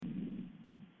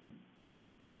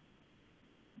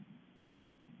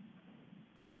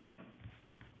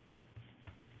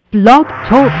Blog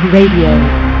Talk Radio.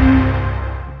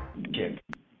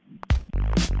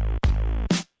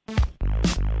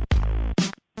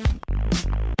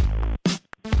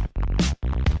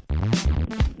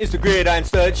 It's the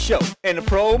GridironStuds show and the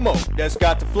promo that's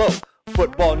got the flow.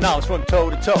 Football knowledge from toe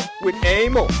to toe with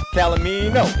Amo,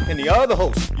 Calamino, and the other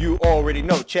host you already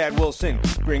know. Chad Wilson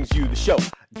brings you the show.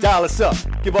 Dial us up,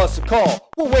 give us a call.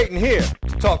 We're waiting here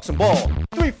to talk some ball.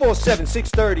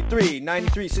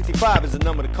 347-633-9365 is the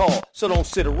number to call. So don't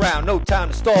sit around, no time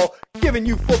to stall. Giving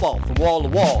you football from wall to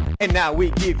wall. And now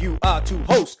we give you our two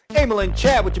hosts, Emil and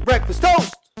Chad, with your breakfast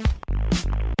toast.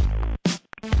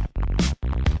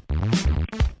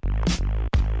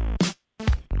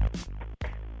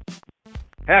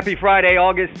 Happy Friday,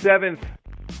 August 7th.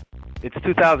 It's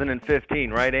 2015,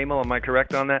 right, Emil? Am I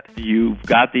correct on that? You've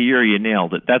got the year. You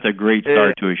nailed it. That's a great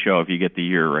start to a show if you get the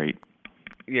year right.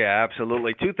 Yeah,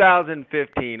 absolutely.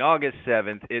 2015, August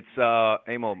 7th. It's,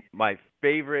 Emil, my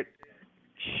favorite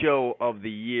show of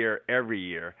the year every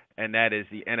year, and that is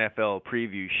the NFL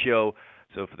preview show.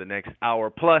 So for the next hour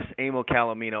plus, Emil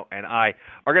Calamino and I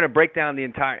are going to break down the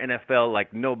entire NFL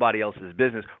like nobody else's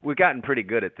business. We've gotten pretty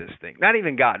good at this thing. Not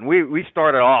even gotten. We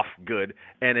started off good,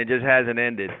 and it just hasn't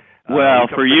ended. Well,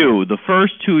 for you, the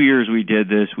first 2 years we did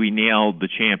this, we nailed the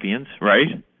champions,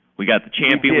 right? We got the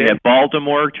champion. We had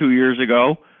Baltimore 2 years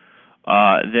ago.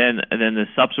 Then the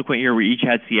subsequent year, we each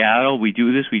had Seattle. We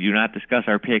do this. We do not discuss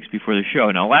our picks before the show.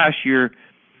 Now, last year,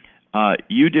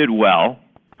 you did well.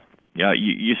 Yeah,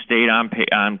 you stayed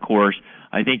on course.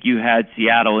 I think you had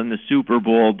Seattle in the Super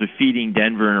Bowl defeating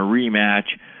Denver in a rematch.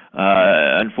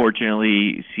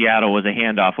 Unfortunately, Seattle was a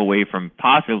handoff away from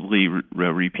possibly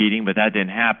repeating, but that didn't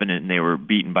happen, and they were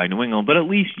beaten by New England. But at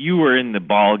least you were in the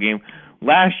ball game.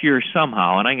 Last year,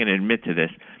 somehow, and I'm going to admit to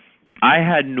this, I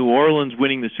had New Orleans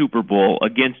winning the Super Bowl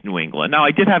against New England. Now,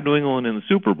 I did have New England in the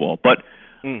Super Bowl, but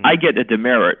I get a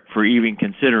demerit for even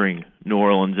considering New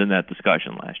Orleans in that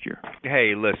discussion last year.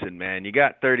 Hey, listen, man, you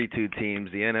got 32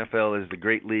 teams. The NFL is the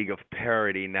great league of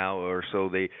parity now, or so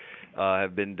they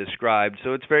have been described.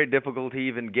 So it's very difficult to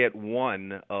even get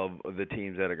one of the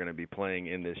teams that are going to be playing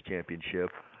in this championship.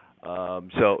 I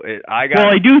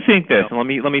do think this. Let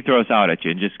me throw this out at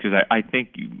you, just because I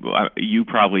think you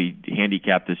probably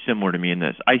handicapped this similar to me in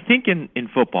this. I think in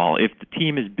football, if the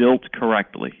team is built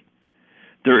correctly,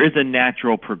 there is a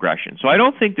natural progression. So I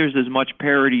don't think there's as much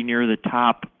parity near the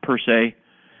top, per se,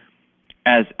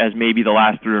 as maybe the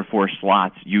last 3 or 4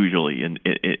 slots usually in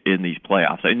these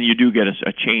playoffs. And you do get a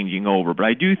changing over. But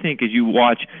I do think as you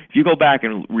watch, if you go back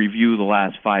and review the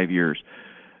last 5 years,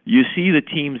 you see the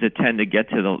teams that tend to get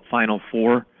to the Final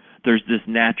Four, there's this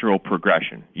natural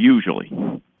progression, usually.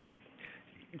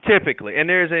 Typically, and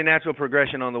there's a natural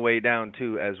progression on the way down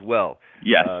too, as well.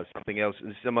 Yes. Something else,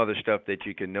 some other stuff that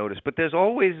you can notice, but there's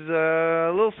always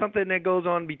a little something that goes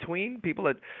on between people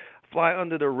that fly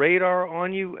under the radar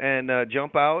on you and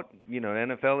jump out. You know,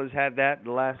 NFL has had that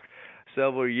the last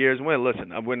several years. Well,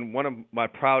 listen, when one of my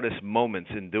proudest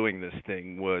moments in doing this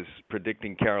thing was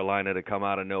predicting Carolina to come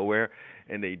out of nowhere,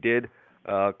 and they did.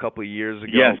 A couple of years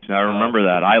ago. Yes, I remember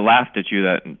that. I laughed at you.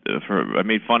 I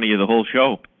made fun of you the whole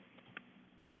show.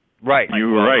 Right. You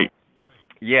were right.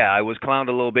 Yeah, I was clowned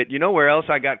a little bit. You know where else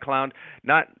I got clowned?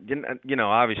 Not,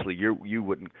 obviously you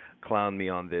wouldn't clown me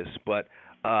on this, but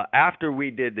after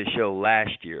we did the show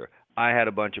last year, I had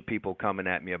a bunch of people coming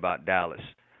at me about Dallas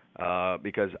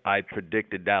because I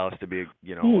predicted Dallas to be,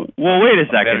 Well, wait a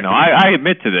second. No, I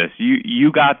admit to this.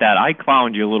 You got that. I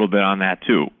clowned you a little bit on that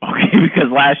too. Okay, because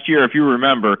last year, if you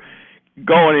remember,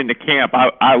 going into camp,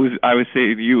 I was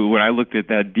saying to you when I looked at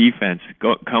that defense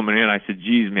coming in, I said,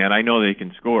 "Geez, man, I know they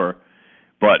can score."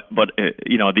 But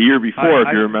the year before, if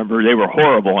you remember, they were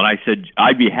horrible, and I said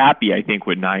I'd be happy, I think,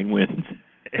 with 9 wins.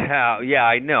 Yeah,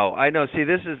 I know. See,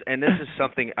 this is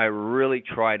something I really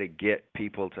try to get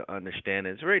people to understand.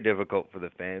 It's very difficult for the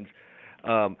fans,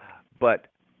 but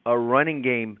a running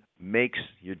game makes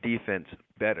your defense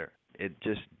better. It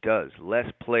just does.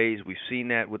 Less plays. We've seen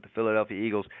that with the Philadelphia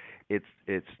Eagles.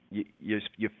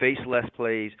 You face less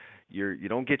plays. You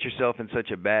don't get yourself in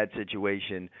such a bad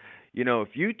situation.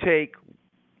 If you take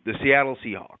the Seattle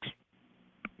Seahawks,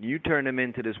 you turn them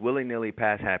into this willy-nilly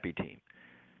pass-happy team,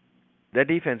 that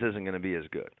defense isn't going to be as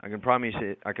good. I can promise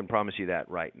you that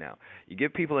right now. You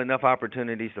give people enough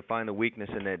opportunities to find a weakness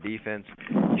in that defense.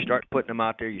 You start putting them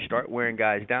out there. You start wearing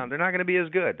guys down. They're not going to be as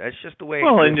good. That's just the way.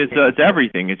 Well, and it's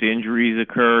everything. It's injuries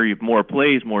occur. You have more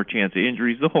plays, more chance of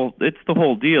injuries. It's the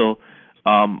whole deal.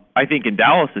 I think in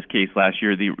Dallas's case last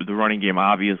year, the running game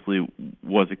obviously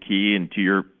was a key, and to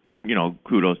your,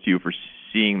 kudos to you for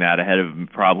seeing that ahead of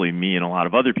probably me and a lot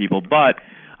of other people. But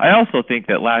I also think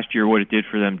that last year what it did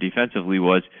for them defensively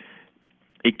was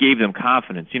it gave them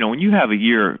confidence. When you have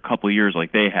a couple of years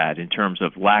like they had in terms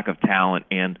of lack of talent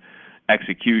and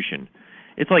execution,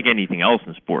 it's like anything else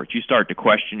in sports. You start to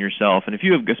question yourself, and if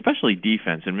you have, especially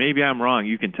defense, and maybe I'm wrong,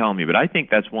 you can tell me, but I think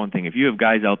that's one thing. If you have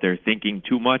guys out there thinking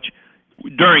too much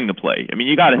during the play, I mean,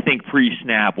 you got to think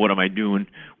pre-snap, what am I doing,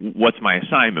 what's my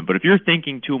assignment? But if you're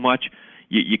thinking too much,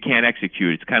 you can't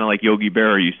execute. It's kind of like Yogi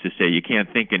Berra used to say, you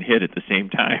can't think and hit at the same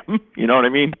time. You know what I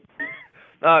mean?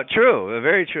 True,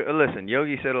 very true. Listen,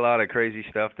 Yogi said a lot of crazy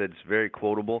stuff that's very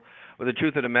quotable. But the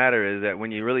truth of the matter is that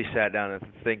when you really sat down and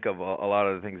think of a lot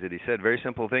of the things that he said, very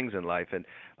simple things in life, and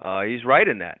he's right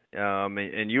in that.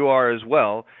 And you are as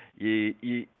well.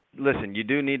 Listen, you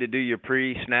do need to do your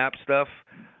pre-snap stuff,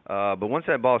 but once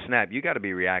that ball snapped, you got to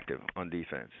be reactive on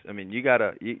defense. I mean, you got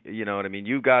to, you know what I mean?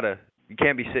 You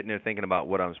can't be sitting there thinking about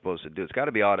what I'm supposed to do. It's got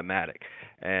to be automatic.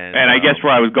 And I guess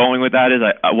where I was going with that is,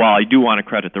 while I do want to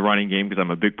credit the running game because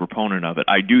I'm a big proponent of it,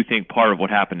 I do think part of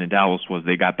what happened in Dallas was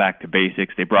they got back to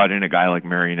basics. They brought in a guy like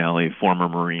Marinelli, a former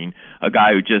Marine, a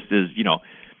guy who just is,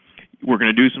 we're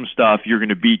going to do some stuff, you're going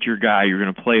to beat your guy, you're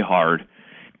going to play hard.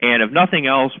 And if nothing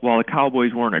else, while the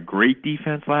Cowboys weren't a great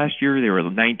defense last year, they were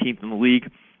 19th in the league,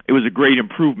 it was a great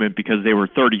improvement because they were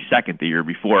 32nd the year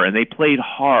before, and they played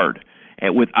hard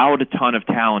without a ton of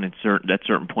talent at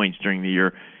certain points during the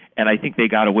year. And I think they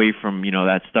got away from,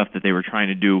 that stuff that they were trying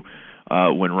to do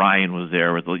when Ryan was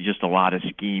there with just a lot of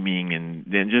scheming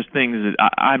and just things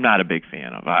that I'm not a big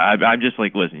fan of. I'm just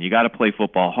like, listen, you got to play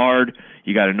football hard.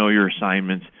 You got to know your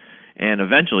assignments. And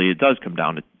eventually it does come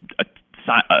down to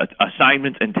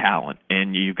assignments and talent,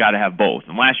 and you've got to have both.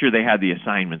 And last year they had the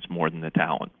assignments more than the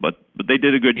talent, but they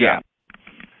did a good job.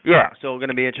 Yeah, so it's going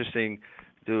to be interesting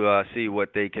to see what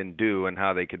they can do and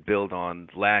how they could build on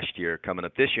last year coming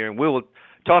up this year. And we will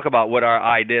talk about what our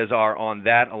ideas are on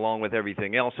that along with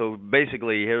everything else. So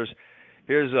basically, here's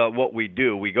what we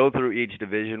do. We go through each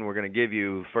division. We're going to give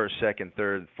you first, second,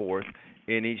 third, fourth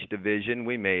in each division.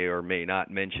 We may or may not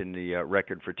mention the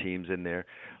record for teams in there.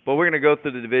 But we're going to go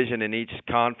through the division in each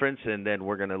conference, and then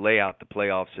we're going to lay out the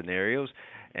playoff scenarios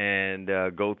and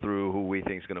go through who we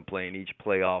think is going to play in each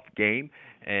playoff game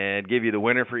and give you the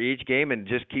winner for each game and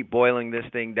just keep boiling this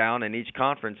thing down in each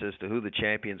conference as to who the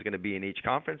champion is going to be in each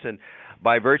conference. And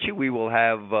by virtue, we will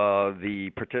have the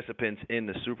participants in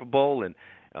the Super Bowl, and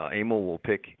Emil will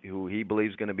pick who he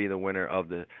believes is going to be the winner of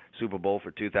the Super Bowl for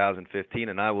 2015,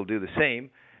 and I will do the same.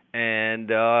 And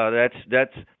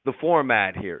that's the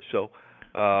format here. So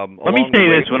let me say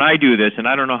this, when I do this, and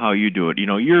I don't know how you do it,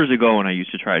 years ago when I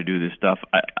used to try to do this stuff,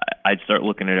 I'd start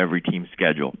looking at every team's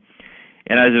schedule.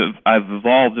 And as I've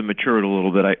evolved and matured a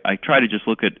little bit, I try to just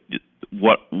look at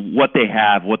what they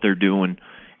have, what they're doing,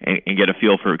 and get a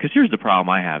feel for it. Because here's the problem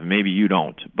I have, maybe you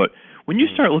don't, but when you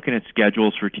start looking at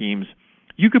schedules for teams,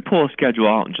 you could pull a schedule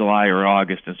out in July or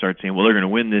August and start saying, well, they're going to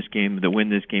win this game, they'll win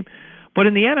this game. But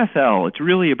in the NFL, it's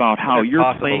really about how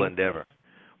you're playing. Endeavor.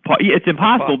 It's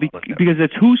impossible because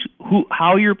it's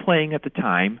how you're playing at the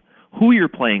time, who you're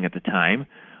playing at the time,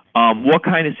 what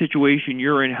kind of situation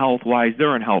you're in health-wise,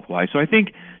 they're in health-wise. So I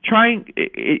think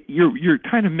you're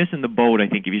kind of missing the boat, I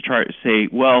think, if you try to say,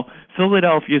 well,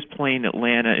 Philadelphia's playing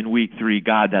Atlanta in Week 3,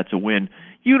 God, that's a win.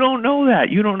 You don't know that.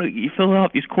 You don't know.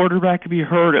 Philadelphia's quarterback could be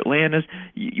hurt. Atlanta's,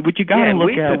 but you got to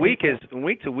look at week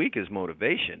to week is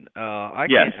motivation. I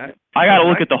got to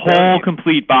look at the whole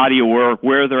complete body of work,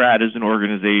 where they're at as an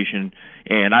organization,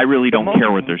 and I really don't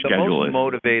care what their schedule is. The most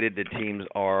motivated the teams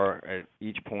are at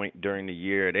each point during the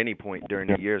year, at any point during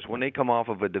the year, is when they come off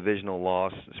of a divisional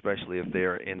loss, especially if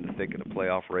they're in the thick of the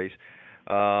playoff race.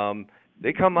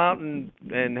 They come out and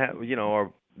have,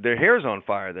 are their hair's on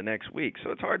fire the next week, so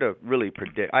it's hard to really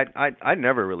predict. I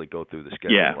never really go through the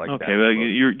schedule like that. Yeah, okay, well,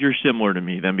 you're similar to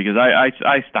me then, because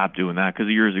I stopped doing that because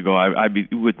years ago I'd be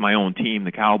with my own team,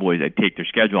 the Cowboys. I'd take their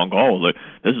schedule and go, oh, look,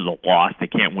 this is a loss. They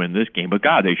can't win this game, but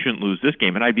God, they shouldn't lose this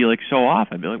game. And I'd be like so off.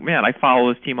 I'd be like, man, I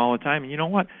follow this team all the time, and you know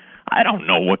what? I don't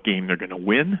know what game they're going to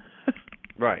win.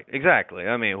 Right, exactly.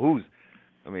 I mean, who's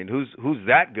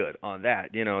that good on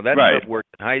that? That right. Stuff worked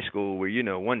in high school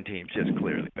where one team's just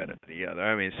clearly better than the other.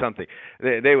 I mean, something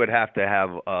they would have to have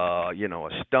a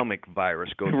stomach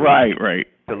virus go through. Right.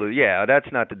 To lose. Yeah, that's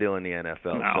not the deal in the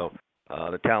NFL. No.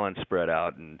 So the talent's spread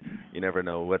out, and you never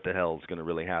know what the hell is going to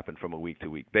really happen from a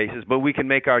week-to-week basis. But we can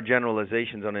make our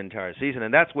generalizations on an entire season,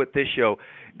 and that's what this show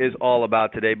is all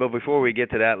about today. But before we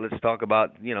get to that, let's talk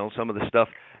about some of the stuff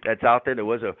that's out there. There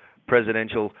was a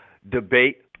presidential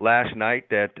debate last night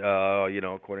that,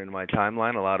 according to my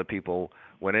timeline, a lot of people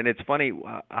went in. It's funny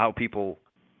how people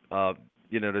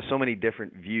there's so many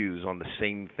different views on the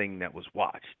same thing that was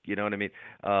watched. You know what I mean?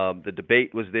 The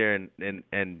debate was there,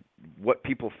 and what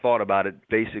people thought about it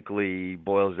basically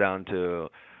boils down to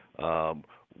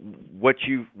what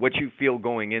you feel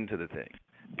going into the thing.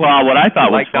 Well, what I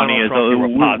thought was funny Donald is Trump, you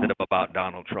were positive about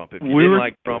Donald Trump. If you didn't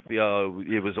like Trump,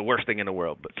 it was the worst thing in the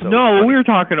world. But no, we were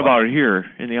talking about it here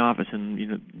in the office,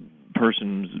 and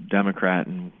person's Democrat,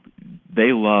 and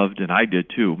they loved, and I did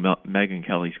too, Megyn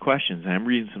Kelly's questions. And I'm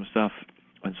reading some stuff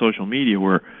on social media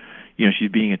where,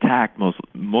 she's being attacked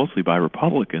mostly by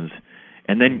Republicans,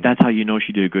 and then that's how you know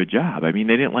she did a good job. I mean,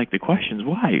 they didn't like the questions.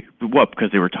 Why? What?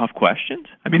 Because they were tough questions?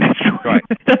 I mean, that's right.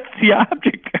 That's the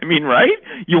object. I mean, right?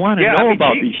 You want to know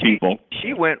about these people.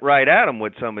 She went right at them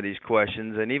with some of these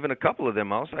questions, and even a couple of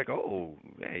them, I was like, oh,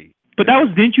 hey. But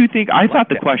didn't you think, I thought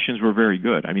the questions were very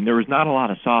good. I mean, there was not a lot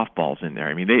of softballs in there.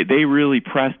 I mean, they really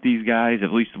pressed these guys,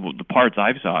 at least the parts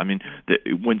I saw. I mean,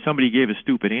 when somebody gave a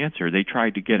stupid answer, they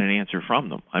tried to get an answer from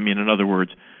them. I mean, in other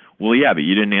words, well, yeah, but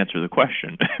you didn't answer the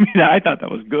question. I mean, I thought that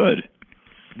was good.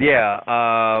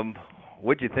 Yeah.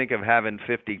 What'd you think of having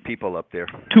 50 people up there?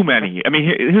 Too many. I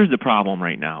mean, here's the problem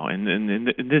right now, and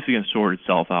this is going to sort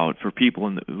itself out for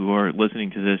people who are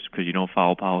listening to this because you don't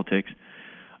follow politics.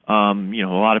 A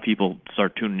lot of people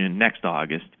start tuning in next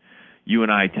August. You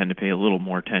and I tend to pay a little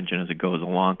more attention as it goes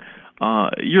along.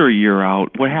 You're a year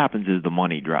out. What happens is the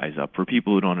money dries up. For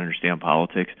people who don't understand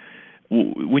politics,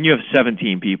 when you have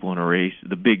 17 people in a race,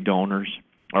 the big donors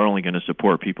are only going to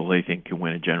support people they think can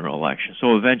win a general election.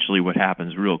 So eventually what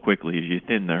happens real quickly is you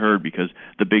thin the herd because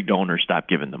the big donors stop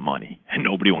giving them money, and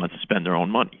nobody wants to spend their own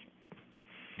money.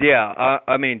 Yeah,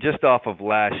 I mean, just off of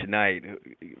last night,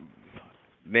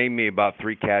 name me about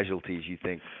 3 casualties you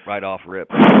think right off rip.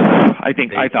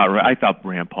 I thought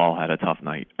Rand Paul had a tough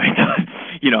night. I thought,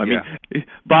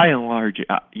 by and large,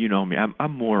 me,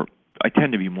 I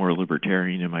tend to be more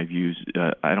libertarian in my views.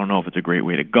 I don't know if it's a great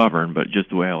way to govern, but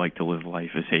just the way I like to live life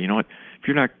is say, you know what, if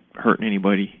you're not hurting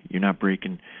anybody, you're not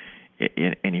breaking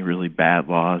any really bad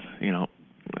laws,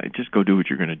 just go do what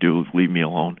you're going to do. Leave me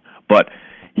alone. But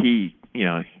he's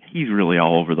really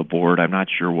all over the board. I'm not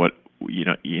sure what,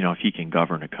 if he can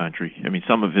govern a country. I mean,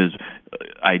 some of his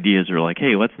ideas are like,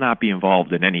 hey, let's not be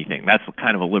involved in anything. That's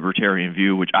kind of a libertarian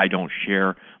view, which I don't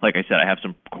share. Like I said, I have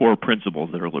some core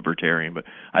principles that are libertarian, but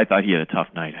I thought he had a tough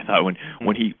night. I thought when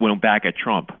he went back at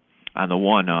Trump on the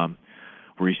one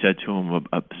where he said to him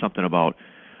something about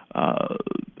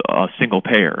a single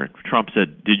payer, and Trump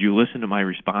said, "Did you listen to my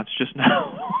response just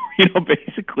now?"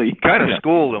 Basically. Kind of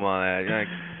schooled him on that.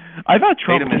 I thought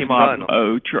Trump came off.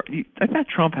 I thought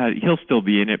Trump he'll still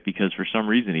be in it because for some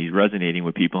reason he's resonating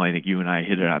with people. I think you and I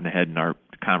hit it on the head in our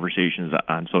conversations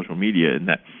on social media, and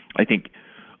that I think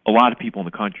a lot of people in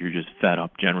the country are just fed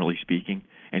up, generally speaking.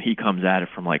 And he comes at it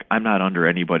from like, I'm not under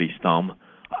anybody's thumb.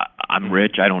 I'm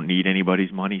rich. I don't need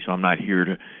anybody's money, so I'm not here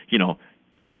to,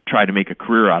 try to make a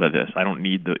career out of this. I don't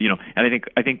need And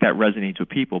I think that resonates with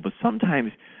people. But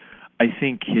sometimes I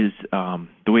think his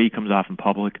the way he comes off in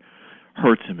public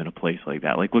hurts him in a place like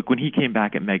that. Like, look, when he came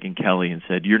back at Megyn Kelly and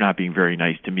said, "You're not being very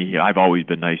nice to me. I've always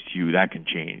been nice to you. That can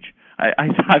change." I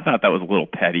thought that was a little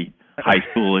petty, high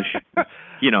schoolish.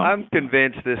 I'm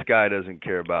convinced this guy doesn't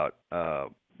care about.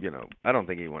 I don't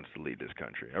think he wants to lead this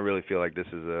country. I really feel like this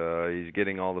is he's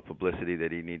getting all the publicity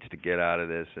that he needs to get out of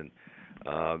this, and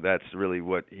that's really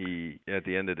what he, at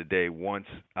the end of the day, wants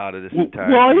out of this entire.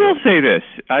 Well, I will say this: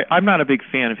 I'm not a big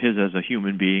fan of his as a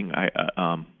human being.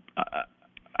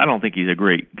 I don't think he's a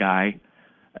great guy,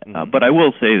 but I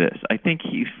will say this: I think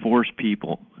he's forced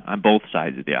people on both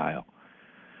sides of the aisle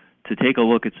to take a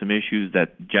look at some issues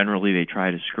that generally they try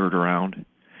to skirt around,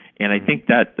 and I think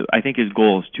his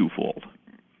goal is twofold.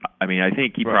 I mean, I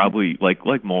think he probably, like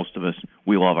most of us,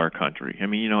 we love our country. I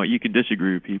mean, you can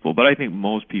disagree with people, but I think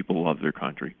most people love their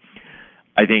country.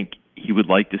 I think he would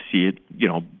like to see it,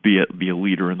 be a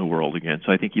leader in the world again.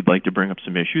 So I think he'd like to bring up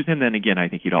some issues, and then again, I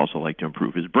think he'd also like to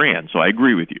improve his brand. So I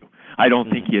agree with you. I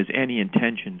don't think he has any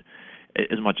intention,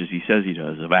 as much as he says he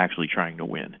does, of actually trying to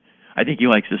win. I think he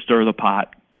likes to stir the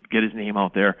pot, get his name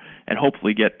out there, and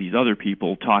hopefully get these other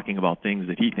people talking about things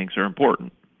that he thinks are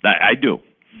important. I do.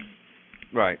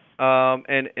 Right.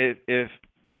 And if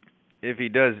he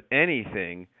does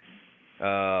anything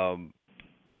positive,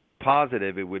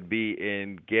 it would be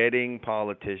in getting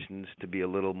politicians to be a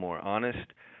little more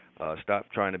honest.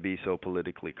 Stop trying to be so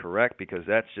politically correct, because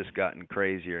that's just gotten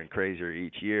crazier and crazier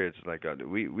each year. It's like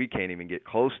we can't even get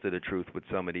close to the truth with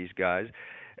some of these guys.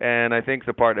 And I think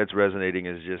the part that's resonating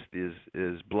is just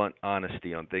blunt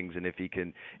honesty on things. And if he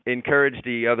can encourage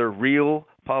the other real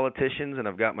politicians, and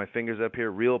I've got my fingers up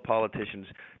here, real politicians,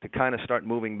 to kind of start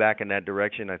moving back in that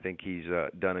direction, I think he's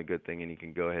done a good thing, and he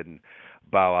can go ahead and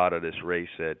bow out of this race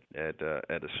at a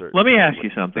certain. Let me ask you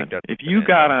something. If you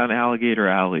got on Alligator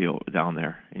Alley down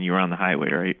there and you were on the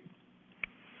highway, right,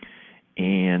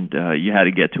 and you had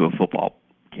to get to a football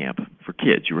camp for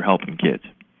kids, you were helping kids,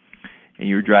 and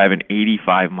you were driving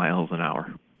 85 miles an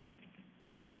hour,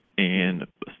 and a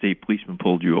state policeman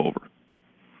pulled you over,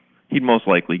 he'd most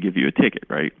likely give you a ticket,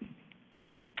 right?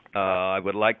 I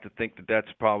would like to think that that's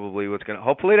probably what's going to...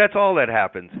 Hopefully that's all that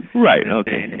happens. Right,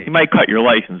 okay. He might cut your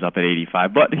license up at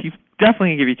 85, but he's definitely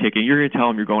going to give you a ticket. You're going to tell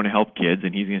him you're going to help kids,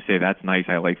 and he's going to say, that's nice,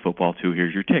 I like football too,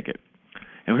 here's your ticket.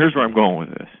 And here's where I'm going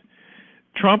with this.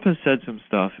 Trump has said some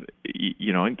stuff,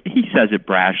 you know, and he says it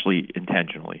brashly,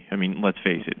 intentionally. I mean, let's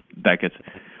face it, that gets...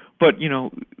 But, you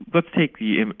know, let's take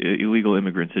the illegal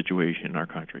immigrant situation in our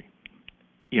country.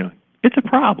 You know, it's a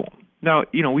problem. Now,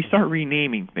 you know, we start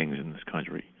renaming things in this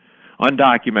country.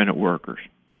 Undocumented workers.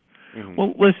 Mm-hmm.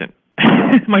 Well, listen,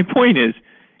 my point is,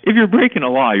 if you're breaking a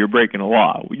law, you're breaking a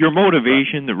law. Your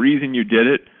motivation, the reason you did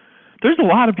it, there's a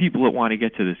lot of people that want to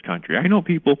get to this country. I know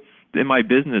people in my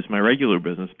business, my regular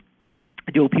business,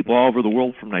 I deal with people all over the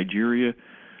world from Nigeria,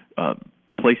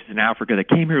 places in Africa that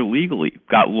came here legally,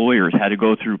 got lawyers, had to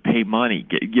go through, pay money,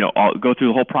 go through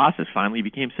the whole process, finally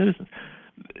became citizens.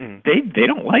 They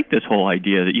don't like this whole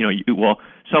idea that, you know,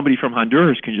 somebody from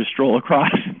Honduras can just stroll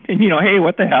across and, you know, hey,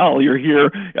 what the hell, you're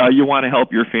here, you want to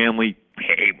help your family,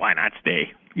 hey, why not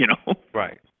stay, you know?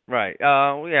 Right.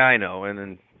 Yeah, I know,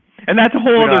 and that's a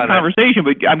whole other conversation,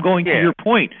 but I'm going to your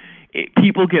point.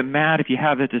 People get mad if you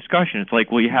have that discussion. It's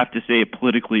like, well, you have to say it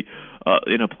politically,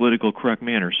 in a political correct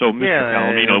manner. So, Mr.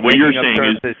 Calomino, what you're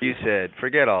saying is... You said,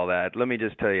 forget all that. Let me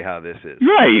just tell you how this is.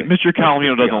 Right. Mr.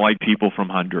 Calomino doesn't like people from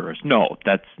Honduras. No,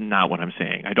 that's not what I'm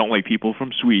saying. I don't like people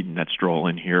from Sweden that stroll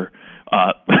in here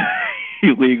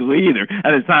illegally either.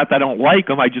 And it's not that I don't like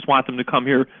them. I just want them to come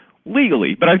here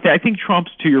legally. But I think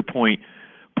Trump's, to your point,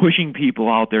 pushing people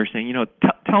out there saying, you know,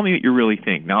 tell me what you really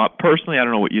think. Now, personally, I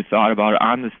don't know what you thought about it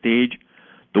on the stage.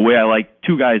 The way I like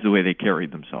two guys, the way they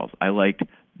carried themselves. I liked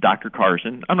Dr.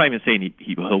 Carson. I'm not even saying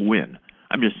he'll win.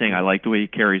 I'm just saying I like the way he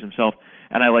carries himself.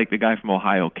 And I like the guy from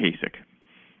Ohio, Kasich,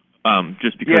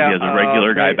 just because he has a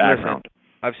regular guy background.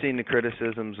 Listen, I've seen the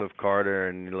criticisms of Carter,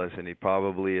 and listen, he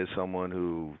probably is someone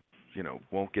who, you know,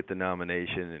 won't get the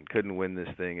nomination and couldn't win this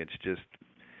thing. It's just...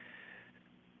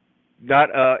 he's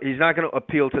not going to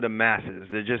appeal to the masses.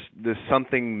 There's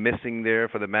something missing there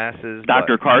for the masses.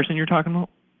 Dr. Carson, you're talking about?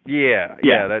 Yeah.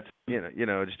 That's you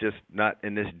know, it's just not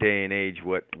in this day and age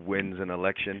what wins an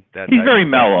election. He's very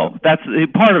mellow. That's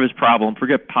part of his problem.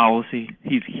 Forget policy.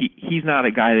 He's not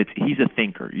a guy he's a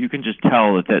thinker. You can just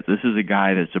tell that this is a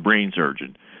guy that's a brain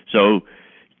surgeon. So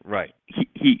right.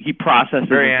 He processes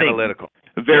very analytical.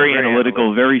 Very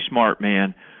analytical, very smart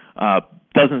man.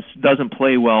 Doesn't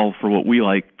play well for what we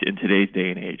like in today's day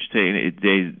and age.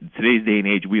 Today's day and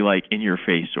age, we like in your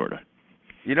face sort of.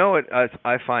 You know what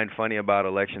I find funny about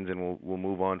elections, and we'll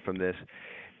move on from this.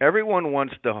 Everyone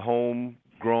wants the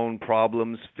homegrown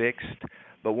problems fixed,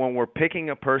 but when we're picking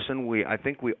a person, I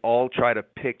think we all try to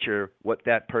picture what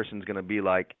that person's going to be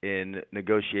like in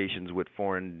negotiations with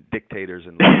foreign dictators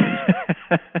and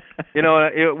leaders. You know,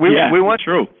 we want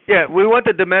true. Yeah, we want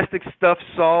the domestic stuff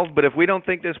solved, but if we don't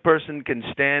think this person can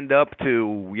stand up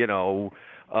to, you know,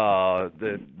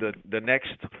 the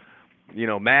next, you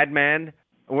know, madman,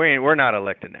 we're not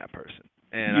electing that person.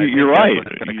 And you're right. That's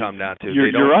what it's going to come down to.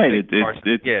 You're right.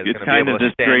 It's kind of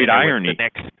this great irony.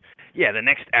 The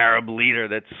next Arab leader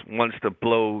that wants to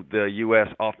blow the U.S.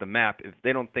 off the map, if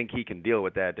they don't think he can deal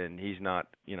with that, then he's not,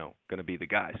 you know, going to be the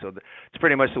guy. So it's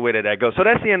pretty much the way that goes. So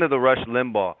that's the end of the Rush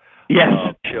Limbaugh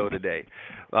show today.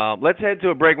 Let's head to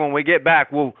a break. When we get back,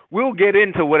 we'll get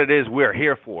into what it is we're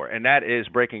here for, and that is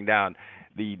breaking down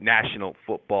the National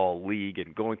Football League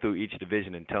and going through each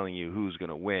division and telling you who's going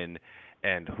to win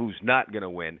and who's not going to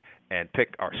win, and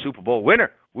pick our Super Bowl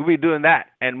winner. We'll be doing that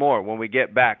and more when we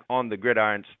get back on the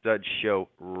Gridiron Studs show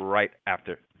right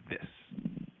after this.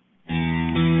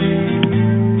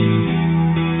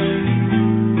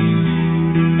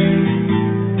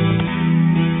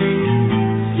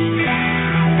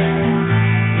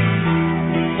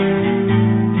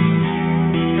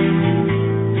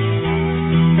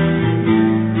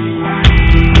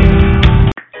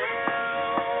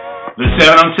 The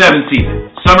 7-on-7 season,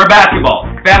 summer basketball,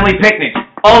 family picnics,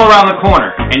 all around the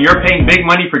corner, and you're paying big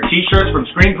money for t-shirts from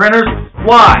screen printers?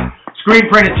 Why? Screen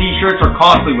printed t-shirts are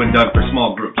costly when done for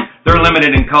small groups. They're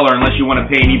limited in color unless you want to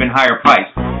pay an even higher price.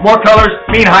 More colors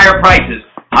mean higher prices.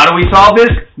 How do we solve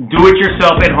this? Do it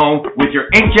yourself at home with your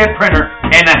inkjet printer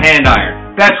and a hand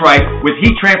iron. That's right, with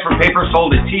heat transfer paper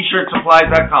sold at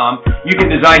tshirtsupplies.com, you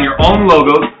can design your own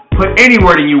logos, put any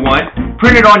wording you want,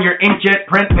 printed on your inkjet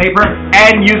print paper,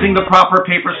 and using the proper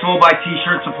paper sold by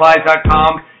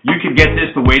tshirtsupplies.com, you can get this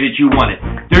the way that you want it.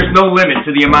 There's no limit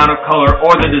to the amount of color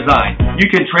or the design. You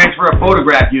can transfer a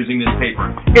photograph using this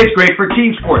paper. It's great for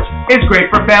team sports. It's great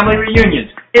for family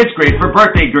reunions. It's great for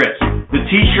birthday gifts. The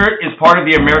t-shirt is part of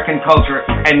the American culture,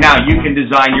 and now you can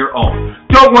design your own.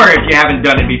 Don't worry if you haven't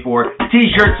done it before.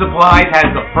 T-Shirt Supplies has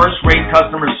the first-rate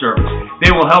customer service.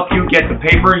 They will help you get the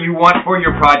paper you want for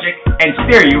your project and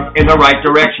steer you in the right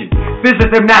direction.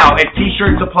 Visit them now at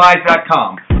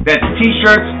tshirtsupplies.com. That's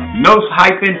t-shirts, no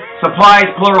hyphen, supplies,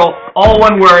 plural, all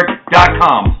one word,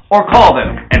 .com. Or call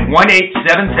them at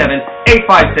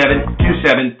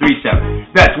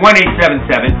 1-877-857-2737. That's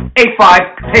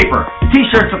 1-877-85-PAPER.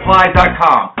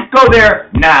 tshirtsupplies.com. Go there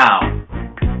now.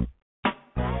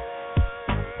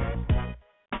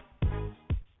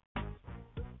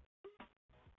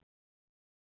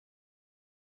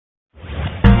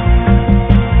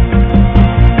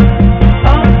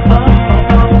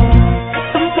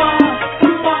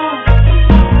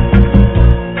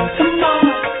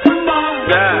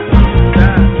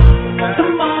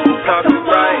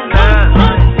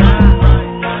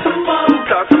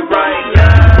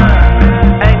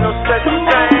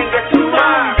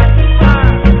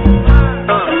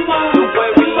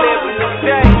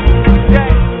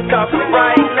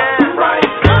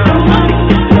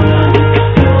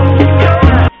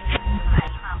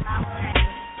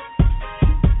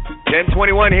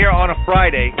 Here on a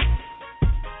Friday.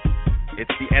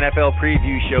 It's the NFL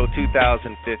Preview Show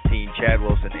 2015. Chad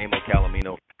Wilson, Emil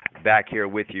Calomino, back here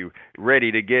with you,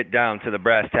 ready to get down to the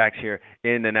brass tacks here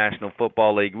in the National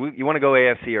Football League. You want to go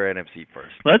AFC or NFC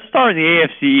first? Let's start in the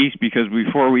AFC East because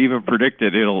before we even predict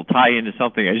it, it'll tie into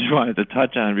something I just wanted to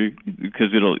touch on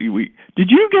because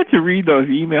did you get to read those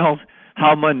emails?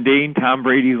 How mundane Tom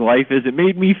Brady's life is? It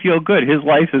made me feel good. His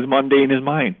life is mundane as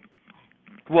mine.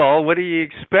 Well, what do you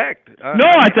expect?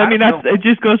 It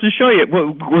just goes to show you.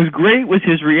 What was great was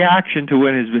his reaction to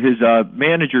when his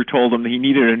manager told him that he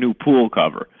needed a new pool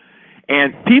cover.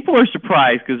 And people are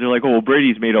surprised because they're like, oh, well,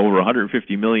 Brady's made over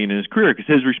 $150 million in his career, because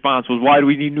his response was, why do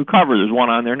we need new cover? There's one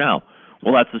on there now.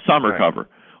 Well, that's the summer cover.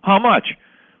 How much?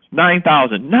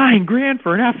 $9,000. $9,000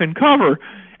 for an effing cover.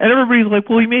 And everybody's like,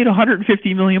 well, he made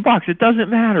 $150 million. It doesn't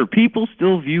matter. People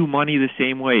still view money the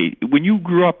same way. When you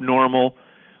grew up normal,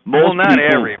 not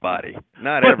everybody,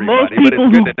 but it's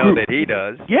good to know that he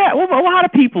does. Yeah, well, a lot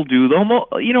of people do, though.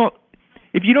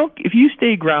 If you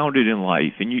stay grounded in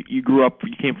life and you grew up,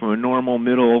 you came from a normal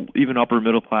middle, even upper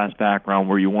middle class background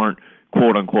where you weren't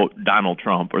quote unquote Donald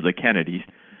Trump or the Kennedys,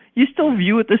 you still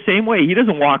view it the same way. He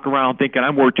doesn't walk around thinking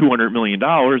I'm worth $200 million.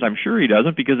 I'm sure he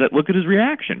doesn't, because look at his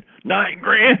reaction.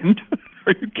 $9,000.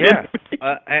 Are you kidding me?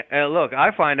 And look, I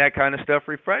find that kind of stuff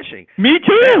refreshing. Me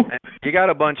too. You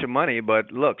got a bunch of money,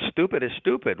 but look, stupid is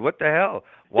stupid. What the hell?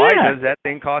 Why does that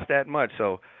thing cost that much?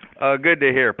 So, good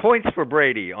to hear. Points for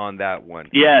Brady on that one.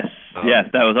 Yes,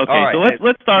 that was okay. Right. So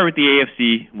let's start with the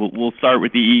AFC. We'll start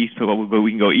with the East, but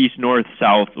we can go East, North,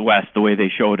 South, West, the way they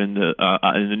show it in the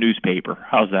newspaper.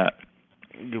 How's that?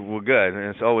 Well, good.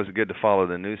 And it's always good to follow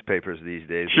the newspapers these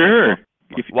days. Sure.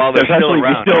 While they're still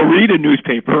around. You still read a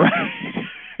newspaper, right?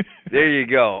 There you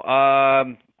go.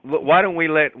 Why don't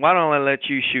I let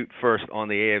you shoot first on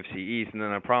the AFC East, and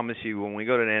then I promise you, when we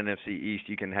go to the NFC East,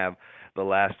 you can have the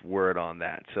last word on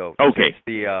that. So okay.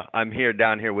 I'm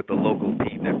down here with the local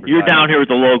team. You're down here with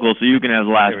the local, so you can have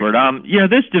the last word.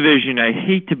 This division, I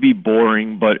hate to be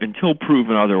boring, but until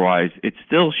proven otherwise, it's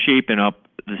still shaping up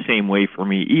the same way for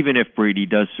me, even if Brady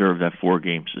does serve that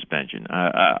 4-game suspension.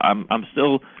 I'm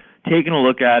still taking a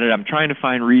look at it. I'm trying to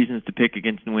find reasons to pick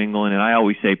against New England, and I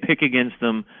always say pick against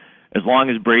them as long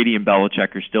as Brady and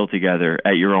Belichick are still together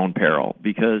at your own peril,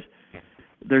 because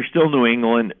they're still New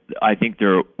England. I think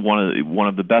they're one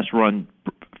of the best run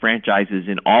franchises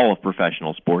in all of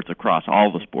professional sports, across all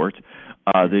the sports.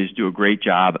 They just do a great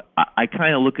job. I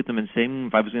kind of look at them and say,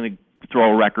 if I was going to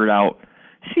throw a record out,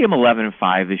 see them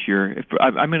 11-5 this year.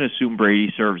 I'm going to assume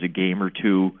Brady serves a game or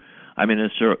two. I'm going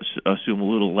to assume a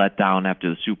little letdown after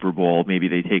the Super Bowl. Maybe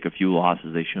they take a few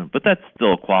losses they shouldn't, but that's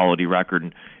still a quality record,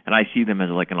 and I see them as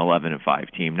like an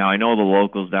 11-5 team. Now, I know the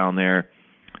locals down there,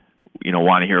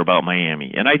 want to hear about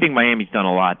Miami, and I think Miami's done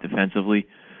a lot defensively,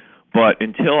 but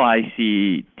until I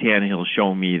see Tannehill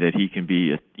show me that he can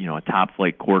be a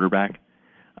top-flight quarterback,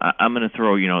 I'm going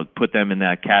to put them in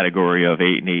that category of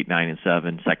 8-8,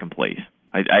 9-7, second place.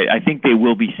 I think they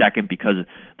will be second because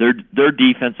their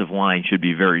defensive line should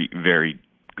be very, very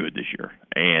good this year,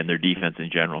 and their defense in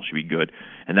general should be good,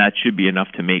 and that should be enough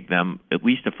to make them at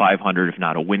least a 500, if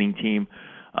not a winning team.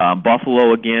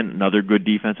 Buffalo, again, another good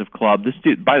defensive club.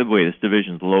 By the way, this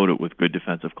division's loaded with good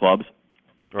defensive clubs.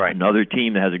 Right. Another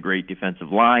team that has a great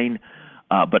defensive line.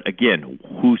 But again,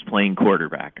 who's playing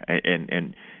quarterback?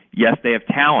 And yes, they have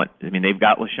talent. I mean, they've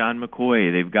got LaShawn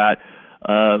McCoy. They've got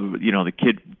the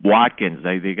kid Watkins.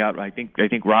 They got I think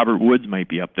Robert Woods might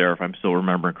be up there if I'm still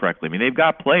remembering correctly. I mean, they've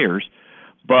got players,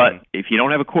 but if you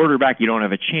don't have a quarterback, you don't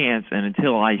have a chance. And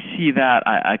until I see that,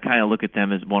 I kind of look at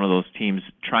them as one of those teams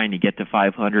trying to get to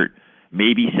 500,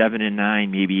 maybe 7-9,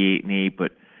 maybe 8-8,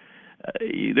 but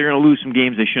they're going to lose some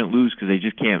games they shouldn't lose because they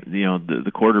just can't,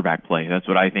 the quarterback play. That's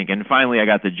what I think. And finally, I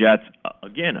got the Jets.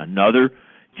 Again, another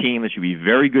team that should be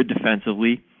very good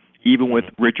defensively. Even with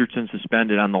Richardson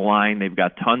suspended on the line, they've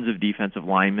got tons of defensive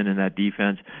linemen in that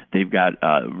defense. They've got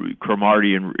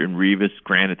Cromartie and Revis.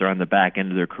 Granted, they're on the back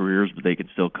end of their careers, but they can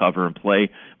still cover and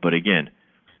play. But again,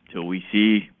 till we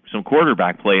see some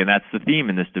quarterback play, and that's the theme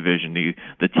in this division.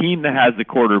 The team that has the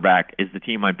quarterback is the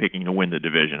team I'm picking to win the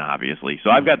division, obviously. So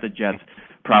I've got the Jets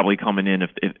probably coming in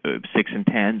if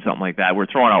 6-10, something like that. We're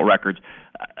throwing out records.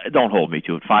 Don't hold me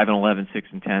to it. 5-11,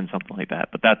 6-10, something like that.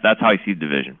 But that's how I see the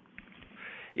division.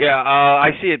 Yeah, I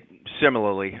see it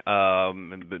similarly.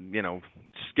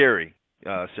 Scary.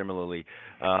 Similarly,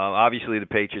 obviously the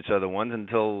Patriots are the ones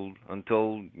until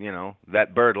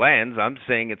that bird lands. I'm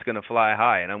saying it's going to fly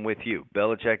high, and I'm with you.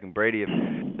 Belichick and Brady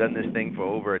have done this thing for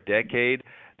over a decade.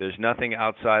 There's nothing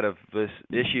outside of this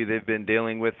issue they've been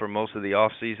dealing with for most of the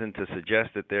offseason to suggest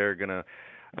that they're going to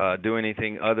do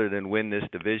anything other than win this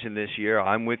division this year.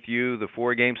 I'm with you. The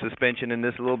 4-game suspension and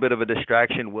this little bit of a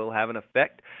distraction will have an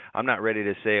effect. I'm not ready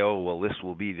to say, oh, well, this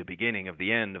will be the beginning of the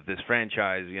end of this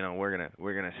franchise. We're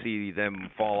gonna see them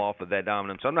fall off of that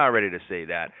dominance. I'm not ready to say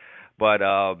that. But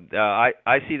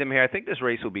I see them here. I think this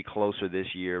race will be closer this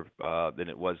year than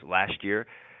it was last year,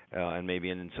 and maybe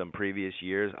in some previous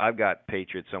years. I've got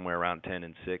Patriots somewhere around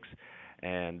 10-6.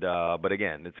 But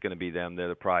again, it's going to be them. They're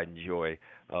the pride and joy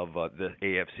of the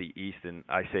AFC East, and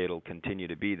I say it'll continue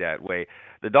to be that way.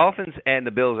 The Dolphins and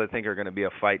the Bills, I think, are going to be a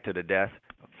fight to the death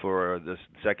for the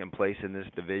second place in this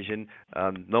division.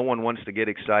 No one wants to get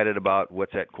excited about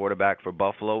what's at quarterback for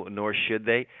Buffalo, nor should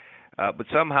they. But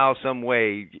somehow, some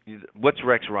way, what's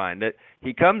Rex Ryan? That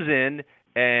he comes in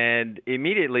and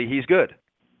immediately he's good.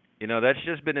 That's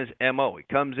just been his MO. He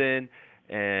comes in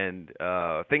and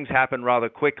things happen rather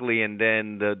quickly, and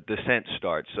then the descent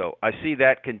starts. So I see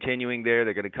that continuing there.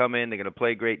 They're going to come in. They're going to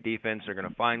play great defense. They're going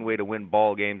to find a way to win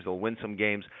ball games. They'll win some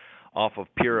games off of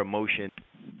pure emotion.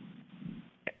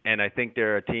 And I think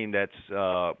they're a team that's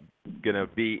going to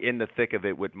be in the thick of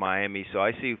it with Miami. So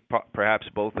I see perhaps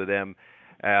both of them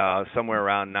somewhere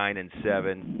around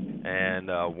 9-7, and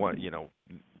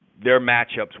their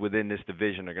matchups within this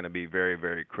division are going to be very,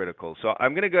 very critical. So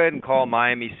I'm going to go ahead and call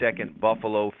Miami second,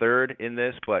 Buffalo third in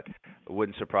this, but it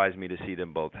wouldn't surprise me to see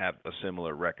them both have a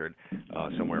similar record,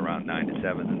 somewhere around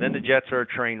 9-7. And then the Jets are a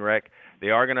train wreck. They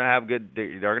are going to have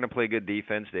they're going to play good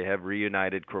defense. They have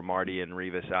reunited Cromartie and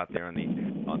Revis out there on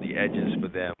the edges for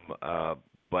them.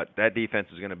 But that defense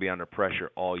is going to be under pressure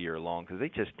all year long because they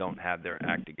just don't have their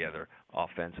act together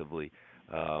offensively.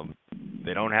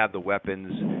 They don't have the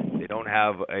weapons. They don't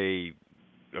have a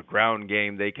ground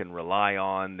game they can rely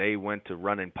on. They went to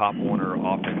running Pop Warner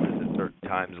offenses at certain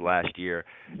times last year,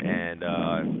 and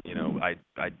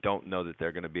I don't know that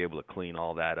they're going to be able to clean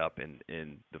all that up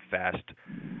in the fast,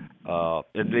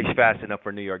 at least fast enough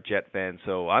for New York Jet fans.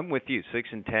 So I'm with you,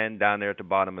 6-10 down there at the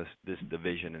bottom of this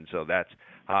division, and so that's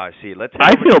how I see it.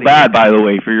 I feel bad, by the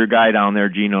way, for your guy down there,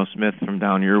 Geno Smith from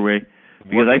down your way.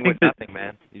 Because I think that, nothing,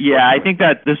 man. I think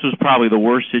that this was probably the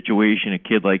worst situation a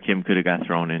kid like him could have got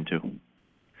thrown into.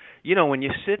 When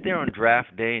you sit there on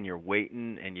draft day and you're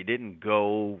waiting and you didn't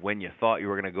go when you thought you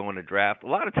were going to go in the draft, a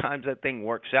lot of times that thing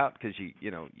works out because you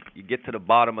get to the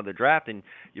bottom of the draft and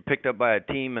you're picked up by a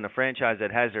team and a franchise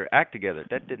that has their act together.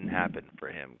 That didn't happen for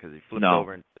him because he flipped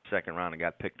over in the second round and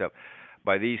got picked up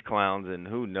by these clowns, and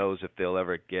who knows if they'll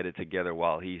ever get it together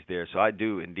while he's there. So I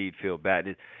do indeed feel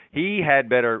bad. He had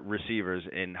better receivers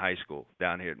in high school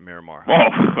down here at Miramar.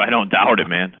 Oh, I don't doubt it,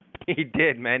 man. He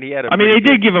did, man. He had they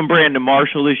did give him Brandon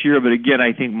Marshall this year, but again,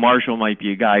 I think Marshall might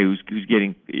be a guy who's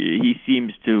getting. He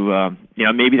seems to,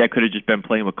 maybe that could have just been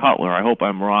playing with Cutler. I hope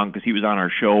I'm wrong because he was on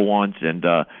our show once, and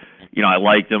I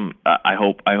liked him. I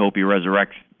hope he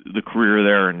resurrects the career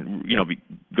there and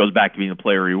goes back to being the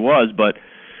player he was, but.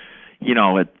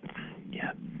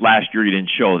 Last year he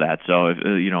didn't show that, so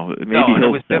maybe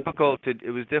it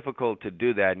was difficult to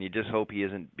do that, and you just hope he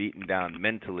isn't beaten down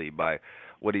mentally by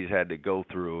what he's had to go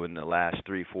through in the last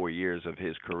 3-4 years of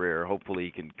his career. Hopefully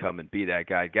he can come and be that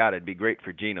guy. God, it'd be great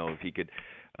for Geno if he could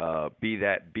be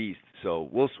that beast. So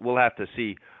we'll have to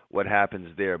see what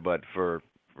happens there. But for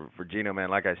for Gino, man,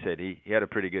 like I said, he had a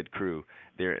pretty good crew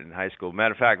there in high school.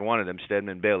 Matter of fact, one of them,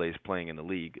 Stedman Bailey, is playing in the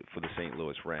league for the St.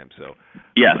 Louis Rams. So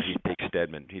yes, he'd pick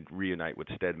Stedman. He'd reunite with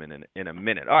Stedman in a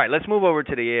minute. All right, let's move over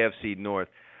to the AFC North.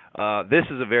 This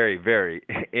is a very, very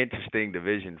interesting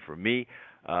division for me.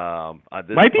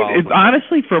 Might be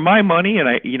honestly for my money, and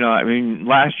I mean,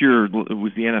 last year it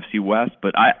was the NFC West,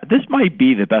 but this might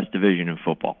be the best division in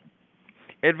football.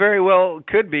 It very well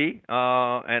could be,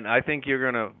 and I think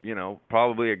you're gonna,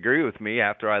 probably agree with me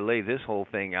after I lay this whole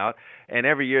thing out. And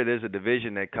every year there's a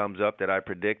division that comes up that I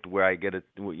predict where I get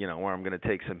where I'm gonna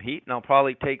take some heat, and I'll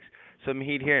probably take some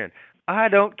heat here. And I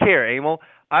don't care, Emil.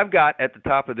 I've got at the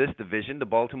top of this division the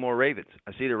Baltimore Ravens.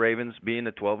 I see the Ravens being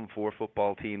a 12-4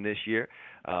 football team this year.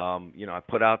 I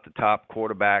put out the top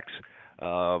quarterbacks,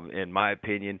 in my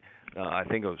opinion. I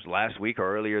think it was last week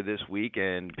or earlier this week,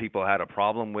 and people had a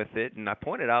problem with it. And I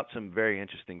pointed out some very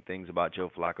interesting things about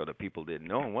Joe Flacco that people didn't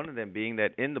know, and one of them being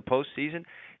that in the postseason,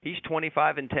 he's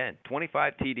 25-10,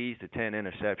 25 TDs to 10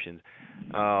 interceptions.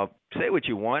 Say what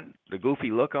you want, the goofy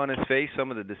look on his face,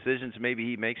 some of the decisions maybe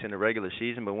he makes in the regular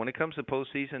season, but when it comes to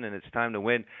postseason and it's time to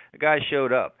win, the guy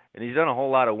showed up, and he's done a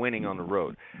whole lot of winning on the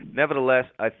road. Nevertheless,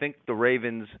 I think the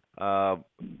Ravens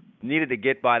needed to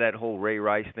get by that whole Ray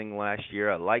Rice thing last year.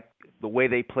 I like the way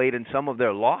they played in some of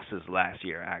their losses last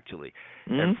year, actually.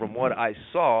 Mm-hmm. And from what I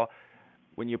saw,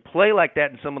 when you play like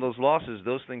that in some of those losses,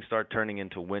 those things start turning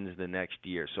into wins the next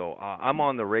year. So I'm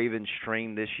on the Ravens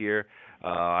train this year.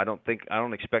 I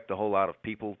don't expect a whole lot of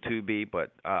people to be, but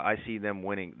I see them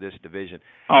winning this division.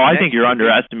 Oh, I think you're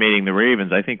underestimating the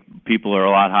Ravens. I think people are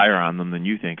a lot higher on them than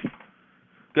you think.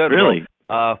 Good. Really?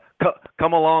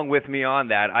 Come along with me on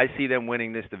that. I see them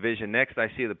winning this division. Next, I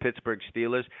see the Pittsburgh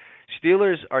Steelers.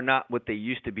 Steelers are not what they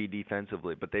used to be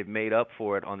defensively, but they've made up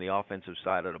for it on the offensive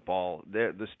side of the ball.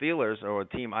 The Steelers are a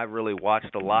team I've really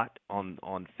watched a lot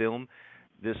on film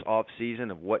this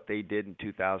offseason of what they did in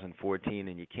 2014,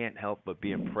 and you can't help but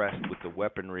be impressed with the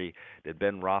weaponry that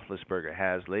Ben Roethlisberger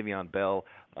has. Le'Veon Bell,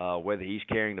 whether he's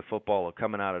carrying the football or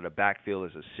coming out of the backfield,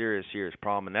 is a serious, serious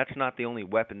problem, and that's not the only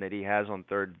weapon that he has on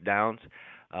third downs.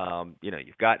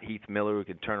 You've got Heath Miller who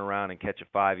can turn around and catch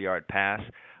a 5-yard pass.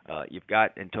 You've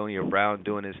got Antonio Brown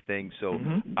doing his thing. So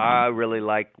I really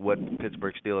like what the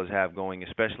Pittsburgh Steelers have going,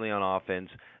 especially on offense.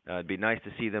 It'd be nice to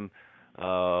see them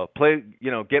play,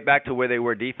 get back to where they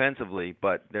were defensively,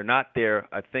 but they're not there.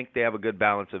 I think they have a good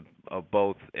balance of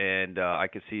both, and I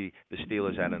could see the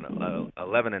Steelers at an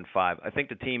 11-5. I think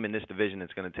the team in this division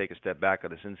that's going to take a step back are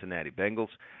the Cincinnati Bengals.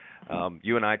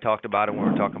 You and I talked about it when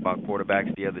we were talking about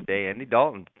quarterbacks the other day. Andy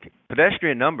Dalton,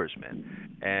 pedestrian numbers,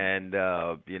 man, and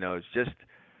it's just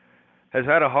has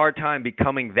had a hard time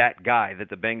becoming that guy that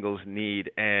the Bengals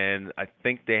need, and I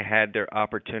think they had their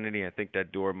opportunity. I think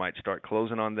that door might start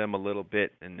closing on them a little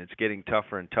bit, and it's getting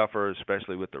tougher and tougher,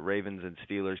 especially with the Ravens and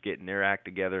Steelers getting their act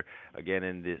together again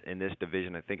in this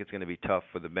division. I think it's going to be tough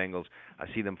for the Bengals. I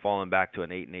see them falling back to an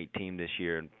 8-8 team this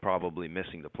year and probably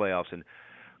missing the playoffs. And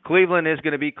Cleveland is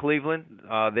going to be Cleveland.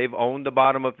 They've owned the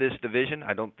bottom of this division.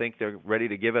 I don't think they're ready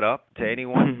to give it up to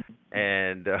anyone.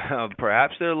 And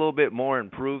perhaps they're a little bit more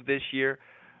improved this year.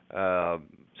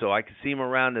 So I can see them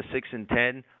around the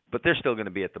 6-10, but they're still going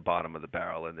to be at the bottom of the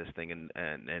barrel in this thing.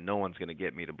 And no one's going to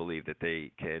get me to believe that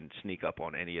they can sneak up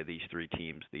on any of these three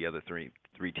teams, the other three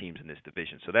teams in this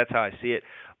division. So that's how I see it.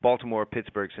 Baltimore,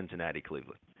 Pittsburgh, Cincinnati,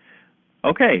 Cleveland.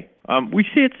 Okay. We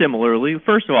see it similarly.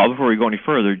 First of all, before we go any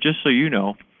further, just so you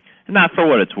know, and not for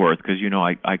what it's worth, because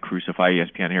I crucify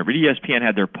ESPN here, but ESPN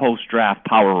had their post-draft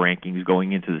power rankings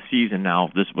going into the season. Now,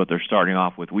 this is what they're starting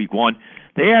off with week 1.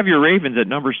 They have your Ravens at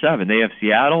number 7. They have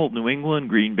Seattle, New England,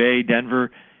 Green Bay, Denver,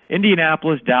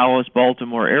 Indianapolis, Dallas,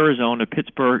 Baltimore, Arizona,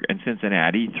 Pittsburgh, and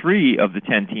Cincinnati. 3 of the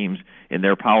 10 teams in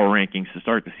their power rankings to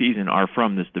start the season are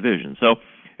from this division. So,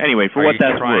 anyway, for what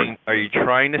that's worth. Are you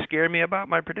trying to scare me about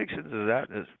my predictions? Is that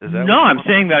no, I'm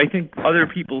saying that I think other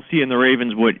people see in the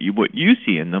Ravens what you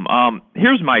see in them.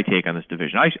 Here's my take on this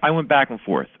division. I went back and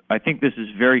forth. I think this is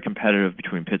very competitive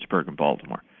between Pittsburgh and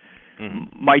Baltimore.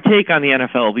 Mm-hmm. My take on the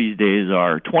NFL these days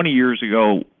are 20 years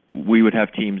ago, we would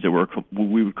have teams that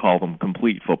we would call them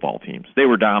complete football teams. They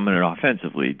were dominant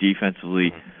offensively,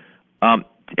 defensively. Mm-hmm.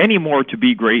 Anymore, to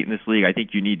be great in this league, I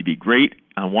think you need to be great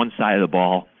on one side of the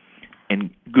ball and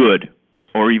good,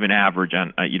 or even average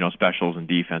on specials and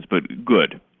defense, but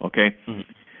good. Okay. Mm-hmm.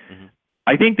 Mm-hmm.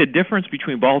 I think the difference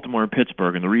between Baltimore and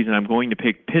Pittsburgh, and the reason I'm going to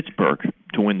pick Pittsburgh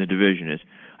to win the division, is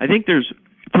I think there's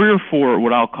 3 or 4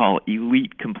 what I'll call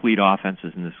elite complete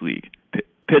offenses in this league.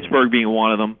 Pittsburgh being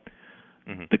one of them,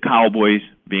 mm-hmm. the Cowboys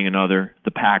being another,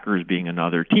 the Packers being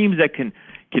another. Teams that can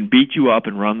beat you up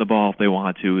and run the ball if they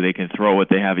want to. They can throw it.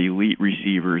 They have elite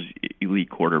receivers, elite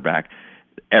quarterback.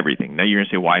 everything. Now you're going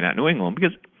to say, why not New England?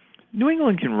 Because New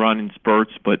England can run in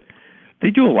spurts, but they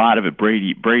do a lot of it.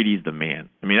 Brady's the man.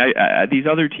 I mean, these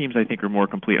other teams I think are more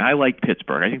complete. I like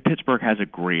Pittsburgh. I think Pittsburgh has a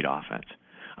great offense.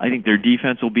 I think their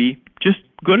defense will be just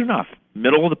good enough,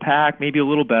 middle of the pack, maybe a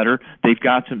little better. They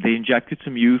injected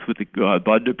some youth with the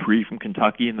Bud Dupree from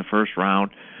Kentucky in the first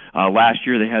round. Last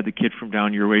year they had the kid from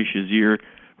down your way, Shazier,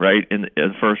 right in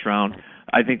the first round.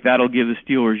 I think that'll give the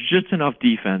Steelers just enough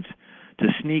defense to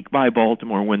sneak by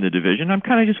Baltimore, win the division. I'm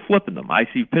kind of just flipping them. I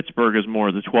see Pittsburgh as more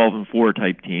of the 12-4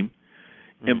 type team,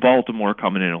 and Baltimore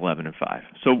coming in 11-5.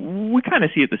 So we kind of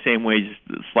see it the same way, just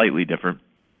slightly different.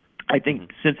 I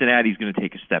think Cincinnati's going to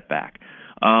take a step back.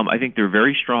 I think they're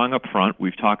very strong up front.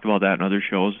 We've talked about that in other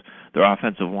shows, their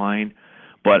offensive line.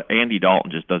 But Andy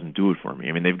Dalton just doesn't do it for me.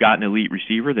 I mean, they've got an elite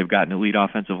receiver, they've got an elite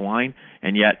offensive line,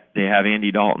 and yet they have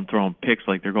Andy Dalton throwing picks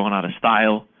like they're going out of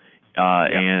style.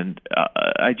 And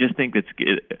I just think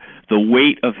the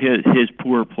weight of his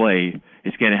poor play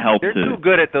is going to help. They're too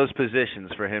good at those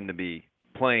positions for him to be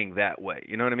playing that way.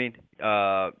 You know what I mean?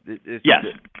 Yes.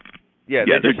 Yeah,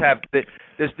 they just have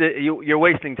you're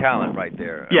wasting talent right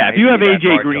there. Yeah, if you have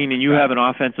A.J. Green and you have an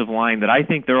offensive line that I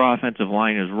think their offensive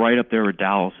line is right up there with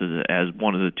Dallas as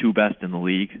one of the two best in the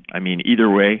league. I mean, either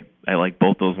way, I like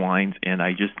both those lines, and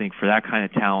I just think for that kind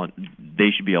of talent, they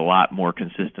should be a lot more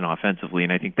consistent offensively,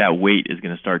 and I think that weight is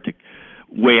going to start to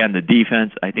weigh on the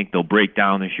defense. I think they'll break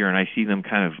down this year, and I see them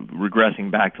kind of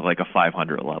regressing back to like a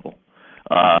 500 level.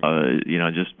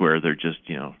 Just where they're just,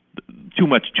 too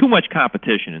much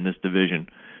competition in this division,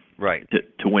 right?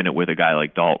 To win it with a guy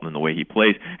like Dalton and the way he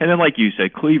plays. And then, like you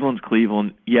said, Cleveland's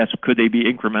Cleveland. Yes, could they be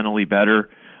incrementally better?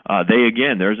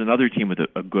 There's another team with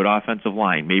a good offensive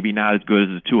line. Maybe not as good as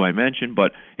the two I mentioned,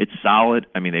 but it's solid.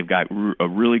 I mean, they've got a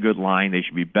really good line. They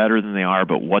should be better than they are,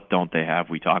 but what don't they have?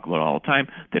 We talk about it all the time.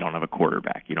 They don't have a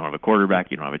quarterback. You don't have a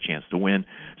quarterback, you don't have a chance to win.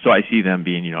 So I see them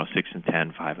being,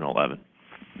 6-10, 5-11.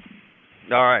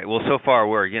 All right. Well, so far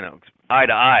we're, eye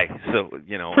to eye. So,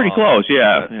 pretty close,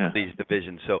 yeah. These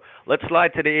divisions. So let's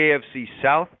slide to the AFC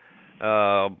South,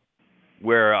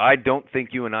 where I don't think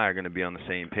you and I are going to be on the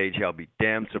same page. I'll be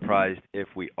damn surprised if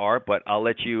we are, but I'll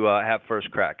let you have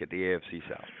first crack at the AFC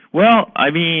South. Well, I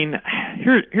mean,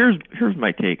 here's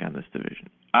my take on this division.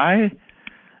 I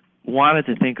wanted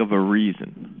to think of a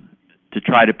reason to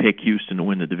try to pick Houston to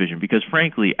win the division because,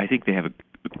 frankly, I think they have a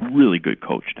really good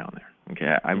coach down there.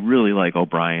 Okay, I really like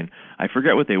O'Brien. I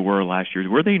forget what they were last year.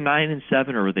 Were they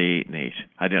 9-7 or were they 8-8?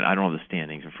 I don't have the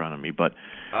standings in front of me, but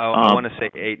I want to say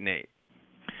 8-8.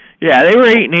 Yeah, they were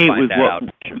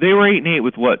 8-8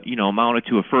 with what amounted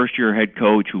to a first-year head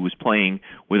coach who was playing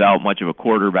without much of a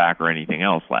quarterback or anything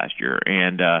else last year,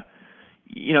 and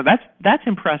that's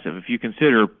impressive if you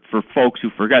consider for folks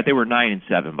who forgot they were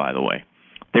 9-7. By the way,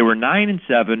 they were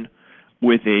 9-7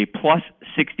 with a plus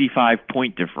 65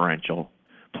 point differential.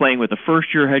 Playing with a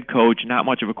first-year head coach, not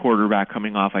much of a quarterback,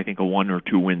 coming off, I think, a 1 or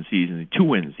 2 win season, 2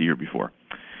 wins the year before.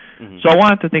 Mm-hmm. So I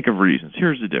wanted to think of reasons.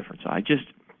 Here's the difference. I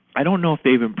don't know if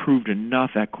they've improved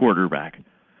enough at quarterback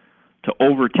to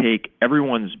overtake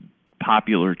everyone's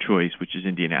popular choice, which is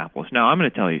Indianapolis. Now, I'm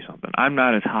going to tell you something. I'm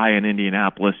not as high in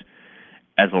Indianapolis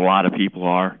as a lot of people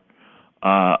are.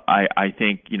 I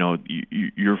think,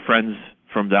 your friends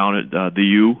from down at the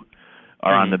U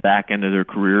are on the back end of their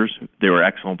careers. They were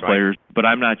excellent players, but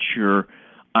I'm not sure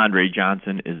Andre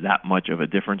Johnson is that much of a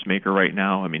difference maker right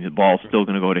now. I mean, the ball's still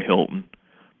going to go to Hilton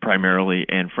primarily,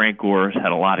 and Frank Gore's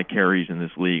had a lot of carries in this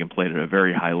league and played at a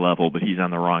very high level, but he's on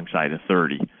the wrong side of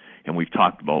 30, and we've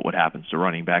talked about what happens to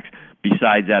running backs.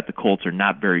 Besides that, the Colts are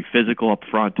not very physical up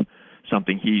front,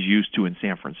 something he's used to in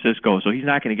San Francisco, so he's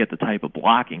not going to get the type of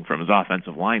blocking from his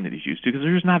offensive line that he's used to because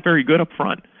they're just not very good up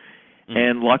front.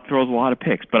 And Luck throws a lot of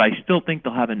picks, but I still think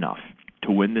they'll have enough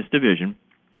to win this division.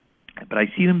 But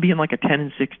I see them being like a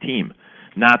 10-6 team,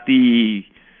 not the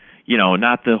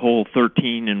whole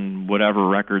 13 and whatever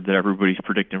record that everybody's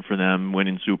predicting for them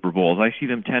winning Super Bowls. I see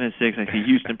them 10-6. I see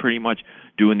Houston pretty much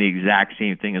doing the exact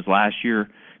same thing as last year,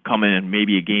 coming in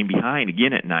maybe a game behind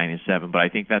again at 9-7. But I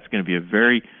think that's going to be a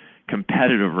very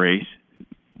competitive race,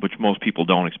 which most people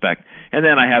don't expect. And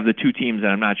then I have the two teams that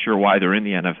I'm not sure why they're in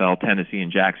the NFL, Tennessee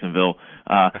and Jacksonville.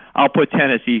 I'll put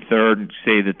Tennessee third and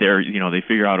say that they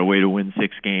figure out a way to win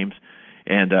 6 games.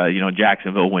 And,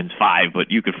 Jacksonville wins 5,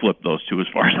 but you could flip those two as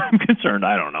far as I'm concerned.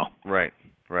 I don't know. Right.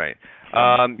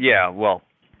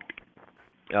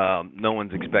 No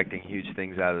one's expecting huge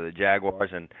things out of the Jaguars,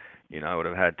 and, I would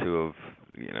have had to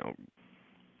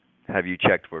have you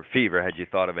checked for fever had you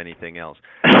thought of anything else.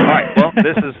 All right, well,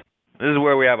 this is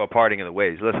where we have a parting of the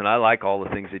ways. Listen, I like all the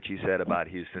things that you said about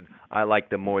Houston. I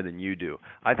like them more than you do.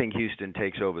 I think Houston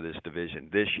takes over this division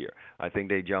this year. I think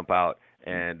they jump out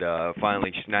and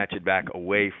finally snatch it back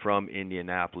away from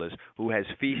Indianapolis, who has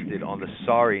feasted on the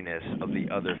sorriness of the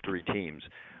other three teams.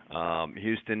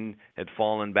 Houston had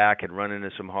fallen back, had run into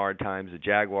some hard times. The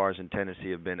Jaguars and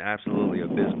Tennessee have been absolutely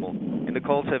abysmal, and the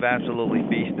Colts have absolutely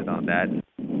feasted on that.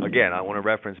 Again, I want to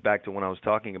reference back to when I was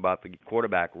talking about the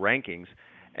quarterback rankings,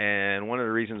 and one of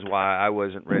the reasons why I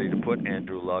wasn't ready to put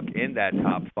Andrew Luck in that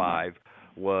top 5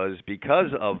 was because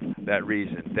of that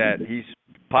reason, that he's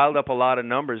piled up a lot of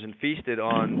numbers and feasted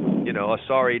on, a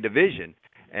sorry division.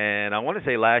 And I want to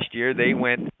say last year they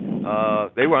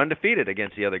were undefeated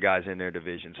against the other guys in their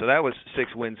division. So that was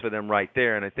 6 wins for them right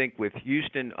there. And I think with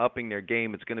Houston upping their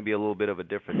game, it's going to be a little bit of a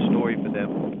different story for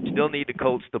them. Still need the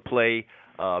Colts to play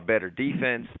better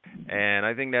defense, and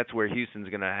I think that's where Houston's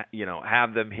going to,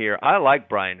 have them here. I like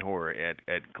Brian Hoyer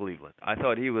at Cleveland. I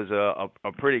thought he was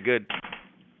a pretty good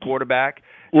quarterback.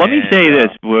 Let me say this,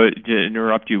 to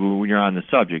interrupt you when you're on the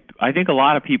subject. I think a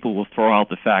lot of people will throw out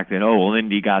the fact that,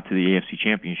 Indy got to the AFC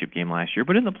Championship game last year,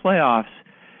 but in the playoffs,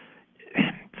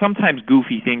 sometimes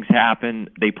goofy things happen.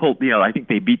 They pulled, I think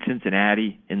they beat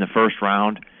Cincinnati in the first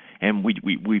round, and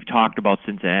we've talked about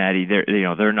Cincinnati.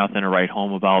 They're nothing to write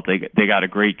home about. They got a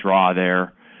great draw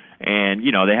there, and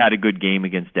they had a good game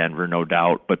against Denver, no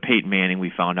doubt. But Peyton Manning,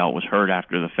 we found out, was hurt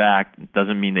after the fact. It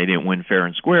doesn't mean they didn't win fair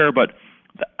and square, but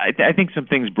I think some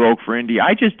things broke for Indy.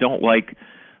 I just don't like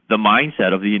the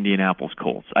mindset of the Indianapolis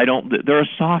Colts. They're a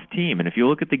soft team, and if you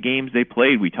look at the games they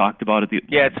played, we talked about it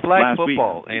it's flag last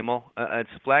football, week. Emil. It's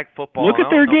flag football. Look at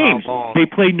their games. They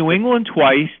played New England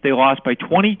twice. They lost by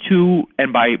 22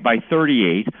 and by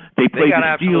 38. They got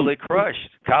absolutely crushed.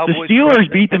 Cowboys the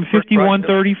Steelers beat them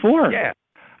 51-34.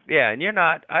 Yeah, and you're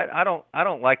not. I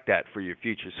don't like that for your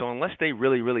future. So unless they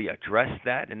really, really address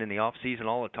that, and in the off season,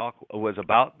 all the talk was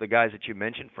about the guys that you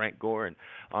mentioned, Frank Gore and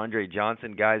Andre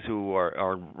Johnson, guys who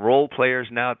are role players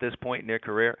now at this point in their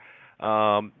career.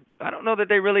 I don't know that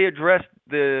they really addressed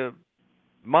the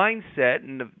mindset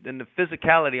and the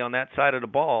physicality on that side of the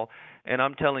ball. And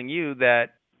I'm telling you that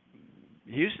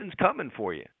Houston's coming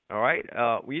for you. All right.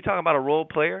 When you talk about a role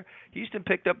player, Houston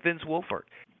picked up Vince Wilfork.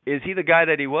 Is he the guy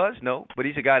that he was? No, but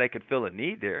he's a guy that could fill a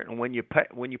need there. And when you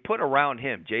put around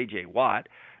him J.J. Watt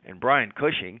and Brian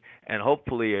Cushing and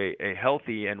hopefully a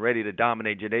healthy and ready to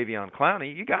dominate Jadeveon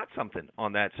Clowney, you got something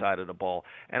on that side of the ball.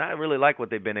 And I really like what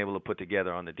they've been able to put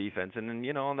together on the defense. And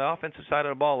then, on the offensive side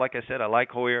of the ball, like I said, I like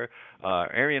Hoyer.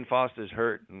 Arian Foster's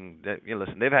hurt. And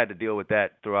listen, they've had to deal with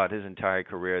that throughout his entire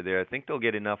career there. I think they'll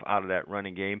get enough out of that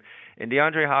running game. And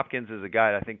DeAndre Hopkins is a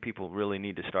guy that I think people really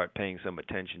need to start paying some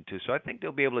attention to. So I think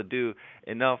they'll be able to do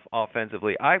enough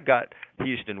offensively. I've got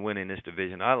Houston winning this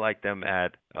division. I like them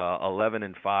at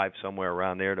 11-5, somewhere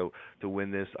around there to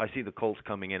win this. I see the Colts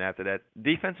coming in after that.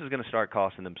 Defense is going to start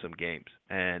costing them some games.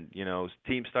 And,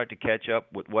 teams start to catch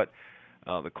up with what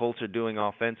the Colts are doing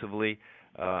offensively.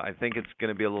 I think it's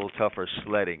going to be a little tougher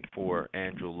sledding for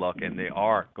Andrew Luck, and they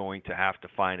are going to have to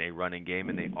find a running game,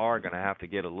 and they are going to have to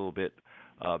get a little bit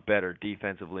better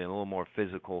defensively and a little more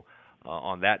physical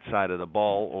on that side of the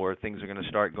ball, or things are going to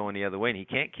start going the other way. And he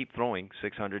can't keep throwing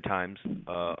 600 times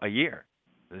a year.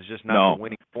 It's just not the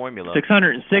winning formula.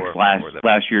 606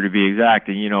 last year to be exact.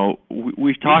 And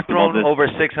we've talked about this. Over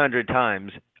 600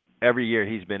 times every year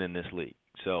he's been in this league.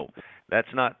 So that's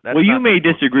not. You may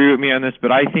disagree with me on this,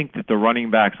 but I think that the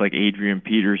running backs like Adrian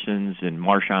Peterson's and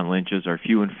Marshawn Lynch's are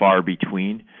few and far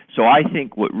between. So I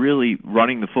think what really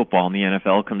running the football in the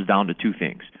NFL comes down to two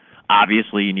things.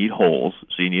 Obviously, you need holes,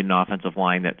 so you need an offensive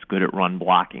line that's good at run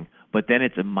blocking. But then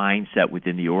it's a mindset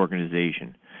within the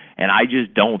organization. And I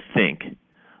just don't think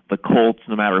the Colts,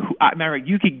 no matter who,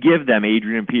 you could give them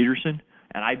Adrian Peterson,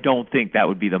 and I don't think that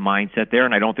would be the mindset there,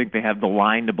 and I don't think they have the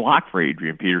line to block for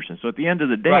Adrian Peterson. So at the end of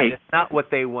the day, it's not what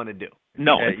they want to do.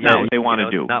 No, it's not what they want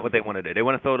to do. It's not what they want to do. They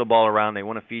want to throw the ball around. They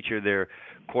want to feature their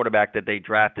quarterback that they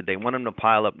drafted. They want them to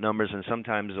pile up numbers, and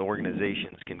sometimes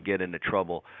organizations can get into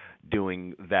trouble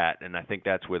doing that, and I think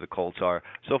that's where the Colts are.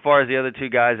 So far as the other two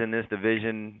guys in this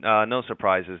division, no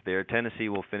surprises there. Tennessee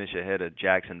will finish ahead of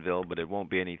Jacksonville, but it won't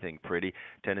be anything pretty.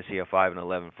 Tennessee, a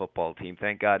 5-11 football team.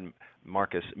 Thank God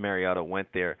Marcus Mariota went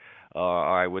there, or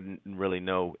I wouldn't really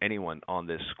know anyone on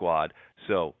this squad.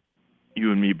 So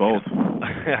you and me both.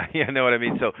 You know what I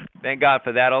mean? So thank God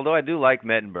for that, although I do like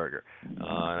Mettenberger. And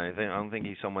I don't think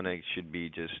he's someone that should be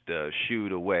just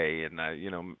shooed away. And,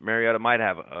 Mariota might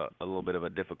have a little bit of a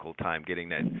difficult time getting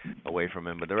that away from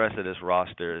him. But the rest of this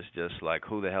roster is just like,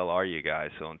 who the hell are you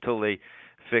guys? So until they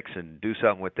fix and do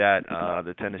something with that,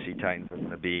 the Tennessee Titans are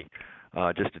going to be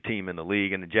just a team in the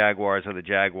league. And the Jaguars are the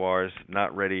Jaguars,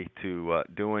 not ready to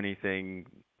do anything.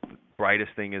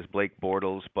 Brightest thing is Blake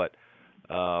Bortles, but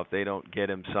If they don't get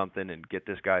him something and get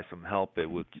this guy some help, it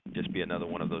would just be another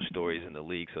one of those stories in the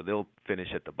league. So they'll finish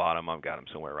at the bottom. I've got them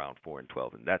somewhere around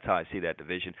 4-12, and that's how I see that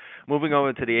division. Moving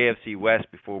over to the AFC West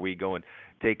before we go and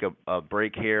take a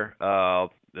break here.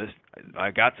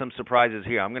 I got some surprises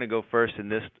here. I'm going to go first in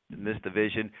this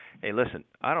division. Hey, listen,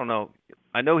 I don't know.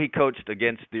 I know he coached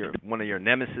against one of your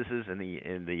nemesises in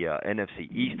the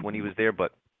NFC East when he was there,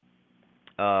 but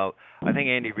I think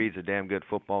Andy Reid's a damn good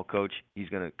football coach. He's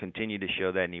going to continue to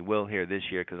show that, and he will here this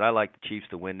year, because I like the Chiefs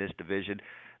to win this division.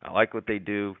 I like what they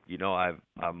do. You know, I'm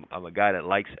a guy that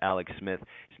likes Alex Smith.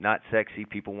 He's not sexy.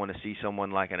 People want to see someone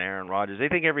like an Aaron Rodgers. They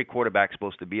think every quarterback's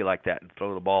supposed to be like that and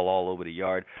throw the ball all over the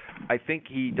yard. I think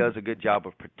he does a good job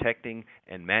of protecting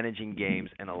and managing games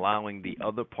and allowing the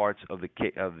other parts of the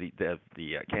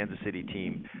Kansas City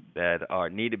team that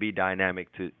need to be dynamic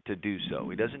to do so.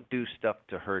 He doesn't do stuff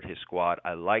to hurt his squad.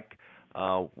 I like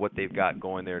what they've got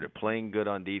going there. They're playing good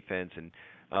on defense, and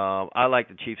I like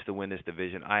the Chiefs to win this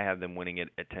division. I have them winning it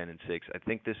at 10-6. I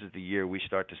think this is the year we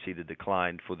start to see the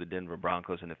decline for the Denver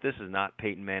Broncos, and if this is not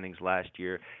Peyton Manning's last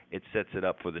year, it sets it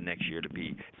up for the next year to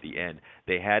be the end.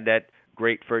 They had that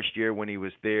great first year when he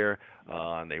was there.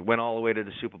 They went all the way to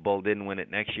the Super Bowl, didn't win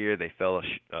it. Next year, they fell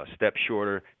a step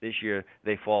shorter. This year,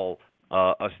 they fall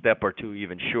a step or two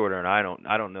even shorter, and I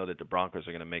don't know that the Broncos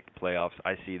are going to make the playoffs.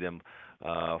 I see them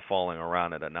falling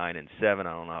around at a 9-7. I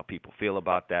don't know how people feel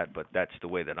about that, but that's the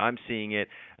way that I'm seeing it.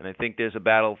 And I think there's a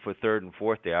battle for third and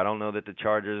fourth there. I don't know that the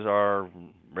Chargers are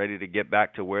ready to get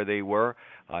back to where they were.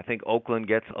 I think Oakland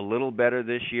gets a little better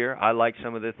this year. I like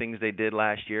some of the things they did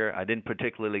last year. I didn't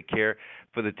particularly care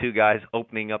for the two guys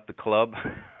opening up the club.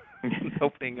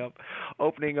 opening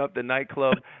up the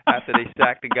nightclub after they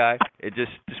sacked the guy. It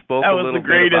just spoke a little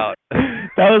bit about.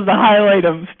 That was the highlight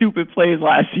of stupid plays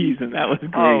last season. That was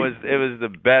great. Oh, it was the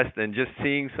best. And just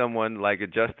seeing someone like a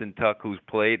Justin Tuck, who's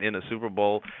played in a Super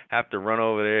Bowl, have to run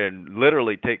over there and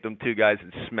literally take them two guys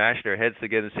and smash their heads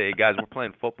together and say, "Hey guys, we're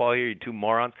playing football here, you two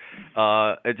morons."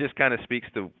 It just kind of speaks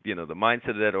to the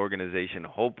mindset of that organization.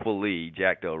 Hopefully,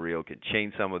 Jack Del Rio can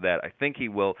change some of that. I think he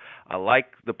will. I like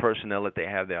the personnel that they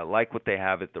have there. I like what they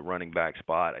have at the running back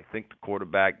spot. I think the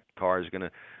quarterback car is going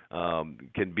to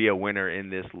can be a winner in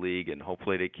this league, and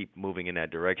hopefully they keep moving in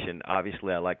that direction.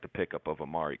 Obviously, I like the pickup of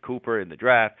Amari Cooper in the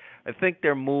draft. I think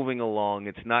they're moving along.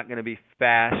 It's not going to be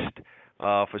fast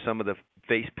for some of the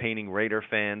face-painting Raider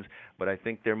fans, but I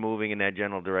think they're moving in that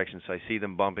general direction, so I see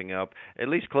them bumping up, at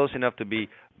least close enough to be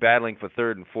battling for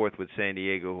third and fourth with San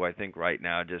Diego, who I think right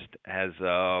now just has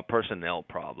personnel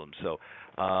problems. So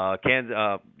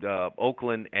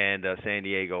Oakland and San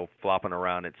Diego flopping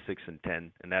around at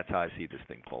 6-10, and that's how I see this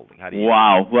thing folding. How do you?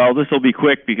 Wow. Well, this will be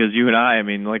quick because you and I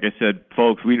mean, like I said,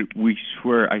 folks, we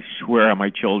swear, I swear on my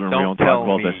children, we don't talk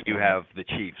about this. You have the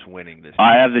Chiefs winning this.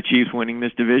 I have the Chiefs winning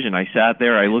this division. I sat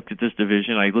there, I looked at this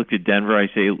division, I looked at Denver. I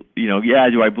say, yeah,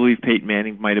 do I believe Peyton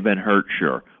Manning might have been hurt?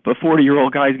 Sure. But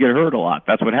 40-year-old guys get hurt a lot.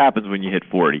 That's what happens when you hit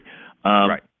 40.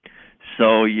 Right.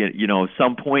 So,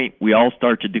 some point we all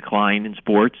start to decline in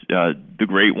sports. The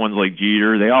great ones like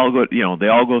Jeter, they all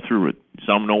go through it.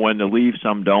 Some know when to leave,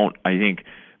 some don't. I think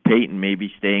Peyton may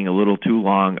be staying a little too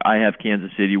long. I have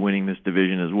Kansas City winning this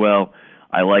division as well.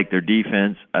 I like their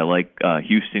defense. I like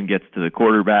Houston gets to the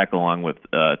quarterback along with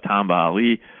Tamba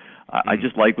Ali. I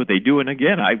just like what they do. And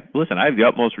again, I have the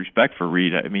utmost respect for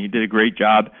Reid. I mean, he did a great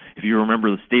job. If you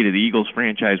remember the state of the Eagles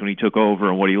franchise when he took over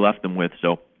and what he left them with.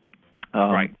 So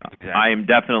right, exactly. I am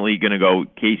definitely going to go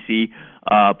KC.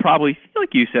 Probably,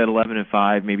 like you said,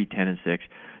 11-5, maybe 10-6.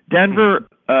 Denver,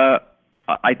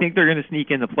 I think they're going to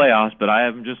sneak in the playoffs, but I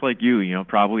have them just like you,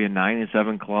 probably a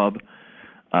 9-7 club.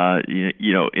 In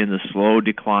the slow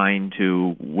decline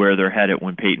to where they're headed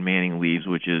when Peyton Manning leaves,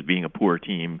 which is being a poor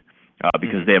team.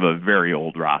 Because they have a very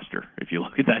old roster. If you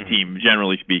look at that team,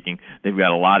 generally speaking, they've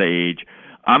got a lot of age.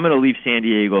 I'm going to leave San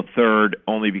Diego third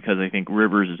only because I think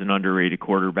Rivers is an underrated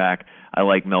quarterback. I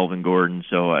like Melvin Gordon,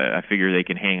 so I figure they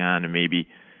can hang on and maybe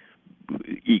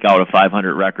eke out a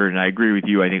 500 record. And I agree with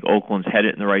you. I think Oakland's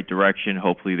headed in the right direction.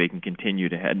 Hopefully they can continue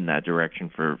to head in that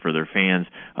direction for their fans.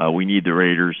 We need the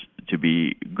Raiders to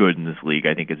be good in this league.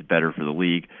 I think it's better for the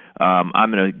league.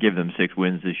 I'm going to give them 6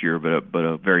 wins this year, but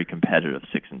a very competitive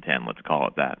 6-10. Let's call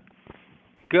it that.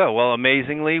 Good. Well,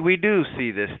 amazingly, we do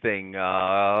see this thing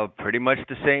pretty much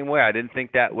the same way. I didn't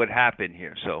think that would happen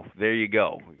here. So there you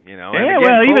go.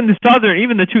 Even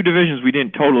the two divisions we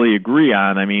didn't totally agree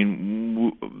on. I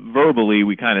mean, verbally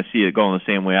we kind of see it going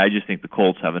the same way. I just think the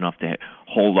Colts have enough to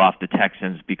hold off the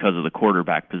Texans because of the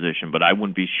quarterback position. But I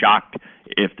wouldn't be shocked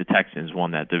if the Texans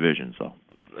won that division. So.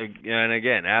 And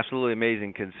again, absolutely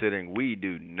amazing considering we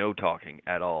do no talking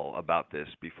at all about this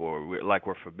before.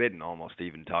 We're forbidden almost to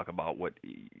even talk about what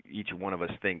each one of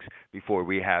us thinks before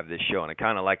we have this show. And I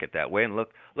kind of like it that way. And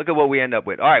look at what we end up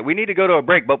with. All right, we need to go to a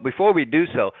break. But before we do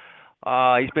so,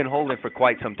 he's been holding for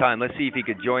quite some time. Let's see if he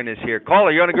could join us here.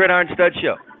 Caller, you're on the Gridiron Stud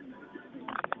Show.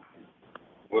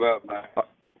 What up, man?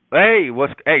 Hey,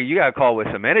 you got to call with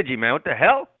some energy, man. What the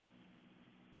hell?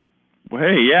 Well,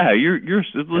 hey, yeah, you're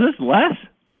this Les?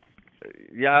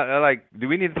 Yeah, do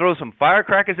we need to throw some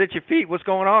firecrackers at your feet? What's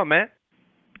going on, man?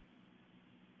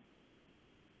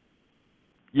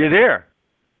 You're there,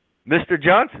 Mr.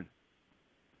 Johnson.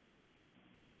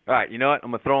 All right, you know what?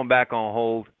 I'm going to throw him back on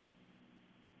hold.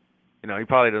 You know, he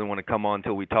probably doesn't want to come on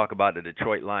until we talk about the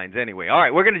Detroit Lions anyway. All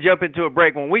right, we're going to jump into a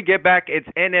break. When we get back, it's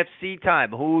NFC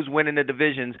time. Who's winning the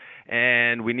divisions?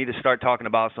 And we need to start talking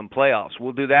about some playoffs.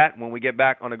 We'll do that when we get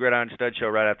back on the Gridiron Stud Show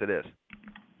right after this.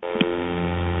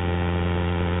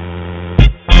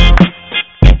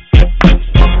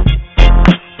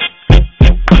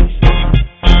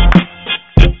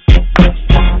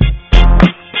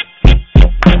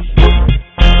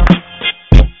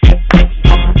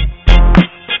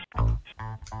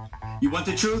 You want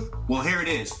the truth? Well, here it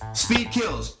is. Speed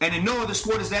kills, and in no other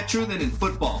sport is that true than in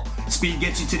football. Speed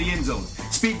gets you to the end zone.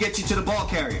 Speed gets you to the ball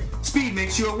carrier. Speed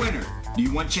makes you a winner. Do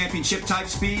you want championship-type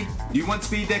speed? Do you want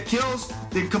speed that kills?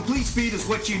 Then Complete Speed is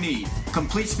what you need.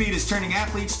 Complete Speed is turning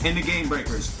athletes into game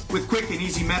breakers. With quick and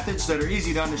easy methods that are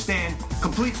easy to understand,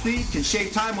 Complete Speed can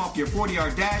shave time off your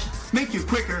 40-yard dash, make you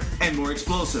quicker and more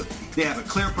explosive. They have a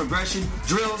clear progression,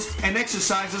 drills, and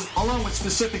exercises along with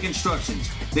specific instructions.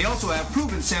 They also have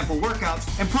proven sample workouts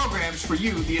and programs for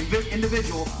you, the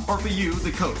individual, or for you,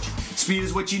 the coach. Speed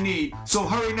is what you need, so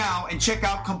hurry now and check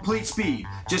out Complete Speed.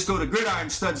 Just go to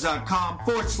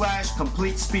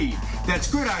GridironStuds.com/complete speed. That's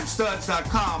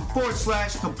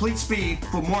GridironStuds.com/complete speed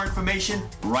for more information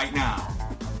right now.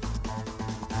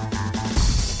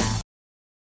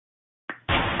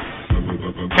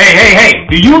 Hey,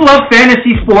 do you love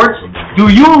fantasy sports? Do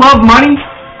you love money?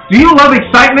 Do you love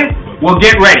excitement? Well,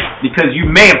 get ready, because you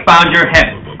may have found your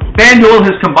heaven. FanDuel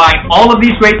has combined all of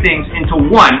these great things into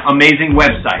one amazing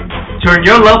website. Turn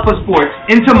your love for sports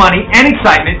into money and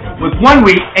excitement with 1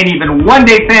 week and even 1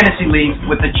 day fantasy leagues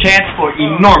with a chance for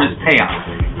enormous payouts.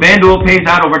 FanDuel pays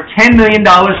out over $10 million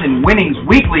in winnings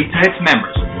weekly to its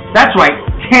members. That's right,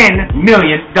 $10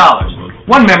 million.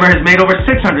 One member has made over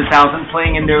 $600,000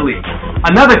 playing in their league.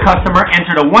 Another customer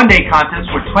entered a 1 day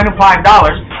contest for $25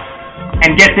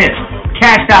 and get this,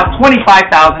 cashed out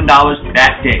 $25,000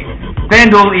 that day.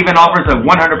 FanDuel even offers a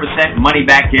 100%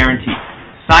 money-back guarantee.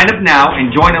 Sign up now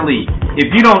and join a league.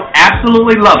 If you don't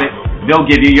absolutely love it, they'll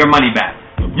give you your money back.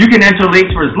 You can enter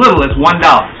leagues for as little as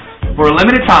 $1. For a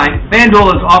limited time, FanDuel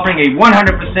is offering a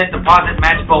 100% deposit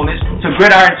match bonus to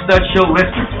Gridiron Stud Show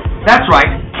listeners. That's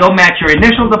right, they'll match your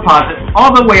initial deposit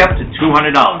all the way up to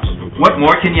 $200. What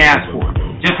more can you ask for?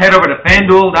 Just head over to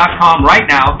FanDuel.com right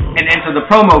now and enter the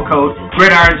promo code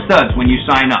GridironStuds when you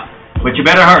sign up. But you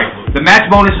better hurry. The match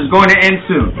bonus is going to end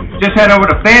soon. Just head over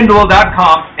to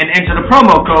FanDuel.com and enter the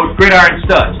promo code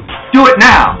GridironStuds. Do it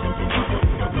now!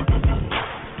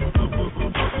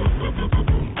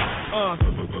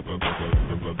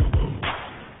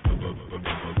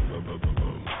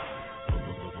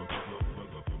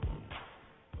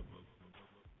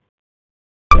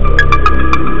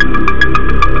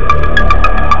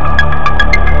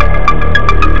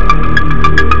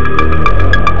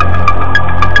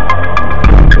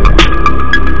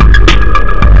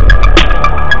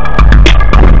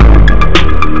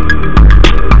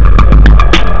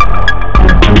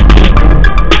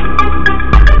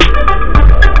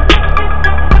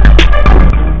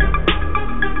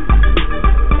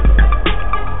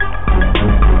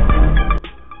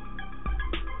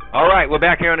 We're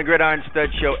back here on the Gridiron Stud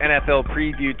Show, NFL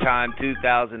Preview Time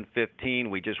 2015.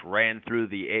 We just ran through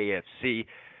the AFC,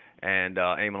 and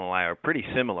Eamon and I are pretty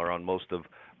similar on most of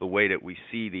the way that we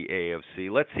see the AFC.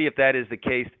 Let's see if that is the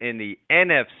case in the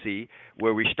NFC,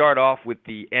 where we start off with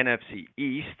the NFC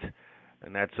East,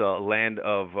 and that's a land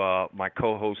of my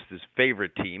co-host's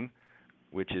favorite team,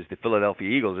 which is the Philadelphia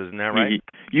Eagles. Isn't that right?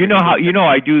 You know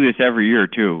I do this every year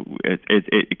too.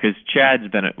 Because Chad's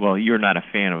been you're not a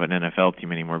fan of an NFL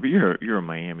team anymore, but you're a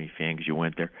Miami fan because you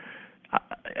went there.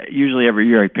 Usually every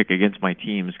year I pick against my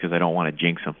teams because I don't want to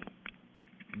jinx them.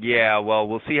 Yeah, well,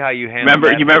 we'll see how you handle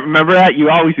that. Remember that? You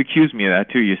always accuse me of that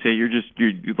too. You say you're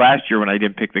last year when I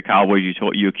didn't pick the Cowboys, you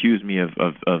accused me of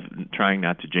trying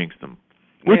not to jinx them.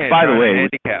 Which, by the way,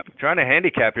 trying to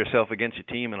handicap yourself against your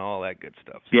team and all that good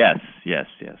stuff. Yes.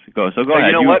 Go ahead.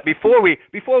 You know what? Before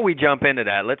we jump into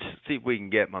that, let's see if we can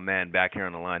get my man back here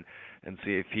on the line and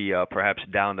see if he perhaps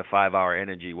downed the 5-hour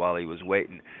energy while he was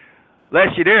waiting. Les,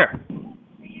 you there?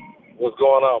 What's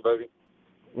going on, baby?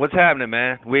 What's happening,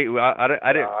 man?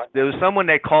 I didn't. There was someone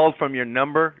that called from your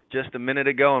number just a minute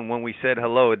ago, and when we said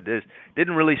hello, it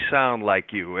didn't really sound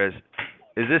like you. Is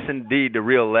this indeed the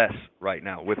real Les right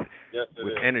now with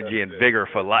energy and vigor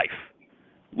for life?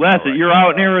 Les, you're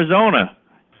out in Arizona.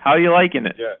 How are you liking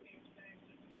it? Yeah.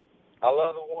 I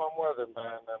love the warm weather, man,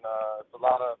 and it's a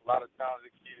lot of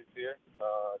talented kids here.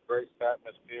 Great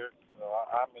atmosphere, so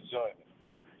I'm enjoying it.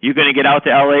 You going to get out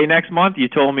to LA next month? You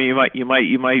told me you might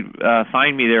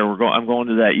find me there. I'm going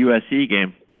to that USC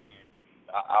game.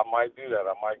 I might do that.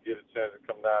 I might get a chance to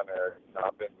come down there.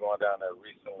 I've been going down there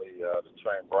recently to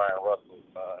train Brian Russell's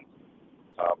son.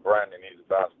 Brandon, he's a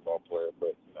basketball player,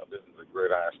 but this is a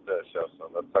GridironStuds show, so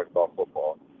let's talk about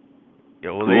football.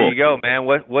 Yeah, well, there you go, man.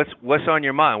 What's on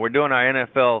your mind? We're doing our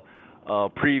NFL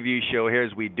preview show here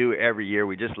as we do every year.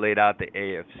 We just laid out the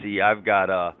AFC. I've got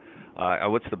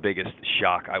what's the biggest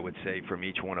shock, I would say, from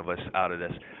each one of us out of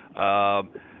this?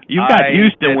 You've got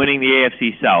Houston winning the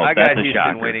AFC South. I got That's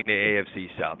Houston winning the AFC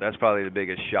South. That's probably the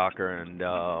biggest shocker. And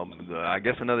I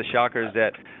guess another shocker is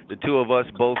that the two of us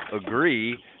both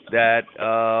agree that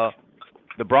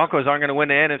the Broncos aren't going to win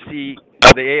the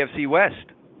AFC West.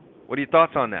 What are your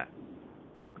thoughts on that?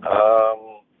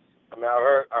 I mean,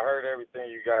 I heard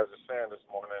everything you guys are saying this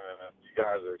morning, and you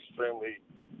guys are extremely,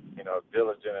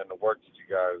 diligent in the work that you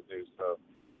guys do. So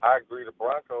I agree. The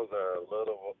Broncos are a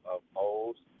little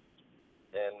old,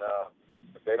 and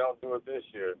if they don't do it this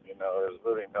year, there's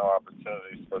really no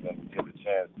opportunities for them to get a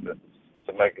chance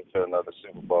to make it to another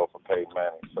Super Bowl for Peyton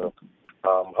Manning. So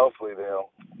hopefully they'll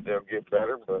get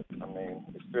better, but I mean,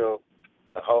 it's still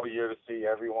a whole year to see.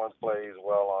 Everyone plays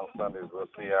well on Sundays. We'll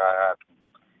see how it happens.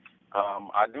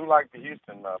 I do like the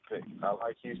Houston pick. I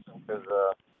like Houston because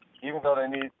even though they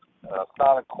need a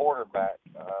solid quarterback,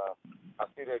 I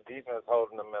see their defense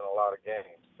holding them in a lot of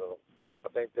games. So I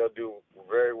think they'll do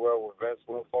very well with Vince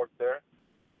Wilfork there,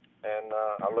 and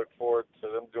I look forward to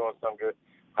them doing some good.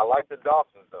 I like the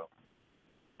Dolphins, though.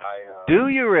 Do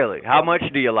you really? How much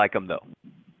do you like them, though?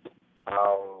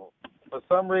 For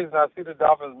some reason, I see the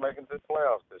Dolphins making the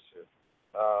playoffs this year.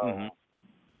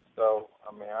 So,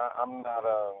 I mean, I'm not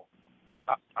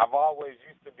I've always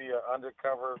used to be an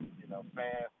undercover,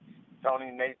 fan.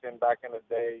 Tony Nathan back in the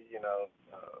day,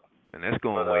 and that's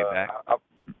going way back.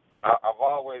 I've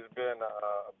always been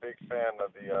a big fan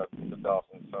of the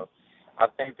Dolphins. So I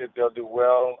think that they'll do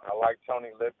well. I like Tony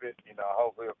Lippett.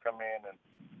 Hopefully he'll come in and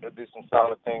he'll do some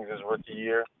solid things his rookie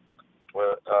year.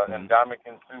 With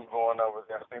Ndamukong Suh going over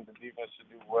there, I think the defense should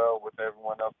do well with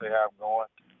everyone else they have going.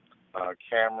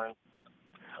 Cameron.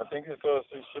 I think it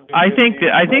should be. I think the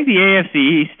AFC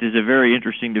East is a very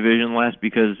interesting division, Les,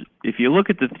 because if you look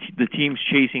at the teams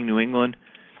chasing New England,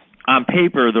 on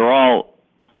paper they're all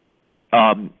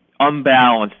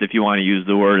unbalanced, if you want to use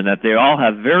the word, and that they all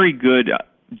have very good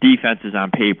defenses on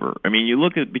paper. I mean, you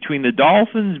look at between the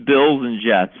Dolphins, Bills, and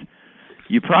Jets,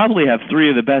 you probably have three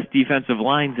of the best defensive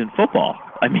lines in football.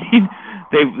 I mean,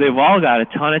 they've all got a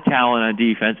ton of talent on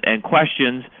defense and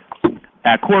questions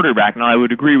at quarterback. Now, I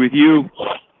would agree with you.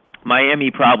 Miami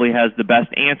probably has the best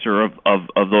answer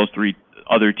of those three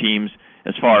other teams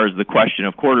as far as the question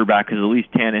of quarterback, because at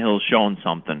least Tannehill's shown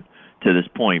something to this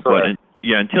point. Correct.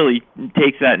 But until he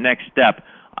takes that next step,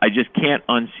 I just can't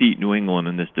unseat New England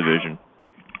in this division.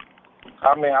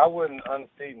 I mean, I wouldn't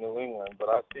unseat New England, but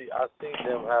I see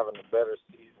them having a better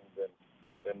season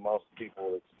than most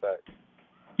people expect.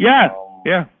 Yeah,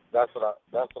 That's what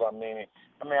I mean.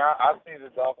 I mean, I see the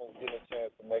Dolphins getting a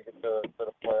chance to make it to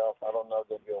the playoffs. I don't know if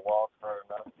they'll be a wild card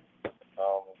or not.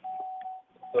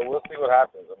 So we'll see what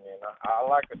happens. I mean, I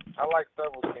like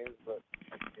several teams, but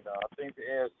I think the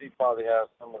AFC probably has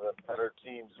some of the better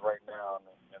teams right now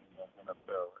in the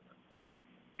NFL.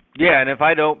 Yeah, and if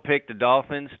I don't pick the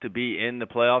Dolphins to be in the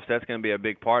playoffs, that's going to be a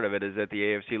big part of it, is that the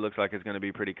AFC looks like it's going to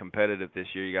be pretty competitive this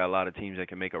year. You got a lot of teams that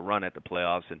can make a run at the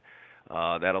playoffs, and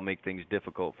that'll make things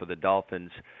difficult for the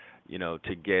Dolphins,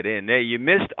 to get in. Hey, you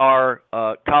missed our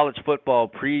college football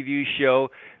preview show.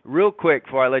 Real quick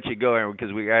before I let you go, Aaron,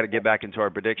 because we got to get back into our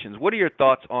predictions. What are your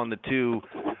thoughts on the two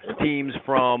teams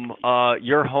from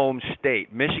your home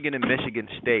state, Michigan and Michigan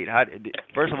State?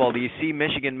 First of all, do you see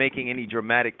Michigan making any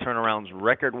dramatic turnarounds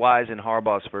record-wise in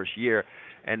Harbaugh's first year?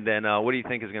 And then what do you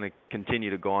think is going to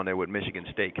continue to go on there with Michigan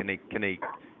State? Can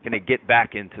they get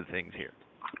back into things here?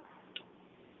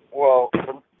 Well,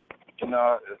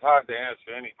 it's hard to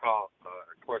answer any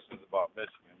questions about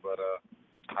Michigan, but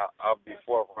I'll be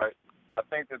forthright. I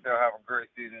think that they'll have a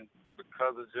great season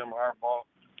because of Jim Harbaugh.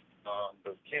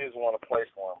 The kids want to play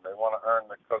for him. They want to earn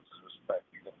the coach's respect.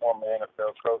 He's a former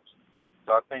NFL coach.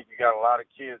 So I think you got a lot of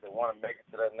kids that want to make it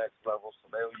to that next level. So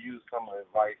they'll use some of the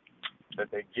advice that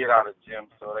they get out of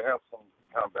Jim so they help them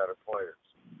become better players.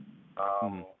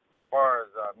 As far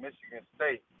as Michigan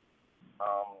State,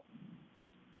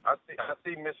 I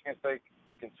see Michigan State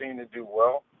continue to do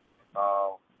well.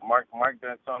 Mike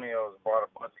D'Antonio has brought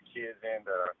a bunch of kids in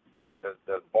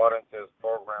that's bought into his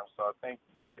program, so I think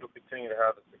he'll continue to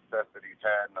have the success that he's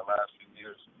had in the last few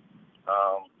years.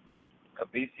 A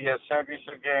BCS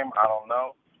championship game, I don't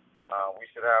know. We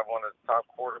should have one of the top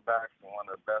quarterbacks and one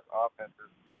of the best offenses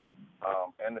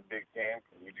in the Big Ten.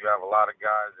 We do have a lot of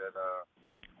guys that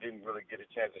didn't really get a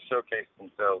chance to showcase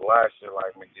themselves last year,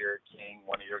 like McGarrett King,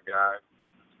 one of your guys.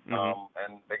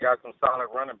 And they got some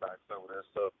solid running backs over there.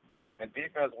 So in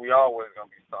defense, we always going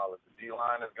to be solid. The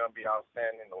D-line is going to be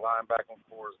outstanding. The linebacking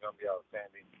core is going to be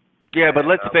outstanding. Yeah, but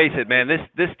let's face it, man.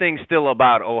 This thing's still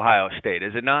about Ohio State,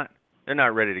 is it not? They're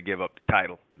not ready to give up the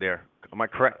title there. Am I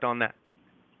correct on that?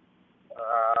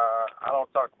 I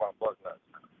don't talk about bug nuts.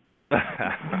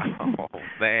 Oh,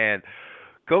 man.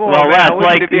 Come on, well, man.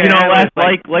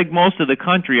 like most of the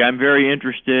country, I'm very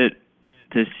interested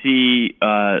to see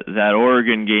that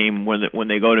Oregon game when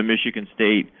they go to Michigan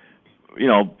State.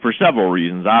 For several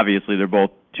reasons. Obviously, they're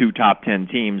both two top 10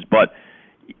 teams, but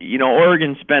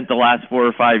Oregon spent the last 4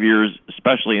 or 5 years,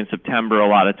 especially in September, a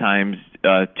lot of times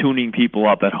tuning people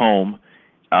up at home.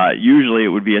 Usually, it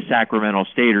would be a Sacramento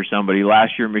State or somebody.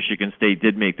 Last year, Michigan State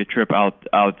did make the trip out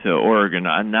to Oregon.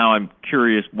 And now I'm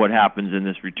curious what happens in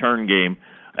this return game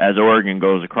as Oregon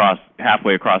goes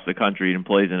halfway across the country and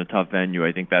plays in a tough venue.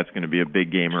 I think that's going to be a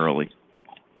big game early.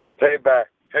 Payback.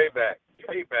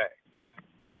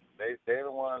 They're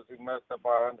the ones who messed up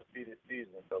our undefeated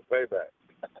season, so payback.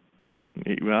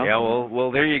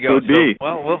 Well, there you go. Could be.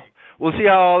 Well, we'll see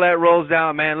how all that rolls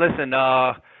down, man. Listen,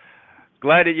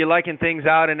 glad that you're liking things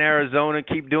out in Arizona.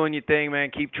 Keep doing your thing,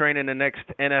 man. Keep training the next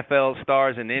NFL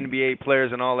stars and NBA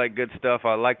players and all that good stuff.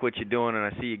 I like what you're doing, and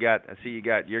I see you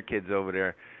got your kids over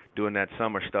there doing that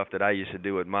summer stuff that I used to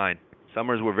do with mine.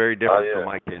 Summers were very different for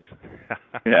my kids.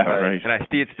 Yeah, right. And I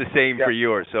see it's the same for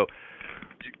yours. So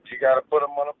you got to put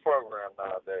them on a program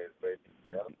nowadays, baby.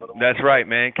 That's right,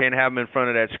 man. Can't have them in front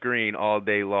of that screen all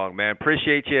day long, man.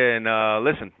 Appreciate you, and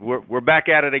listen, we're back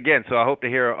at it again, so I hope to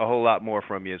hear a whole lot more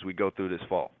from you as we go through this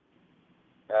fall.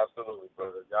 Absolutely,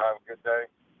 brother. Y'all have a good day.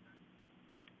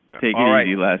 Take it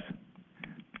easy, Les.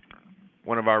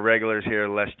 One of our regulars here,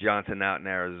 Les Johnson, out in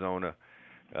Arizona,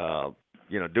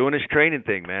 doing his training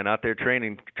thing, man. Out there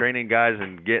training guys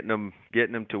and getting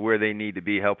them to where they need to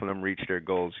be, helping them reach their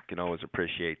goals. You can always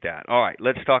appreciate that. All right,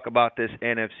 let's talk about this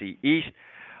NFC East.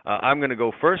 I'm going to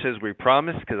go first, as we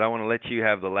promised, because I want to let you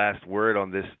have the last word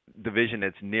on this division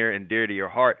that's near and dear to your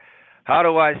heart. How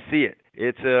do I see it?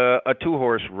 It's a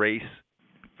two-horse race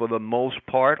for the most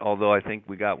part, although I think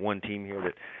we got one team here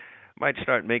that might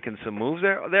start making some moves.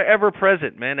 They're ever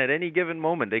present, man. At any given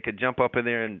moment, they could jump up in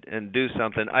there and do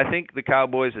something. I think the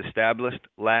Cowboys established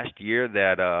last year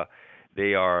that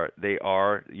they are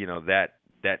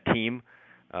that team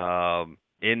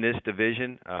in this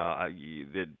division.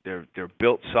 They're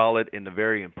built solid in the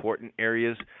very important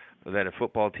areas that a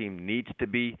football team needs to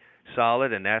be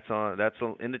solid, and that's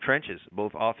in the trenches,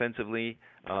 both offensively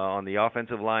on the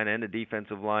offensive line and the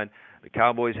defensive line. The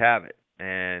Cowboys have it.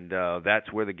 And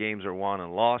that's where the games are won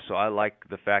and lost. So I like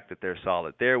the fact that they're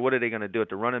solid there. What are they going to do at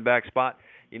the running back spot?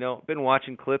 Been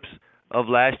watching clips of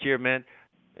last year, man.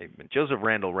 Joseph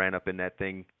Randle ran up in that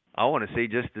thing, I want to say,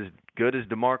 just as good as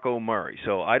DeMarco Murray.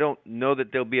 So I don't know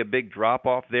that there'll be a big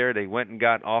drop-off there. They went and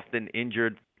got often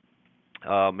injured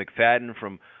McFadden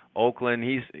from Oakland.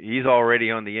 He's already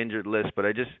on the injured list. But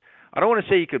I don't want to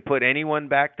say you could put anyone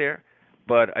back there.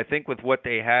 But I think with what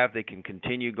they have, they can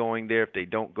continue going there. If they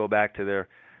don't go back to their,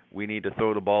 we need to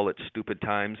throw the ball at stupid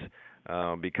times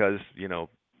because,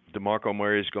 DeMarco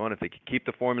Murray is gone. If they can keep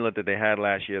the formula that they had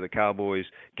last year, the Cowboys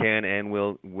can and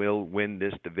will win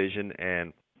this division.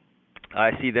 And I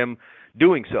see them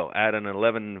doing so at an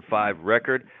 11-5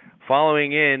 record.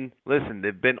 Following in, listen,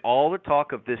 they've been all the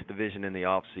talk of this division in the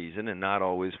offseason, and not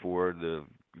always for the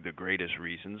greatest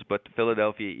reasons, but the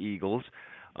Philadelphia Eagles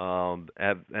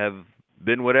have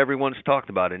been what everyone's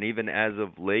talked about, and even as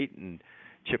of late, and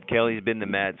Chip Kelly's been the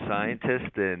mad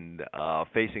scientist and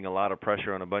facing a lot of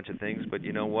pressure on a bunch of things. But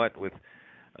you know what? With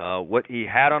what he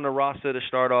had on the roster to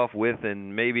start off with,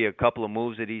 and maybe a couple of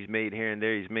moves that he's made here and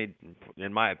there, he's made,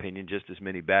 in my opinion, just as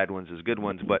many bad ones as good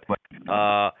ones. But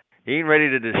he ain't ready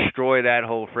to destroy that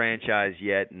whole franchise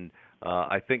yet. And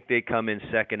I think they come in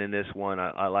second in this one.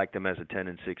 I like them as a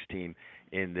 10-6 team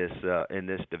in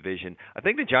this division. I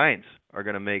think the Giants are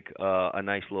going to make a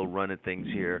nice little run at things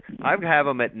here. I have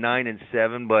them at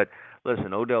 9-7, but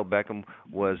listen, Odell Beckham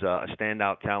was a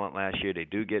standout talent last year. They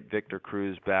do get Victor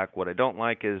Cruz back. What I don't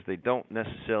like is they don't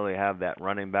necessarily have that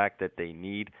running back that they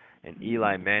need, and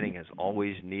Eli Manning has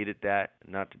always needed that.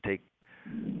 Not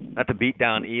to beat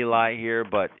down Eli here,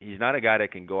 but he's not a guy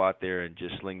that can go out there and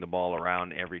just sling the ball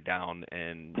around every down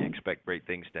and expect great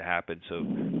things to happen. So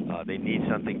they need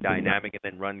something dynamic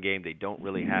in the run game. They don't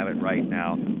really have it right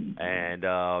now,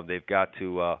 and they've got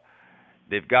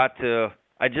to.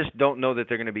 I just don't know that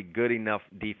they're going to be good enough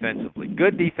defensively.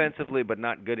 Good defensively, but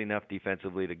not good enough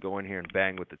defensively to go in here and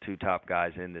bang with the two top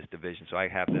guys in this division. So I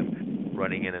have them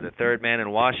running in. And the third man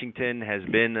in Washington has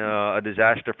been a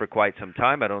disaster for quite some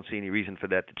time. I don't see any reason for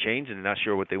that to change, and I'm not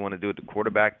sure what they want to do at the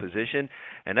quarterback position.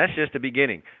 And that's just the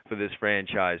beginning for this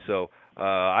franchise. So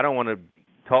I don't want to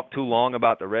talk too long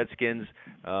about the Redskins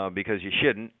because you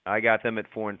shouldn't. I got them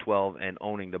at 4-12 and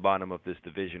owning the bottom of this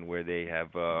division where they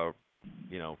have,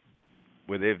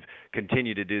 where they've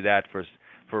continued to do that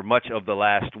for much of the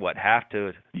last, half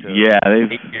to 8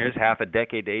 years, half a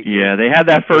decade to 8 years. Yeah, they had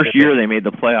that first year they made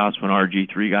the playoffs when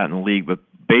RG3 got in the league, but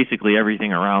basically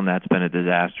everything around that's been a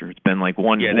disaster. It's been like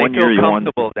one year. They feel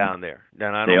comfortable down there.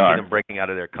 Then I don't see them breaking out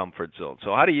of their comfort zone.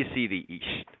 So how do you see the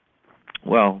East?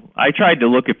 Well, I tried to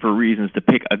look for reasons to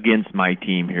pick against my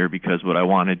team here because what I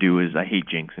want to do is I hate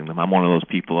jinxing them. I'm one of those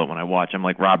people that when I watch, I'm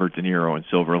like Robert De Niro in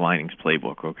Silver Linings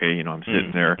Playbook, okay? You know, I'm sitting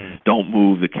there, don't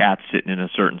move, the cat's sitting in a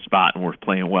certain spot and we're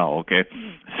playing well, okay?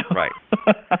 So, right.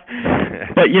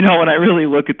 But, you know, when I really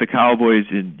look at the Cowboys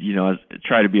and, you know,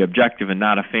 try to be objective and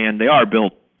not a fan, they are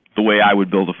built the way I would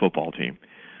build a football team.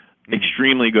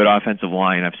 Extremely good offensive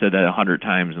line. I've said that 100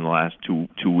 times in the last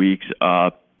two weeks.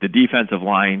 The defensive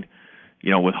line, you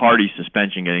know, with Hardy's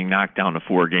suspension getting knocked down to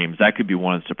 4 games, that could be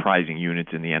one of the surprising units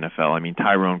in the NFL. I mean,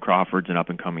 Tyrone Crawford's an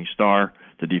up-and-coming star,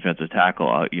 the defensive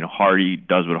tackle. You know, Hardy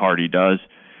does what Hardy does.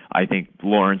 I think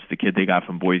Lawrence, the kid they got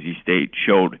from Boise State,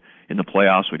 showed in the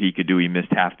playoffs what he could do. He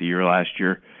missed half the year last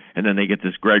year. And then they get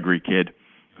this Gregory kid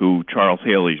who Charles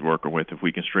Haley's working with. If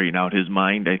we can straighten out his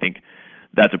mind, I think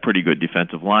that's a pretty good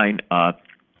defensive line.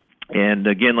 And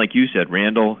again, like you said,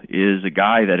 Randall is a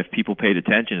guy that if people paid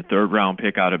attention, a third-round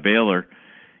pick out of Baylor,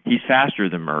 he's faster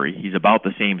than Murray. He's about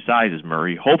the same size as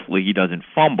Murray. Hopefully he doesn't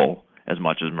fumble as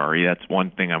much as Murray. That's one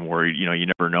thing I'm worried. You know, you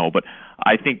never know. But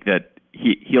I think that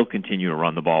he'll continue to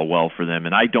run the ball well for them.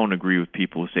 And I don't agree with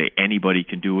people who say anybody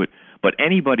can do it. But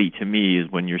anybody to me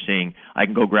is when you're saying I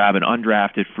can go grab an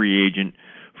undrafted free agent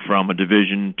from a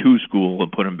Division II school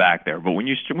and put him back there. But when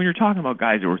you're talking about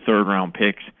guys that were third-round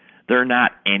picks, they're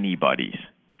not anybody's,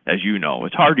 as you know.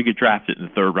 It's hard to get drafted in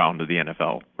the third round of the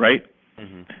NFL, right?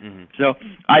 So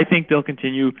I think they'll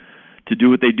continue to do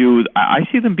what they do. I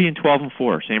see them being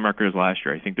 12-4, same record as last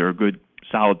year. I think they're a good,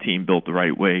 solid team built the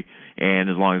right way, and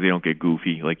as long as they don't get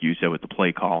goofy, like you said, with the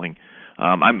play calling.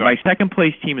 My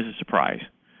second-place team is a surprise.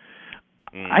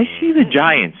 I see the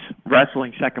Giants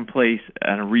wrestling second place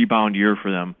and a rebound year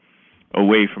for them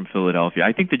away from Philadelphia.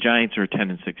 I think the Giants are a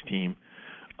 10-6 team.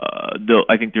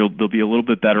 I think they'll be a little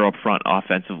bit better up front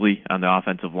offensively on the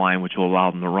offensive line, which will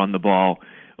allow them to run the ball,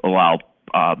 allow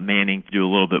Manning to do a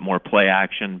little bit more play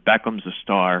action. Beckham's a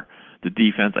star. The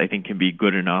defense, I think, can be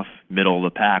good enough, middle of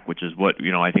the pack, which is what,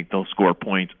 you know, I think they'll score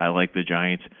points. I like the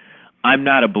Giants. I'm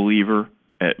not a believer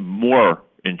more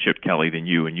in Chip Kelly than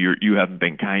you, and you haven't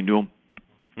been kind to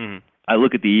him. I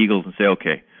look at the Eagles and say,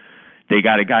 okay, they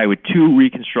got a guy with 2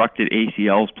 reconstructed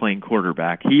ACLs playing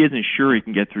quarterback. He isn't sure he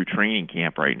can get through training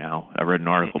camp right now. I read an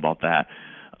article about that.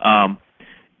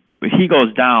 But he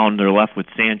goes down. They're left with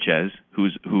Sanchez, who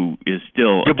is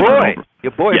still your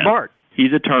boy, Bart.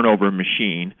 He's a turnover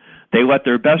machine. They let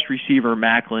their best receiver,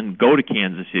 Macklin, go to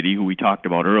Kansas City, who we talked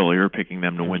about earlier, picking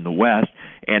them to win the West.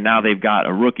 And now they've got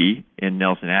a rookie in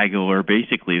Nelson Aguilar,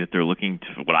 basically, that they're looking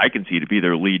to, what I can see, to be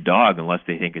their lead dog, unless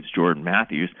they think it's Jordan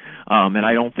Matthews. And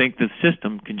I don't think the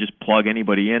system can just plug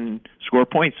anybody in and score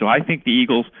points. So I think the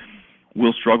Eagles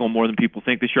will struggle more than people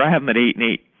think this year. I have them at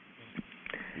 8-8.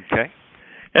 Okay.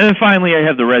 And then finally, I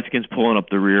have the Redskins pulling up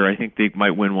the rear. I think they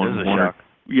might win one more.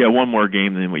 Yeah, one more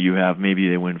game than what you have. Maybe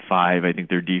they win 5. I think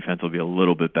their defense will be a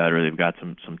little bit better. They've got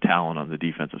some talent on the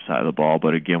defensive side of the ball,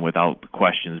 but again, without the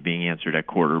questions being answered at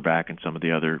quarterback and some of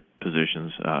the other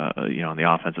positions, on the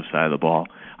offensive side of the ball,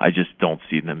 I just don't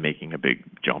see them making a big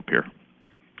jump here.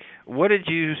 What did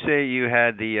you say you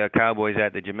had the Cowboys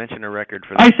at? Did you mention a record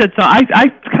for them? I said so. I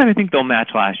kind of think they'll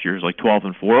match last year's, like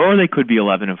 12-4, or they could be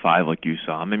 11-5, like you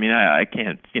saw. I mean, I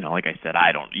can't, like I said,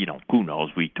 I don't, who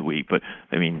knows week to week. But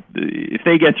I mean, if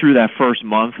they get through that first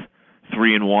month,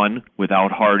 3-1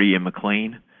 without Hardy and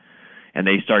McLean, and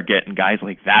they start getting guys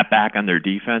like that back on their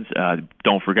defense.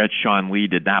 Don't forget Sean Lee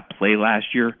did not play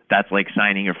last year. That's like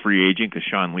signing a free agent because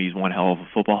Sean Lee's one hell of a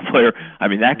football player. I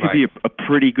mean, that could be a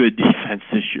pretty good defense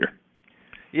this year.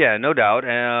 Yeah, no doubt.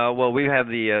 Well, we have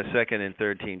the second and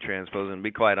third team transpose, and to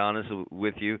be quite honest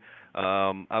with you,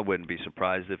 I wouldn't be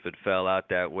surprised if it fell out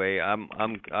that way.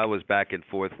 I was back and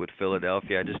forth with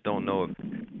Philadelphia. I just don't know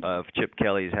if Chip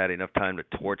Kelly's had enough time to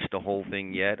torch the whole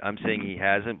thing yet. I'm saying he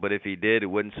hasn't, but if he did, it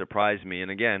wouldn't surprise me. And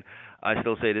again, I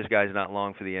still say this guy's not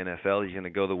long for the NFL. He's going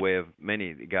to go the way of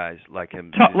many guys like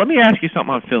him. Let me ask you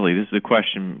something on Philly. This is a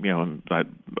question,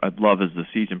 I'd love as the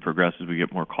season progresses, we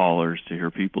get more callers to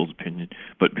hear people's opinion.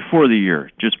 But before the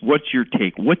year, just what's your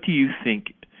take? What do you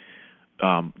think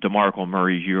DeMarco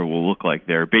Murray's year will look like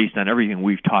there, based on everything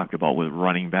we've talked about with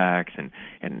running backs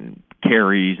and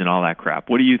carries and all that crap?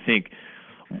 What do you think?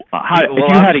 If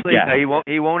you had to guess,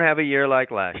 he won't have a year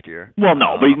like last year. Well,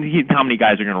 no, but how many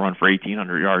guys are going to run for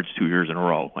 1,800 yards 2 years in a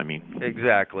row? I mean,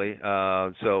 exactly.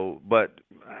 But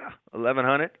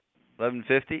 1,100,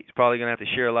 1,150. He's probably going to have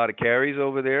to share a lot of carries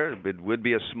over there. It would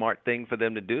be a smart thing for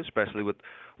them to do, especially with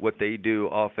what they do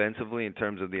offensively in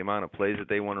terms of the amount of plays that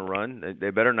they want to run. They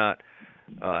better not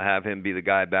have him be the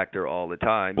guy back there all the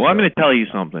time. Well, I'm going to tell you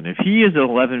something. If he is an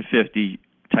 1,150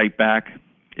 type back,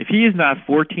 if he is not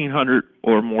 1,400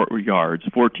 or more yards,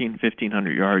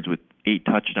 1,500 yards with 8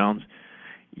 touchdowns,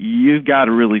 you've got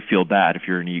to really feel bad if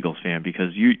you're an Eagles fan,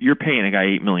 because you're paying a guy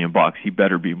 $8 million. He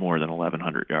better be more than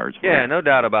 1,100 yards. Yeah, no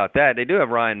doubt about that. They do have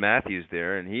Ryan Matthews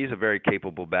there, and he's a very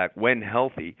capable back when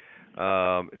healthy.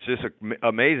 It's just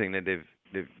amazing that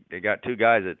they got two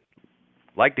guys that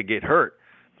like to get hurt.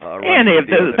 And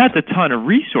that's a ton of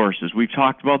resources. We've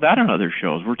talked about that on other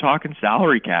shows. We're talking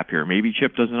salary cap here. Maybe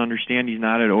Chip doesn't understand he's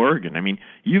not at Oregon. I mean,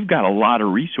 you've got a lot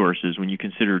of resources when you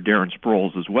consider Darren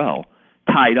Sproles as well,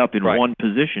 tied up in one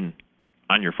position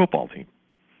on your football team.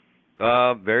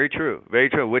 Very true.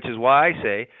 Very true, which is why I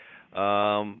say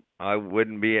I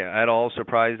wouldn't be at all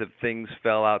surprised if things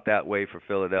fell out that way for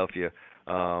Philadelphia.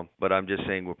 But I'm just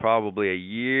saying we're probably a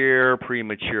year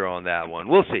premature on that one.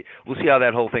 We'll see. We'll see how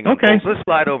that whole thing unfolds. Let's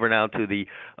slide over now to the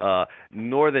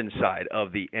northern side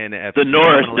of the NFC. The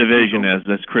North Division,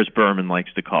 as Chris Berman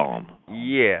likes to call them.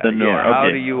 Yeah. The North. Yeah. How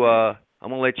do you? I'm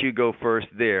gonna let you go first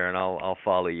there, and I'll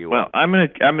follow you. Well, I'm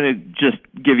gonna just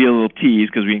give you a little tease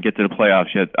because we didn't get to the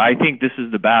playoffs yet. I think this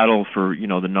is the battle for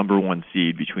the number one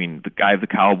seed between I have the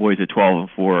Cowboys at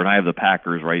 12-4, and I have the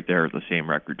Packers right there at the same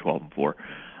record, 12-4.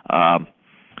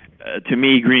 To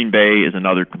me, Green Bay is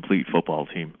another complete football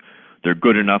team. They're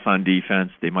good enough on defense.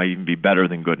 They might even be better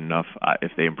than good enough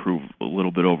if they improve a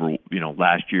little bit over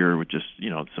last year with just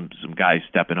some guys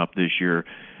stepping up this year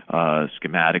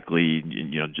schematically,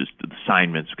 just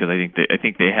assignments, because I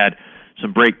think they had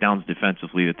some breakdowns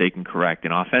defensively that they can correct,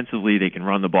 and offensively they can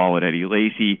run the ball with Eddie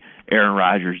Lacy. Aaron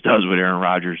Rodgers does what Aaron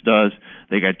Rodgers does.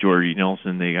 They got Jordy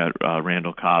Nelson. They got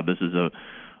Randall Cobb. This is a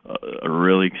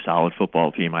really solid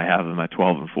football team. I have them at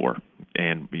 12-4,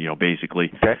 and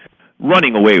basically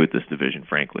running away with this division,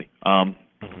 frankly.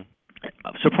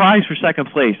 Surprise for second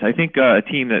place. I think a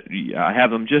team that I have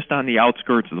them just on the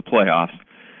outskirts of the playoffs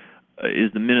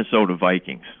is the Minnesota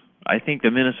Vikings. I think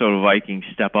the Minnesota Vikings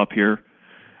step up here.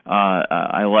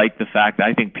 I like the fact that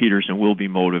I think Peterson will be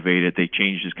motivated. They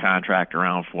changed his contract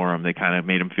around for him. They kind of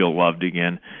made him feel loved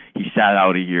again. He sat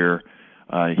out a year.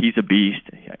 He's a beast.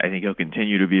 I think he'll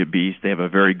continue to be a beast. They have a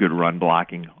very good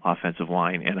run-blocking offensive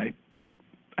line, and I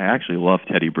actually love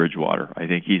Teddy Bridgewater. I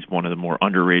think he's one of the more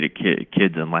underrated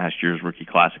kids in last year's rookie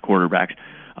class of quarterbacks.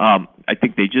 I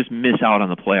think they just miss out on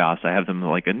the playoffs. I have them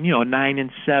like a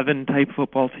 9-7 type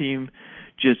football team,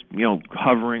 just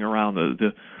hovering around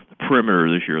the perimeter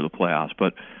this year of the playoffs,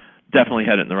 but definitely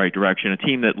headed in the right direction. A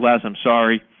team that, Les, I'm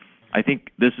sorry, I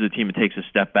think this is a team that takes a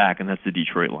step back, and that's the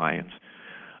Detroit Lions.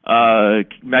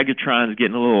 Megatron's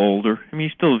getting a little older. I mean,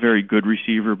 he's still a very good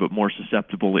receiver, but more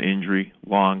susceptible to injury.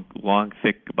 Long,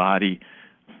 thick body,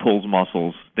 pulls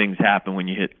muscles. Things happen when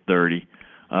you hit 30.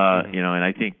 And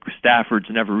I think Stafford's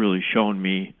never really shown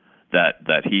me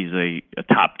that he's a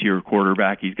top tier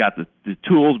quarterback. He's got the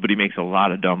tools, but he makes a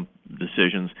lot of dumb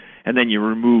decisions. And then you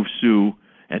remove Sue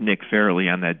and Nick Fairley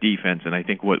on that defense, and I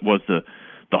think what was the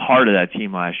heart of that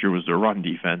team last year was their run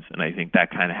defense, and I think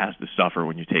that kind of has to suffer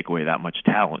when you take away that much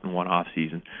talent in one off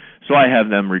season. So I have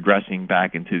them regressing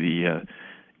back into the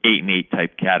 8-8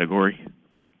 type category.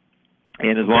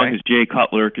 And as long as Jay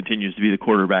Cutler continues to be the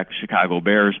quarterback of Chicago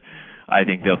Bears, I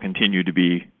think they'll continue to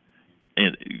be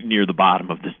near the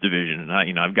bottom of this division.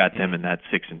 And I've got them in that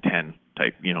 6-10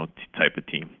 type of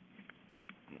team.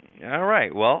 All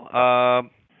right. Well,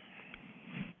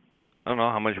 I don't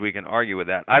know how much we can argue with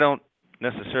that. I don't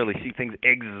necessarily see things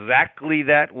exactly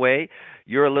that way.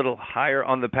 You're a little higher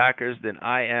on the Packers than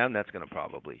I am. That's going to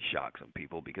probably shock some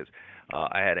people because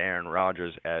I had Aaron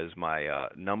Rodgers as my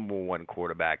number one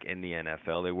quarterback in the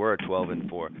NFL. They were a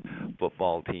 12-4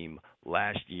 football team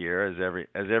last year,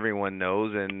 as everyone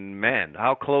knows. And man,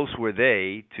 how close were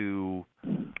they to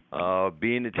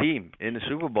being the team in the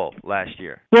Super Bowl last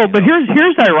year? Well, but here's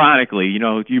ironically,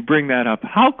 you bring that up.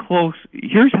 How close?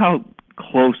 Here's how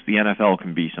close the NFL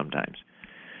can be sometimes.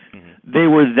 Mm-hmm. They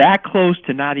were that close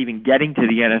to not even getting to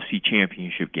the NFC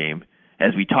Championship game,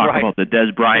 as we talk about the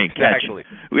Des Bryant catch.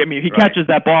 I mean, if he catches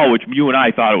that ball, which you and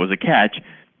I thought it was a catch,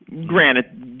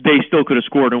 granted, they still could have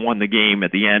scored and won the game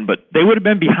at the end, but they would have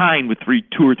been behind with 2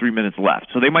 or 3 minutes left,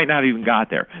 so they might not have even got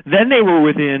there. Then they were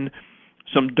within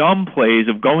some dumb plays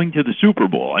of going to the Super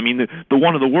Bowl. I mean, the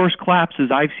one of the worst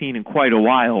collapses I've seen in quite a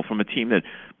while from a team that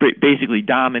basically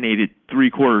dominated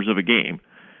 3/4 of a game.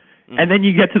 Mm-hmm. And then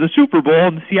you get to the Super Bowl,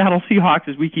 and the Seattle Seahawks,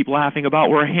 as we keep laughing about,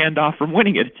 were a handoff from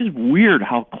winning it. It's just weird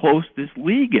how close this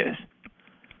league is.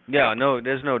 Yeah, no,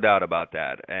 there's no doubt about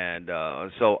that. And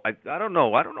so I don't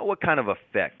know. I don't know what kind of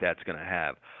effect that's going to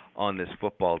have on this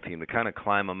football team to kind of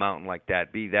climb a mountain like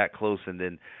that, be that close, and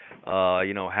then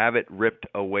have it ripped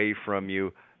away from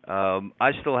you.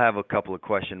 I still have a couple of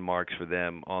question marks for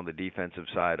them on the defensive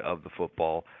side of the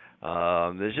football.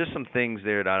 There's just some things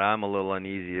there that I'm a little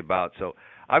uneasy about. So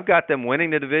I've got them winning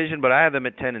the division, but I have them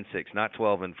at 10-6, not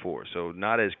 12-4. So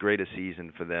not as great a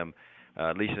season for them,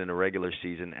 at least in the regular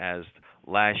season, as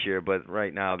last year. But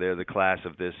right now they're the class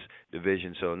of this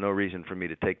division, so no reason for me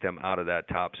to take them out of that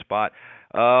top spot.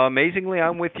 Amazingly,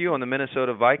 I'm with you on the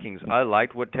Minnesota Vikings. I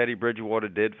liked what Teddy Bridgewater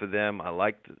did for them. I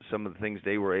liked some of the things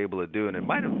they were able to do, and it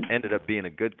might have ended up being a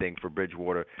good thing for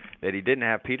Bridgewater that he didn't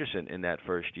have Peterson in that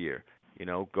first year.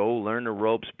 Go learn the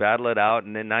ropes, battle it out,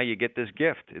 and then now you get this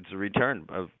gift. It's a return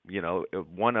of,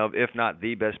 one of, if not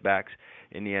the best backs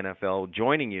in the NFL,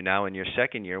 joining you now in your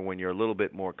second year when you're a little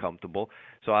bit more comfortable.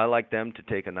 So I like them to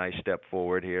take a nice step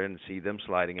forward here and see them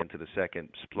sliding into the second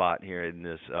slot here in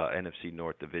this NFC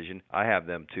North division. I have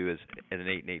them, too, as an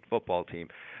 8-8 football team.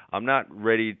 I'm not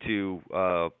ready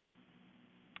to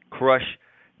crush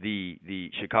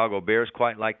the Chicago Bears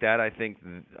quite like that. I think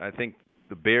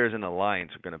the Bears and the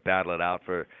Lions are going to battle it out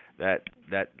for that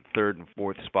third and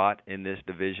fourth spot in this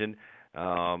division.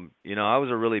 I was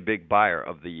a really big buyer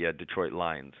of the Detroit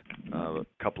Lions a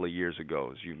couple of years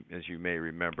ago, as you may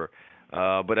remember.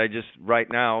 But I just right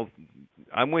now,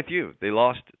 I'm with you. They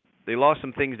lost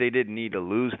some things they didn't need to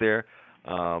lose there.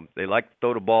 They like to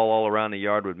throw the ball all around the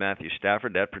yard with Matthew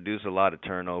Stafford. That produced a lot of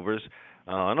turnovers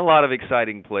and a lot of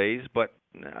exciting plays. But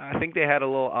I think they had a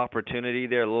little opportunity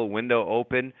there, a little window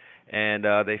open, and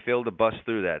they failed to bust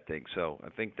through that thing. So I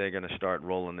think they're going to start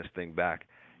rolling this thing back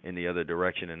in the other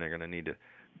direction, and they're going to need to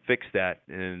fix that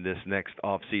in this next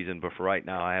off season. But for right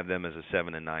now, I have them as a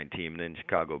 7-9 team, and then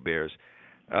Chicago Bears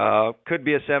could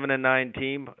be a 7-9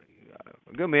 team.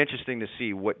 It's going to be interesting to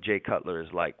see what Jay Cutler is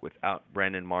like without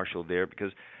Brandon Marshall there,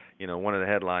 because one of the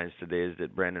headlines today is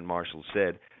that Brandon Marshall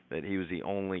said that he was the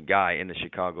only guy in the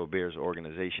Chicago Bears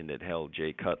organization that held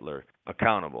Jay Cutler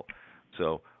accountable.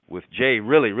 So with Jay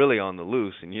really, really on the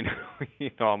loose, and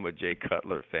I'm a Jay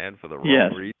Cutler fan for the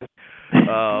wrong reason.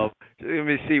 Let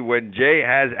me see, when Jay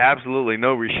has absolutely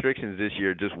no restrictions this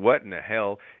year, just what in the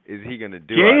hell is he going to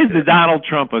do? Jay is the Donald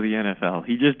Trump of the NFL.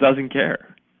 He just doesn't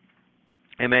care.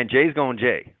 Hey, man, Jay's going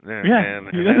Jay. Yeah,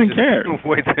 he doesn't care. The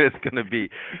way that it's going to be.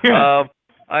 Yeah.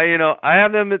 I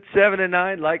have them at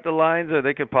 7-9, like the Lions, or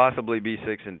they could possibly be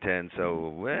 6-10.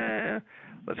 So,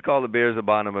 let's call the Bears the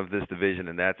bottom of this division,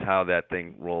 and that's how that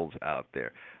thing rolls out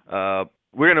there.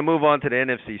 We're going to move on to the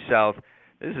NFC South.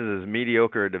 This is as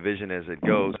mediocre a division as it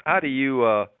goes. How do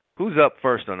you? Who's up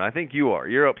first on? I think you are.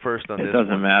 You're up first on this. It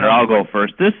doesn't matter. I'll go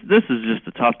first. This is just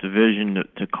a tough division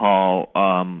to call.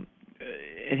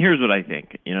 And here's what I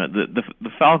think. The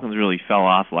Falcons really fell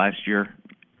off last year.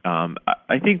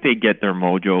 I think they get their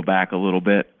mojo back a little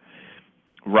bit.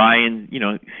 Ryan,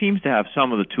 seems to have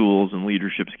some of the tools and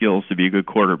leadership skills to be a good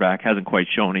quarterback. Hasn't quite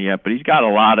shown it yet, but he's got a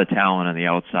lot of talent on the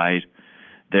outside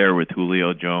there with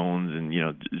Julio Jones and,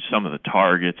 some of the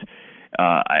targets.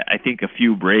 I think a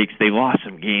few breaks. They lost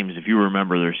some games, if you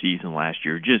remember their season last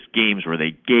year, just games where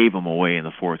they gave them away in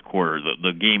the fourth quarter.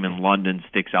 The game in London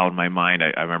sticks out in my mind.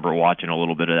 I remember watching a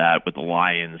little bit of that with the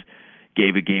Lions,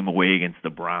 gave a game away against the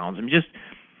Browns. I mean, just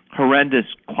horrendous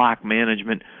clock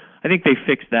management. I think they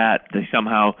fixed that. They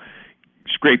somehow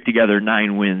scraped together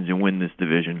 9 wins and win this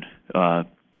division, and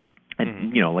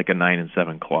like a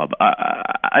 9-7 club.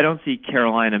 I don't see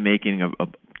Carolina making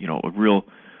a real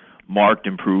marked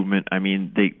improvement. I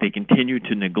mean, they continue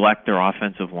to neglect their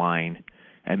offensive line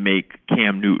and make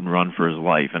Cam Newton run for his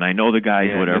life. And I know the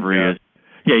guy's whatever he is.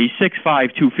 Yeah, he's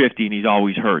 6'5", 250, and he's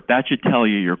always hurt. That should tell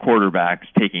you your quarterback's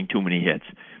taking too many hits.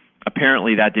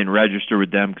 Apparently that didn't register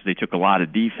with them because they took a lot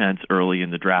of defense early in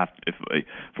the draft.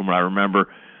 From what I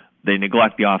remember, they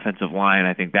neglect the offensive line.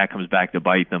 I think that comes back to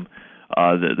bite them.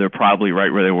 They're probably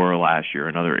right where they were last year,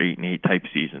 another 8-8 type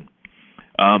season.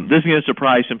 This is going to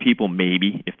surprise some people,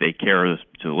 maybe, if they care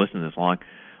to listen this long.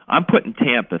 I'm putting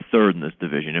Tampa third in this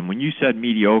division, and when you said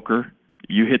mediocre,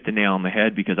 you hit the nail on the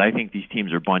head because I think these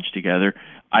teams are bunched together.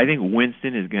 I think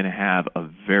Winston is going to have a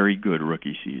very good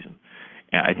rookie season.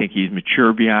 And I think he's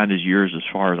mature beyond his years as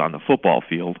far as on the football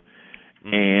field,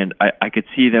 and I could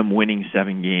see them winning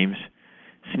 7 games,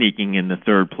 sneaking in the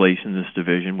third place in this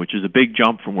division, which is a big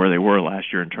jump from where they were last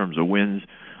year in terms of wins.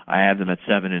 I have them at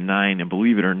 7-9, and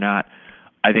believe it or not,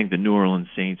 I think the New Orleans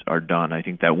Saints are done. I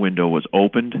think that window was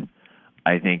opened.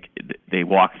 I think they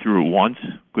walked through it once.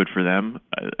 Good for them.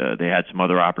 They had some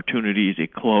other opportunities.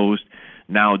 It closed.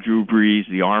 Now Drew Brees,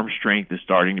 the arm strength is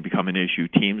starting to become an issue.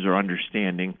 Teams are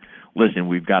understanding, listen,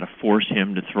 we've got to force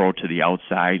him to throw to the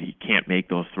outside. He can't make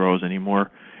those throws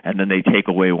anymore. And then they take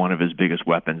away one of his biggest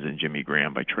weapons in Jimmy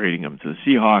Graham by trading him to the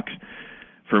Seahawks.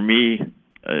 For me,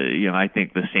 I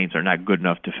think the Saints are not good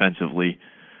enough defensively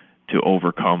to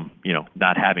overcome,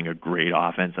 not having a great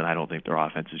offense, and I don't think their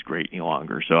offense is great any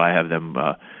longer. So I have them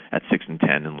at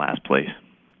 6-10 in last place.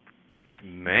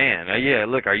 Man,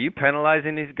 look, are you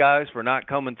penalizing these guys for not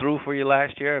coming through for you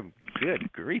last year?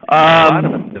 Good grief.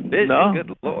 Bottom of the division, no.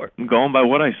 Good Lord. I'm going by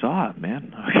what I saw,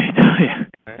 man. I can tell you.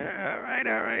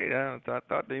 All right. I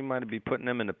thought they might be putting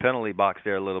them in the penalty box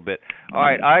there a little bit. All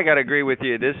right, I got to agree with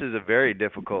you. This is a very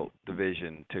difficult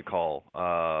division to call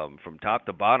from top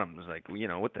to bottom. It's like,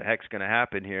 what the heck's going to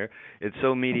happen here? It's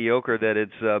so mediocre that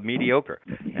it's mediocre,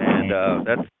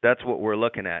 and that's what we're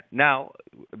looking at. Now,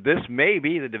 this may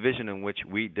be the division in which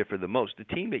we differ the most.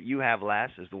 The team that you have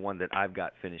last is the one that I've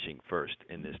got finishing first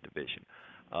in this division.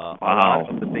 A lot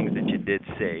of the things that you did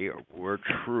say are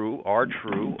true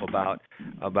about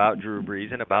Drew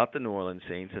Brees and about the New Orleans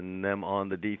Saints and them on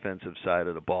the defensive side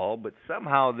of the ball, but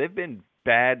somehow they've been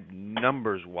bad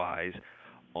numbers-wise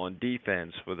on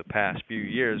defense for the past few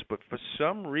years, but for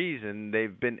some reason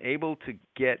they've been able to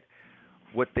get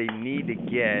what they need to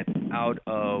get out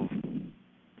of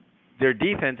their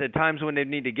defense at times when they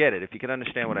need to get it. If you can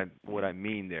understand what I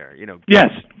mean there, Yes.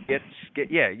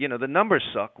 The numbers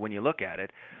suck when you look at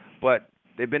it, but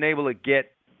they've been able to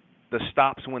get the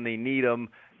stops when they need them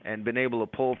and been able to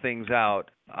pull things out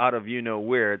of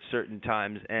where at certain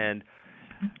times. And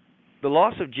the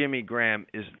loss of Jimmy Graham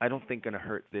is, I don't think, going to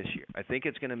hurt this year. I think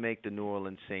it's going to make the New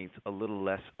Orleans Saints a little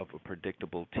less of a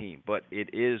predictable team, but it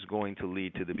is going to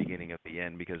lead to the beginning of the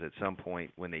end because at some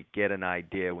point when teams get an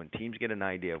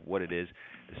idea of what it is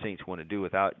the Saints want to do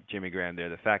without Jimmy Graham there,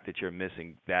 the fact that you're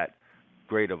missing that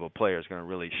great of a player is going to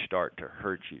really start to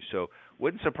hurt you. So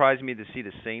wouldn't surprise me to see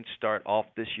the Saints start off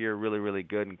this year really, really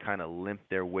good and kind of limp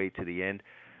their way to the end.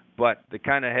 But the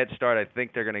kind of head start I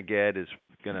think they're going to get is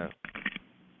going to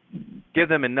give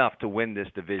them enough to win this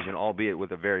division, albeit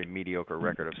with a very mediocre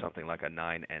record of something like a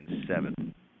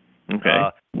 9-7. Okay.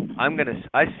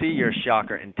 I see your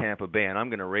shocker in Tampa Bay, and I'm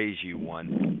going to raise you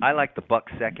one. I like the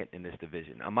Bucs second in this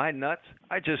division. Am I nuts?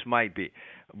 I just might be,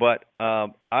 but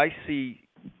I see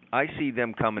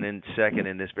them coming in second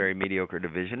in this very mediocre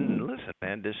division. And listen,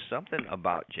 man, there's something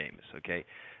about Jameis. Okay,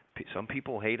 some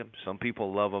people hate him, some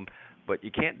people love him. But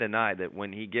you can't deny that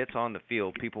when he gets on the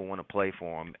field, people want to play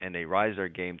for him, and they rise their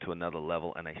game to another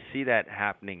level, and I see that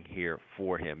happening here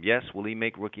for him. Yes, will he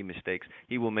make rookie mistakes?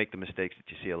 He will make the mistakes that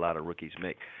you see a lot of rookies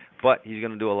make. But he's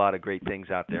going to do a lot of great things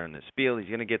out there in this field. He's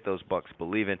going to get those Bucs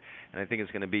believing, and I think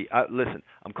it's going to be listen,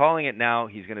 I'm calling it now.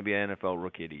 He's going to be an NFL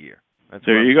Rookie of the Year.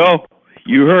 There you go.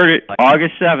 You heard it.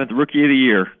 August 7th, Rookie of the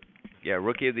Year. Yeah,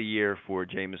 Rookie of the Year for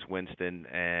Jameis Winston.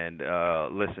 And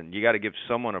listen, you got to give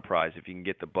someone a prize if you can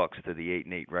get the Bucs to the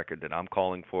 8-8 record that I'm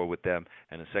calling for with them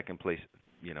and a second place,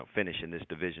 finish in this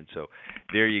division. So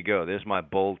there you go. There's my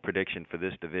bold prediction for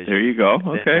this division. There you go.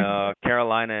 Okay. Then,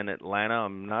 Carolina and Atlanta.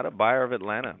 I'm not a buyer of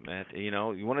Atlanta, man. You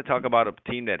want to talk about a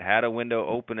team that had a window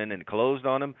open and closed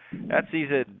on them? That's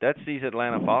these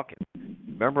Atlanta Falcons.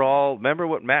 Remember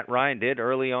what Matt Ryan did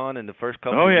early on in the first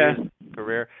couple of years of his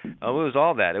career? It was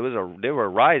all that. They were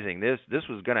rising. This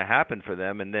was going to happen for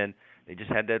them, and then they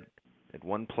just had that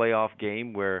one playoff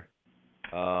game where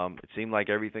it seemed like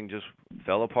everything just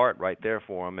fell apart right there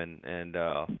for them, and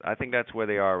I think that's where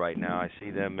they are right now. I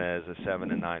see them as a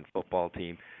 7-9 football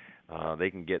team. They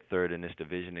can get third in this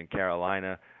division. In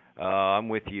Carolina, I'm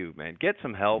with you, man. Get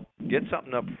some help. Get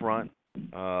something up front.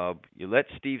 You let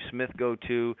Steve Smith go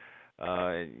too.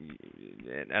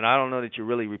 And I don't know that you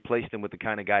really replaced him with the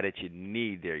kind of guy that you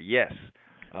need there. Yes,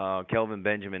 Kelvin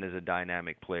Benjamin is a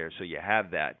dynamic player, so you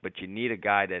have that. But you need a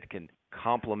guy that can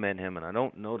complement him, and I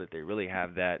don't know that they really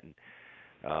have that. And,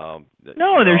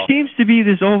 no, there seems to be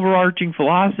this overarching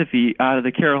philosophy out of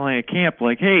the Carolina camp,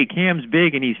 like, hey, Cam's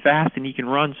big and he's fast and he can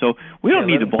run, so we don't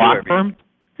need to block for him.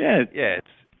 Yeah,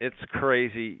 it's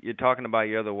crazy. You're talking about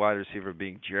your other wide receiver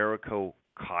being Jericho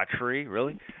Cotchery,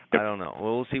 really? I don't know.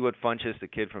 We'll see what Funchess, the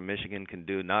kid from Michigan, can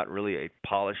do. Not really a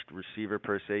polished receiver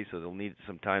per se, so they'll need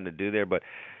some time to do there. But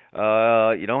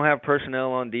you don't have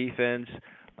personnel on defense.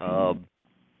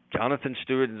 Jonathan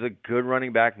Stewart is a good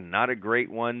running back, not a great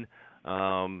one.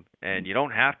 And you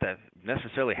don't have to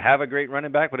necessarily have a great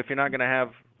running back, but if you're not going to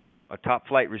have a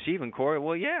top-flight receiving core,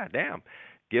 well, yeah, damn.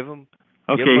 Give them.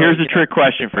 Okay, here's a trick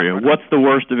question for you. What's the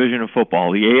worst division of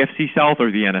football, the AFC South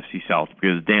or the NFC South?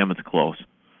 Because damn, it's close.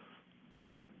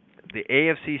 The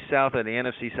AFC South or the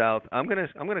NFC South? I'm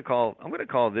gonna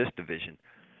call this division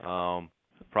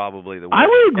probably the worst. I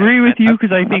would agree with you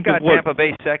because I think I've got Tampa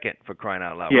Bay second, for crying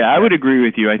out loud. Yeah, I would agree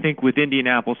with you. I think with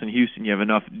Indianapolis and Houston, you have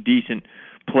enough decent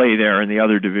play there in the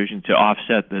other division to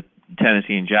offset the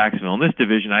Tennessee and Jacksonville. In this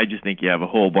division, I just think you have a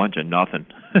whole bunch of nothing.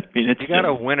 I mean, you got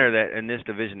a winner that in this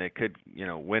division that could,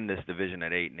 win this division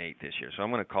at 8-8 this year. So I'm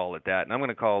going to call it that, and I'm going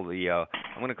to call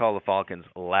the Falcons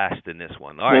last in this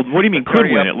one. All right. Well, what do you mean could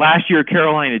win it? Last year,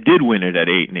 Carolina did win it at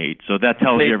 8-8, so that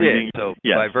tells you everything. Did. So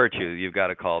by virtue, you've got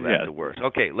to call that the worst.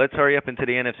 Okay, let's hurry up into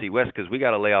the NFC West because we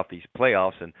got to lay off these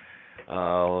playoffs and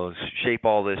shape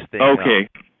all this thing. Okay,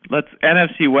 let's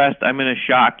NFC West. I'm going to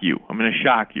shock you.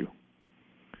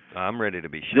 I'm ready to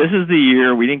be shocked. This is the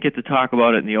year. We didn't get to talk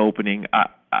about it in the opening.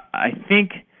 I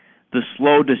think the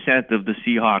slow descent of the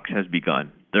Seahawks has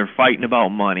begun. They're fighting about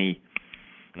money.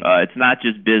 It's not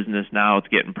just business now. It's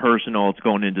getting personal. It's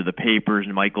going into the papers,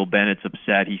 and Michael Bennett's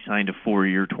upset. He signed a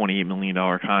 4-year, $28 million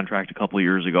contract a couple of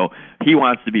years ago. He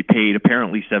wants to be paid.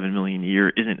 Apparently $7 million a year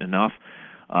isn't enough.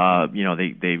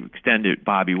 They extended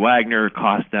Bobby Wagner,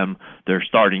 cost them their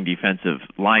starting defensive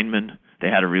lineman. They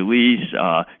had a release.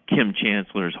 Kim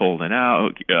Chancellor's holding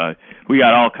out. We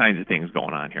got all kinds of things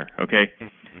going on here, okay?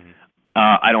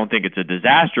 I don't think it's a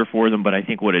disaster for them, but I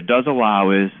think what it does allow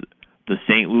is the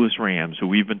St. Louis Rams, who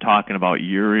we've been talking about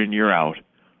year in, year out.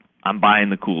 I'm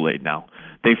buying the Kool-Aid now.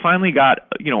 They finally got,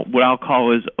 what I'll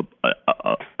call is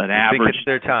an average. You think it's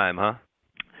their time, huh?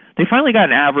 They finally got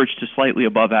an average to slightly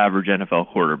above average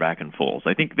NFL quarterback in Foles.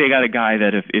 I think they got a guy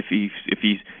that if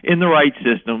he's in the right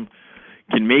system,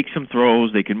 can make some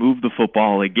throws. They can move the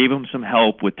football. They gave him some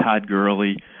help with Todd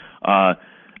Gurley.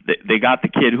 They got the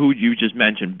kid who you just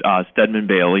mentioned, Stedman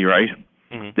Bailey, right?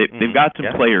 They've got some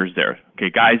players there, okay,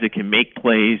 guys that can make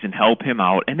plays and help him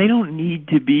out, and they don't need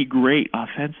to be great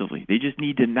offensively. They just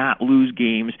need to not lose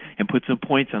games and put some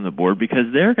points on the board because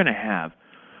they're going to have,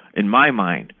 in my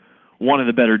mind, one of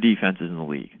the better defenses in the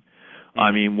league.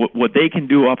 I mean, what they can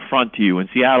do up front to you, and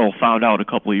Seattle found out a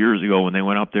couple of years ago when they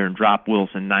went up there and dropped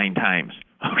Wilson 9 times.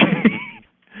 Okay.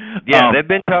 Yeah, they've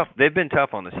been tough. They've been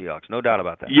tough on the Seahawks, no doubt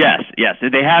about that. Yes.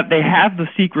 They have the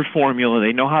secret formula.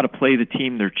 They know how to play the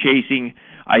team they're chasing.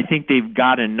 I think they've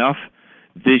got enough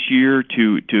this year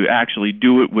to actually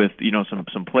do it with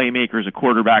some playmakers, a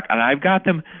quarterback, and I've got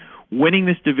them winning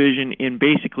this division in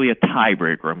basically a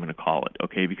tiebreaker. I'm going to call it,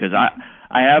 okay, because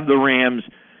I have the Rams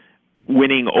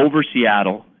winning over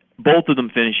Seattle, both of them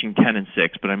finishing 10-6,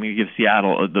 but I'm going to give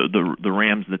Seattle the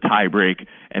Rams the tiebreak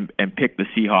and pick the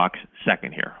Seahawks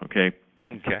second here. Okay.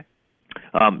 Okay.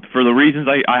 For the reasons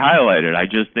I highlighted, I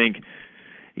just think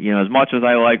as much as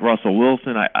I like Russell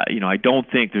Wilson, I don't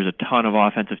think there's a ton of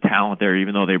offensive talent there,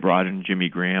 even though they brought in Jimmy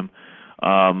Graham.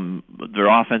 Their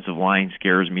offensive line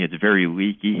scares me. It's very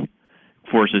leaky,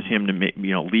 forces him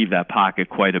to leave that pocket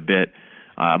quite a bit.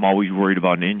 I'm always worried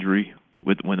about an injury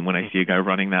when I see a guy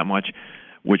running that much,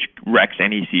 which wrecks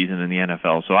any season in the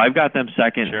NFL. So I've got them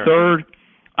second. Sure. Third,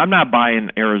 I'm not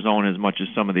buying Arizona as much as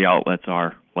some of the outlets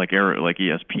are, like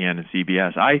ESPN and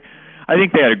CBS. I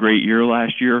think they had a great year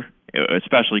last year,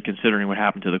 especially considering what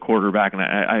happened to the quarterback. And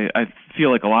I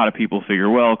feel like a lot of people figure,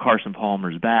 well, Carson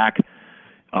Palmer's back.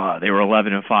 They were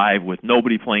 11-5 with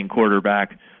nobody playing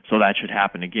quarterback, so that should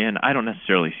happen again. I don't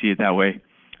necessarily see it that way.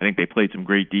 I think they played some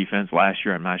great defense last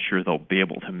year. I'm not sure they'll be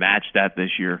able to match that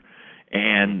this year.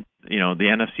 And, the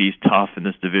NFC is tough and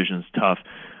this division's tough.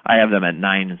 I have them at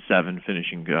 9-7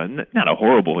 finishing good. Not a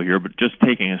horrible year, but just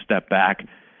taking a step back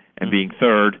and being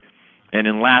third. And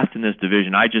then last in this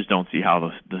division, I just don't see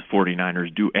how the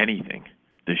 49ers do anything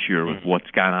this year with what's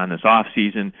gone on this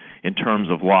offseason in terms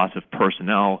of loss of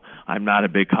personnel. I'm not a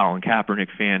big Colin Kaepernick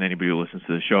fan. Anybody who listens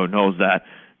to the show knows that.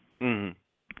 Mm-hmm.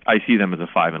 I see them as a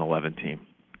 5-11 team,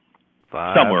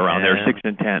 5, somewhere around there,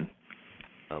 6-10.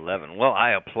 11. Well,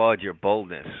 I applaud your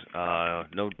boldness.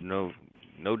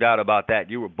 No doubt about that.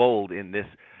 You were bold in this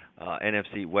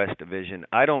NFC West division.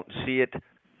 I don't see it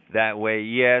that way.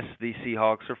 Yes, the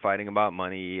Seahawks are fighting about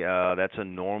money. That's a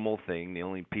normal thing. The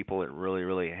only people that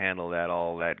really handle that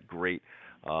all that great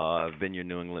have been your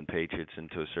New England Patriots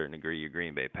and to a certain degree your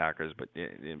Green Bay Packers. But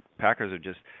Packers have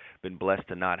just been blessed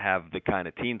to not have the kind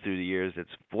of team through the years that's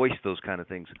voiced those kind of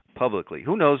things publicly.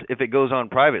 Who knows if it goes on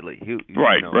privately? Who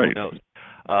knows?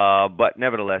 But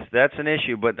nevertheless, that's an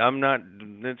issue. But I'm not.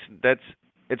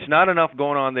 It's not enough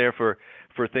going on there for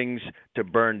things to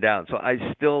burn down. So I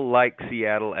still like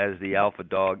Seattle as the alpha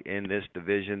dog in this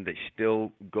division. They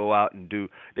still go out and do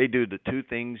the two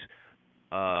things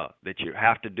that you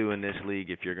have to do in this league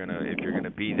if you're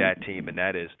gonna be that team, and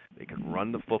that is they can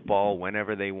run the football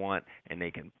whenever they want, and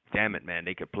they can, damn it, man,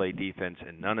 they could play defense,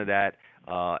 and none of that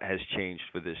has changed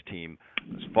for this team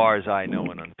as far as I know.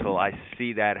 And until I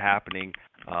see that happening,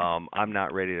 I'm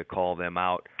not ready to call them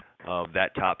out of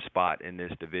that top spot in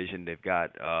this division. They've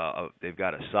got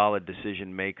a solid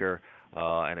decision maker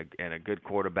and a good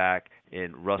quarterback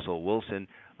in Russell Wilson.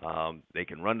 They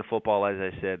can run the football, as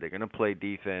I said. They're going to play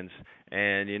defense,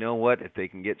 and you know what? If they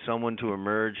can get someone to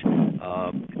emerge,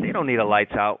 they don't need a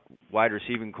lights-out wide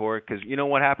receiving core, because you know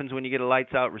what happens when you get a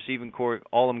lights-out receiving core?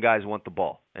 All them guys want the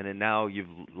ball, and then now you've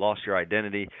lost your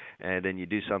identity, and then you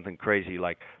do something crazy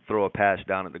like throw a pass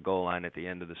down at the goal line at the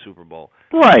end of the Super Bowl.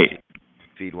 Right.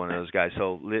 Feed one of those guys.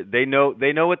 So they know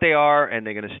what they are, and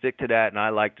they're going to stick to that. And I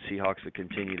like the Seahawks to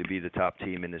continue to be the top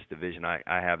team in this division. I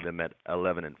have them at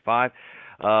 11-5.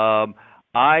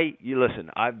 Listen,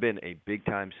 I've been a big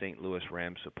time St. Louis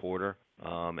Rams supporter.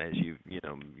 As you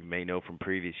may know from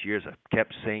previous years, I've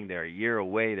kept saying they're a year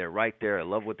away. They're right there. I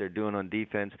love what they're doing on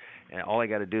defense, and all I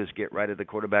got to do is get right at the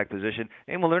quarterback position.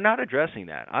 And well, they're not addressing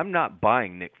that. I'm not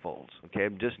buying Nick Foles. Okay,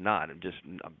 I'm just not.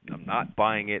 I'm not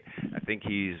buying it. I think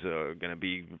he's going to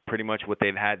be pretty much what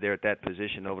they've had there at that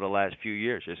position over the last few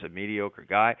years. Just a mediocre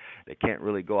guy that can't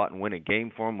really go out and win a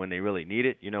game for them when they really need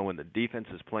it. When the defense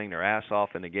is playing their ass off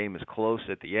and the game is close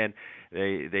at the end,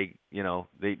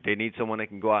 they need someone that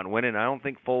can go out and win it. And I don't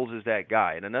think Foles is that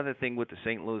guy. And another thing with the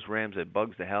St. Louis Rams that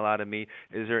bugs the hell out of me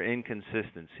is their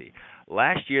inconsistency.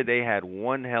 Last year they had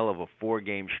one hell of a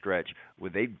 4-game stretch where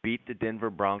they beat the Denver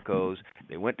Broncos.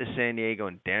 They went to San Diego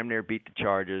and damn near beat the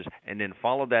Chargers, and then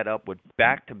followed that up with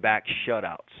back-to-back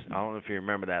shutouts. I don't know if you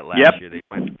remember that last year. They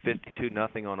went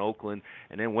 52-0 on Oakland,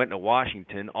 and then went to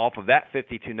Washington off of that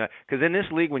 52-0. Because in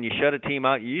this league, when you shut a team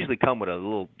out, you usually come with a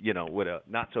little, with a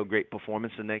not-so-great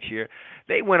performance the next year.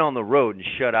 They went on the road and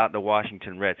shut out the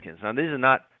Washington Redskins. Now, these are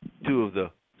not two of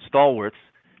the stalwarts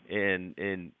in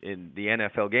the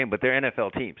NFL game, but they're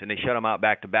NFL teams, and they shut them out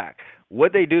back-to-back.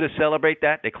 What they do to celebrate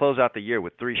that, they close out the year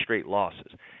with 3 straight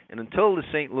losses. And until the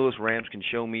St. Louis Rams can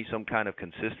show me some kind of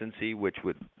consistency, which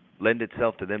would lend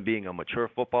itself to them being a mature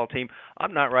football team,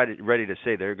 I'm not ready to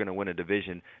say they're going to win a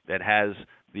division that has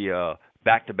the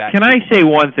back-to-back. Can I say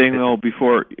one thing, though,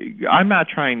 before? I'm not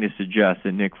trying to suggest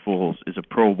that Nick Foles is a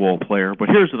Pro Bowl player, but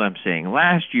here's what I'm saying.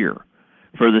 Last year,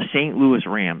 for the St. Louis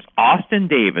Rams, Austin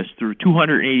Davis threw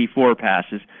 284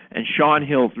 passes, and Sean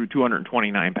Hill threw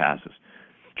 229 passes.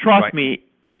 Trust me,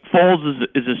 Foles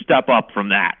is a step up from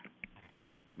that.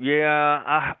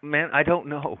 Yeah, man, I don't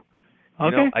know.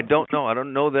 Okay. I don't know. I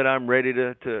don't know that I'm ready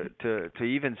to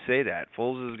even say that.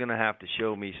 Foles is going to have to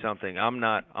show me something. I'm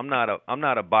not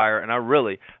a buyer, and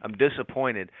I'm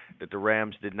disappointed that the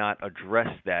Rams did not address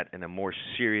that in a more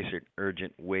serious and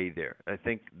urgent way there. I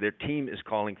think their team is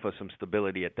calling for some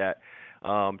stability at that.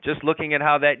 Just looking at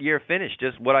how that year finished,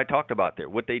 just what I talked about there,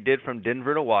 what they did from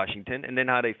Denver to Washington, and then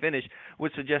how they finished,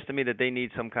 would suggest to me that they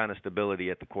need some kind of stability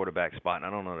at the quarterback spot. And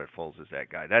I don't know that Foles is that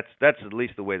guy. That's at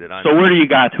least the way that I'm. So who do you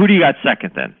got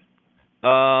second then?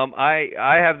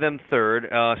 I have them third.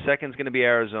 Second's going to be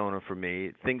Arizona for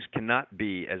me. Things cannot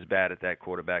be as bad at that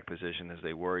quarterback position as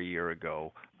they were a year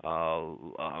ago.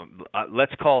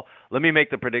 Let me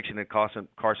make the prediction that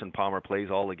Carson Palmer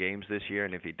plays all the games this year,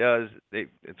 and if he does,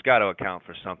 it's got to account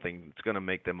for something. It's going to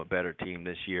make them a better team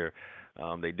this year.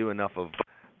 They do enough of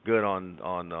good on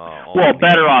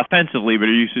better offensively, but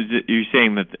are you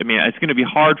saying that? I mean, it's going to be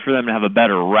hard for them to have a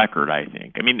better record, I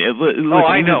think. I mean,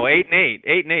 I know 8-8.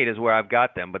 8-8 is where I've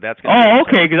got them, but that's going to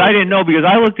okay, because I didn't know, because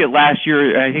I looked at last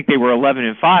year, I think they were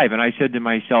 11-5, and I said to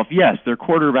myself, yes, their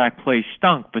quarterback play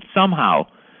stunk, but somehow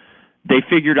they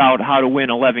figured out how to win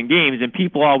 11 games, and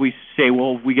people always say,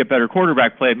 well, if we get better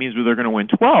quarterback play, it means they're going to win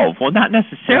 12. Well, not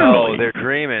necessarily. No, they're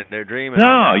dreaming.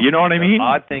 No, you know what I mean? The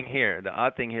odd thing here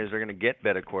is they're going to get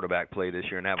better quarterback play this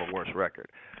year and have a worse record.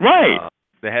 Right.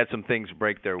 they had some things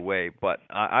break their way, but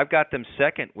I've got them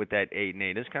second with that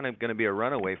 8-8. It's kind of going to be a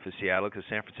runaway for Seattle because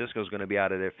San Francisco is going to be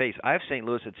out of their face. I have St.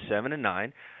 Louis at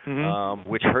 7-9,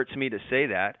 which hurts me to say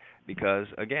that because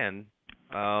again,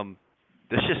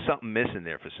 there's just something missing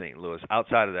there for St. Louis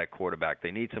outside of that quarterback.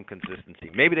 They need some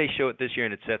consistency. Maybe they show it this year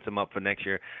and it sets them up for next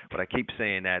year, but I keep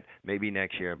saying that maybe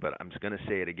next year, but I'm just going to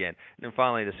say it again. And then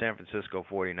finally, the San Francisco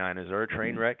 49ers are a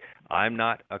train wreck. I'm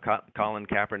not a Colin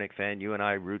Kaepernick fan. You and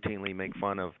I routinely make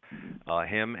fun of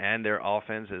him and their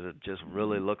offense as it just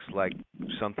really looks like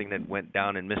something that went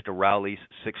down in Mr. Rowley's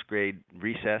sixth grade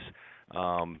recess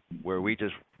where we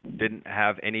just didn't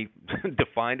have any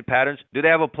defined patterns. Do they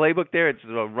have a playbook there? It's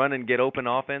a run and get open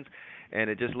offense, and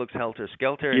it just looks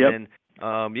helter-skelter. Yep. And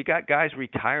then you got guys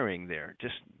retiring there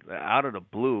just out of the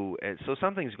blue. And so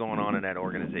something's going on in that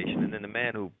organization. And then the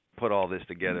man who put all this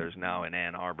together is now in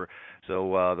Ann Arbor.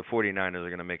 So the 49ers are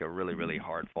going to make a really, really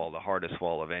hard fall, the hardest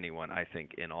fall of anyone, I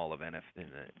think, in all of the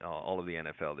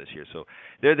NFL this year. So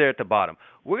they're there at the bottom.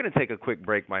 We're going to take a quick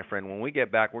break, my friend. When we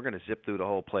get back, we're going to zip through the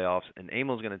whole playoffs, and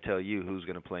Emil's going to tell you who's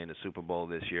going to play in the Super Bowl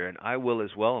this year, and I will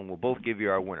as well, and we'll both give you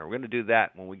our winner. We're going to do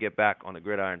that when we get back on the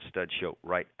Gridiron Stud Show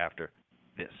right after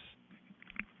this.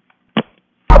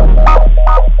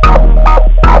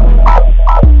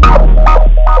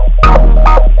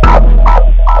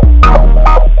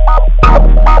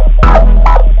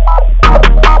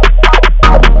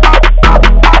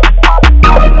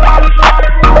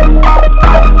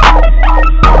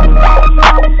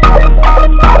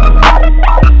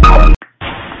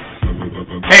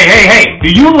 Hey,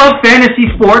 do you love fantasy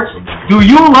sports? Do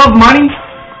you love money?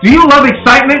 Do you love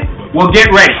excitement? Well, get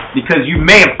ready, because you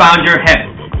may have found your heaven.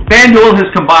 FanDuel has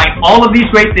combined all of these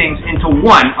great things into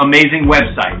one amazing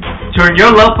website. Turn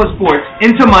your love for sports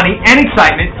into money and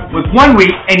excitement with 1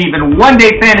 week and even 1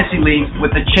 day fantasy leagues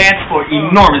with a chance for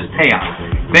enormous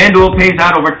payouts. FanDuel pays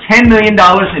out over $10 million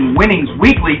in winnings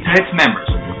weekly to its members.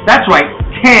 That's right,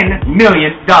 $10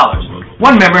 million.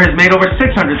 One member has made over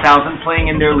 $600,000 playing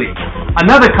in their league.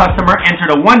 Another customer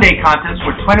entered a 1 day contest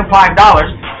for $25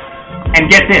 and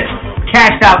get this,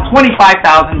 cashed out $25,000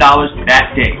 that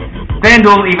day.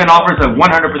 FanDuel even offers a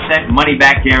 100%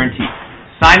 money-back guarantee.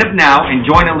 Sign up now and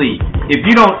join a league. If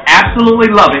you don't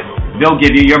absolutely love it, they'll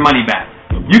give you your money back.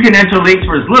 You can enter leagues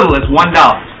for as little as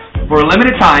 $1. For a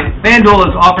limited time, FanDuel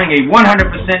is offering a 100%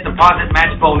 deposit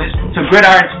match bonus to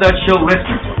Gridiron Stud Show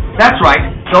listeners. That's right,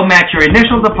 they'll match your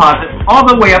initial deposit all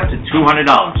the way up to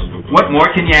 $200. What more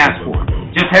can you ask for?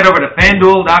 Just head over to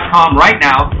FanDuel.com right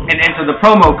now and enter the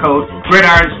promo code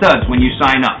GridironStuds when you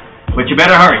sign up. But you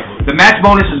better hurry. The match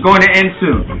bonus is going to end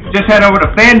soon. Just head over to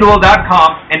FanDuel.com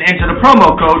and enter the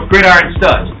promo code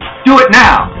GridironStuds. Do it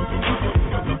now!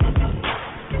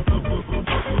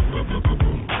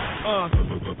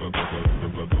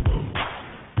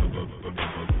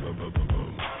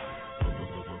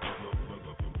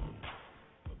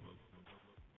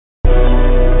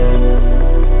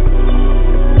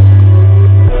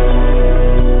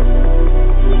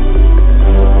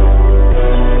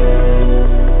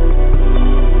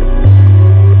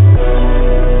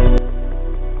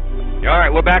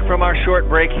 We're back from our short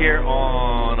break here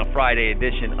on a Friday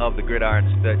edition of the Gridiron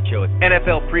Stud Show. It's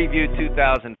NFL Preview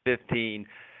 2015.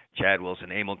 Chad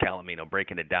Wilson, Emil Calomino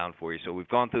breaking it down for you. So we've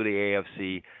gone through the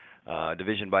AFC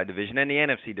division by division and the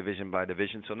NFC division by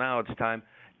division. So now it's time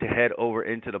to head over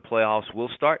into the playoffs. We'll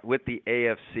start with the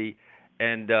AFC.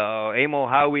 And Emil,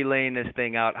 how are we laying this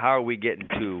thing out? How are we getting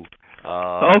to?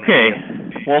 Okay.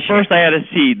 Well, first I had to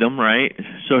seed them, right?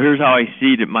 So here's how I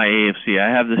seeded my AFC.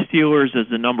 I have the Steelers as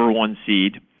the number 1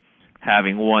 seed,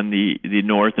 having won the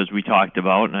North, as we talked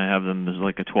about, and I have them as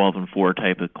like a 12-4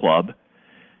 type of club.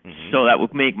 Mm-hmm. So that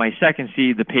would make my second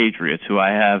seed the Patriots, who I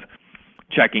have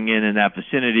checking in that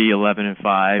vicinity,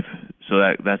 11-5. So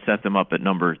that set them up at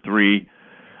number 3.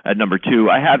 At number 2,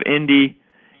 I have Indy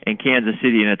and Kansas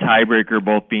City in a tiebreaker,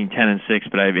 both being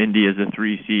 10-6, but I have Indy as a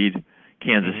 3 seed,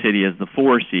 Kansas City as the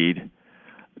 4 seed.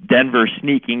 Denver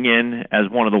sneaking in as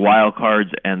one of the wild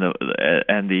cards and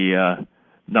the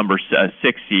number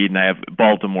 6 seed, and I have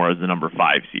Baltimore as the number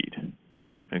 5 seed.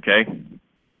 Okay.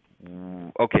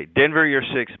 Okay. Denver, you're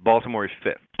 6. Baltimore is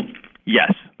 5th. Yes.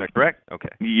 Is that correct? Okay.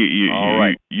 All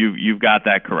right. You've got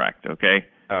that correct. Okay.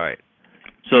 All right.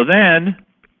 So then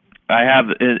I have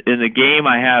in the game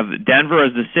I have Denver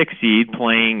as the 6 seed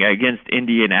playing against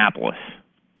Indianapolis.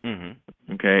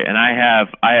 Mm-hmm. Okay, and I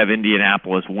have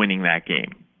Indianapolis winning that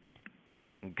game.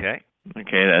 Okay.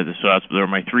 Okay, so they're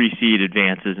my 3 seed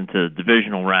advances into the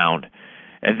divisional round.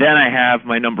 And then I have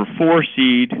my number 4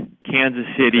 seed, Kansas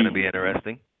City. It's going to be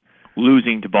interesting.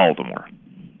 Losing to Baltimore.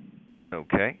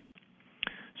 Okay.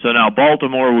 So now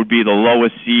Baltimore would be the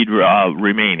lowest seed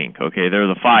remaining. Okay, they're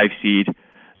the 5 seed.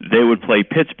 They would play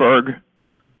Pittsburgh.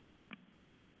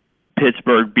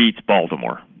 Pittsburgh beats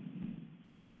Baltimore.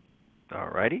 All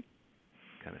righty.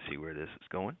 Kind of see where this is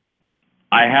going.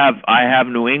 I have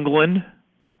New England,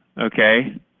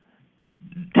 okay,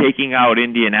 taking out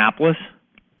Indianapolis.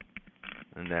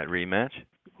 In that rematch?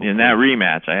 In that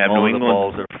rematch, I have New England.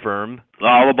 All the balls are firm.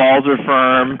 All the balls are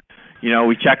firm.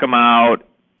 We check them out.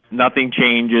 Nothing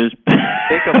changes.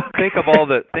 think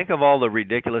of all the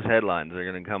ridiculous headlines that are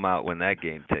going to come out when that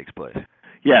game takes place.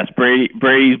 Yes,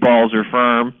 Brady's balls are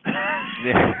firm.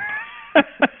 Yeah.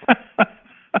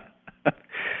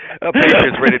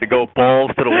 Patriots ready to go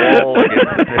balls to the wall.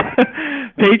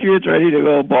 Patriots ready to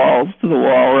go balls to the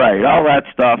wall. Right, all that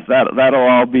stuff. That'll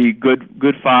all be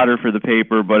good fodder for the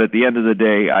paper. But at the end of the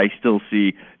day, I still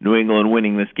see New England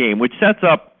winning this game, which sets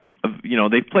up.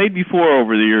 They've played before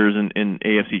over the years in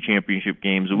AFC Championship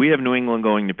games. We have New England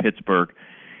going to Pittsburgh,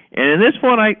 and in this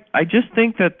one, I just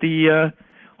think that the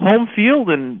home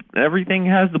field and everything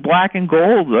has the black and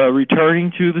gold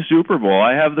returning to the Super Bowl.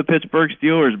 I have the Pittsburgh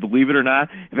Steelers, believe it or not.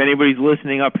 If anybody's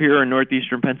listening up here in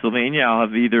northeastern Pennsylvania, I'll have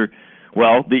the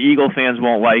Eagle fans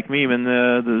won't like me, and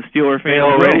the Steeler fans they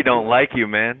already don't like you,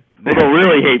 man. They'll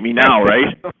really hate me now,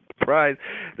 right? Surprise.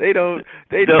 They don't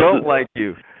like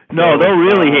you. No, they'll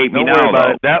really hate me now. About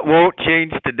it. That won't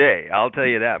change today. I'll tell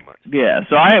you that much. Yeah.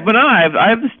 So I have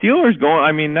the Steelers going.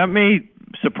 I mean, that may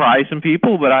surprise some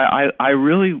people, but I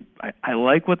really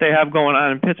like what they have going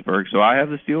on in Pittsburgh. So I have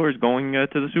the Steelers going to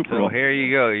the Super Bowl. So here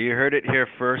you go. You heard it here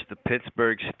first. The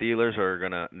Pittsburgh Steelers are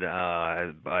gonna,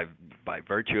 by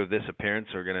virtue of this appearance,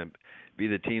 are gonna be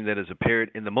the team that has appeared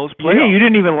in the most playoffs. Yeah, you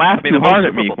didn't even laugh too hard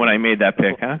at me when I made that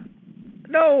pick, huh?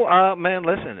 No, man.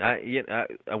 Listen,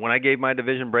 when I gave my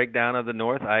division breakdown of the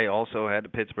North, I also had the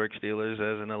Pittsburgh Steelers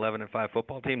as an 11-5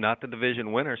 football team, not the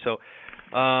division winner. So,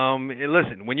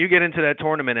 listen, when you get into that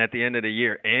tournament at the end of the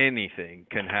year, anything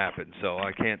can happen. So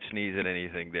I can't sneeze at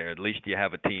anything there. At least you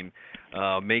have a team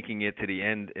making it to the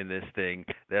end in this thing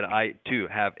that I too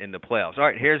have in the playoffs. All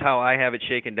right, here's how I have it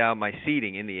shaken down. My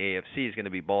seeding in the AFC is going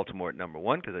to be Baltimore at number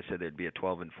 1 because I said there'd be a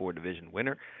 12-4 division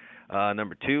winner.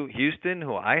 Number 2, Houston,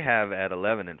 who I have at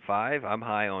 11-5. I'm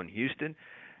high on Houston,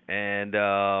 and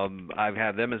I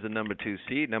have them as the number 2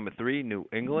 seed. Number 3, New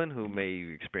England, who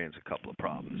may experience a couple of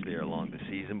problems there along the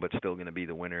season, but still going to be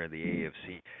the winner of the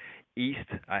AFC East.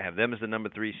 I have them as the number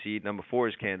 3 seed. Number 4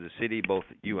 is Kansas City. Both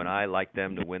you and I like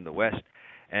them to win the West,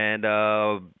 and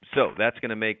so that's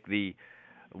going to make the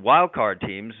wild card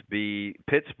teams be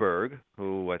Pittsburgh,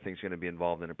 who I think is going to be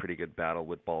involved in a pretty good battle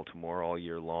with Baltimore all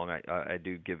year long. I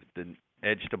do give the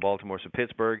edge to Baltimore. So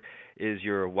Pittsburgh is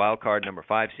your wild card number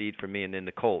 5 seed for me, and then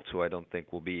the Colts, who I don't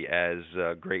think will be as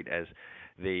great as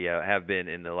they have been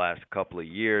in the last couple of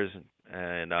years.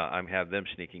 And I have them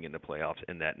sneaking in the playoffs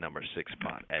in that number 6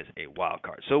 spot as a wild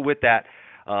card. So with that,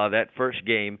 that first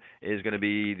game is going to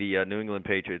be the New England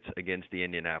Patriots against the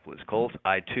Indianapolis Colts.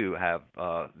 I too have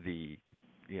the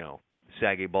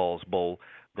Saggy Balls Bowl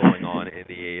going on in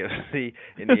the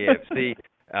AFC.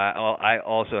 I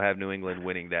also have New England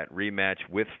winning that rematch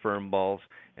with firm balls,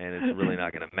 and it's really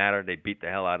not going to matter. They beat the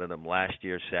hell out of them last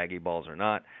year, Saggy Balls or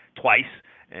not, twice,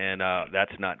 and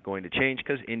that's not going to change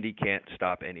because Indy can't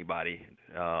stop anybody.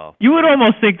 You would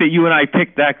almost think that you and I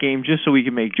picked that game just so we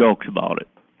could make jokes about it.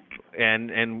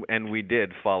 And we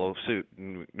did follow suit.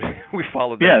 We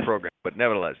followed that program, but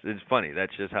nevertheless, it's funny.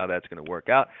 That's just how that's going to work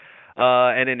out.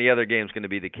 And then the other game is going to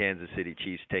be the Kansas City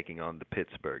Chiefs taking on the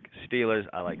Pittsburgh Steelers.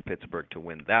 I like Pittsburgh to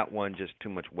win that one. Just too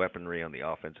much weaponry on the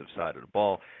offensive side of the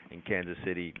ball. And Kansas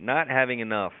City not having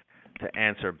enough to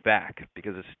answer back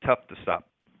because it's tough to stop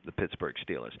the Pittsburgh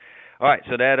Steelers. All right,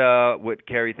 so that would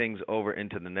carry things over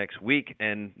into the next week.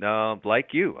 And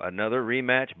like you, another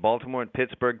rematch, Baltimore and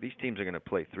Pittsburgh. These teams are going to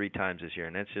play 3 times this year,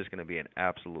 and that's just going to be an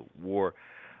absolute war.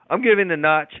 I'm giving the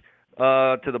notch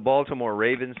to the Baltimore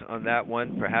Ravens on that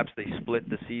one. Perhaps they split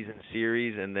the season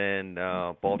series, and then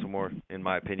Baltimore, in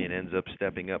my opinion, ends up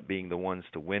stepping up, being the ones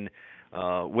to win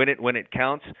it when it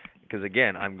counts. Because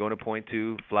again, I'm going to point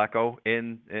to Flacco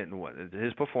in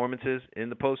his performances in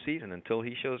the postseason. Until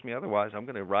he shows me otherwise, I'm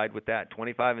going to ride with that.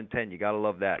 25-10, you got to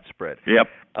love that spread. Yep.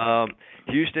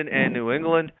 Houston and New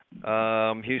England.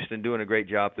 Houston doing a great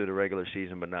job through the regular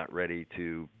season, but not ready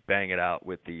to bang it out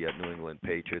with the New England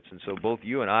Patriots. And so both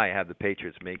you and I have the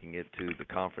Patriots making it to the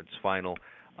conference final,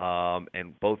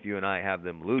 and both you and I have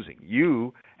them losing.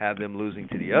 You have them losing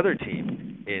to the other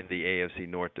team in the AFC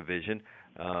North Division,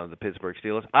 the Pittsburgh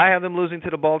Steelers. I have them losing to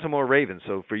the Baltimore Ravens.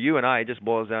 So for you and I, it just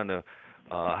boils down to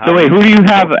how. So wait, who do you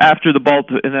have after the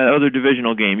in that other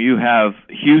divisional game? You have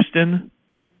Houston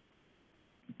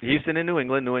Houston and New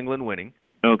England. New England winning.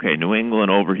 Okay, New England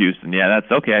over Houston. Yeah,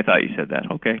 that's okay. I thought you said that.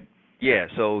 Okay. Yeah,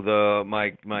 so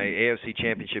my AFC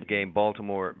Championship game,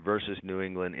 Baltimore versus New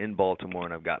England in Baltimore,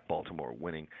 and I've got Baltimore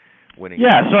winning.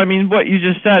 Yeah, so I mean, what you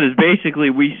just said is basically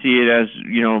we see it as,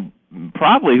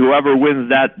 probably whoever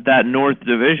wins that North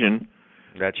Division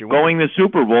that's your going to the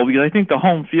Super Bowl, because I think the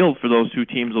home field for those two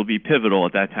teams will be pivotal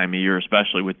at that time of year,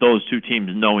 especially with those two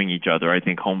teams knowing each other. I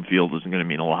think home field is going to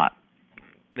mean a lot.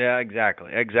 Yeah,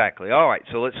 exactly. All right,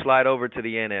 so let's slide over to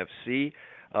the NFC.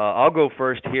 I'll go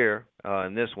first here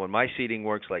in this one. My seeding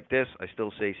works like this. I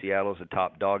still say Seattle's the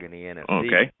top dog in the NFC.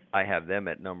 Okay. I have them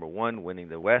at number 1, winning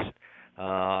the West.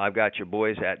 I've got your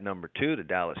boys at number 2, the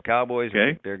Dallas Cowboys.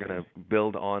 Okay. They're going to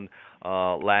build on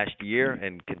last year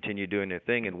and continue doing their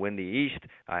thing and win the East.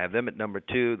 I have them at number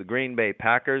 2. The Green Bay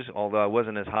Packers, although I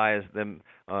wasn't as high as them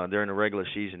during the regular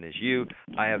season as you,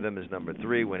 I have them as number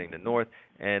 3, winning the North.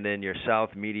 And then your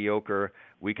South mediocre,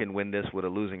 we can win this with a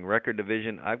losing record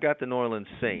division. I've got the New Orleans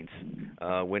Saints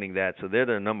winning that, so they're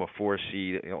the number 4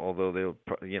 seed, although they'll,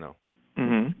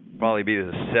 probably be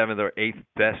the 7th or 8th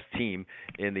best team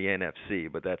in the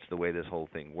NFC, but that's the way this whole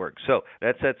thing works. So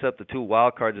that sets up the 2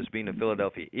 wild cards as being the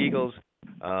Philadelphia Eagles,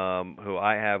 who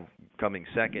I have coming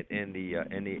second in the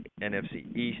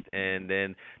NFC East, and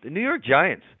then the New York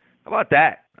Giants. How about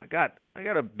that? I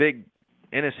got a big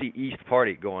NFC East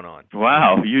party going on.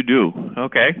 Wow, you do.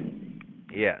 Okay.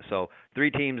 Yeah, so 3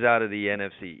 teams out of the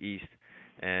NFC East,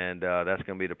 and that's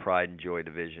going to be the pride and joy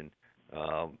division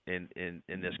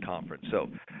in this conference. So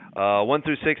 1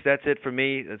 through 6, that's it for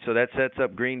me. And so that sets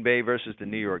up Green Bay versus the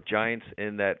New York Giants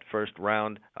in that first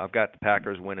round. I've got the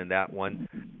Packers winning that one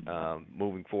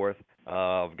moving forth.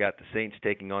 I've got the Saints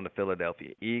taking on the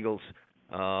Philadelphia Eagles.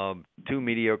 2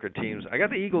 mediocre teams. I got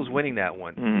the Eagles winning that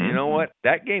one. Mm-hmm. You know what?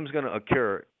 That game's going to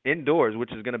occur indoors,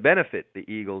 which is going to benefit the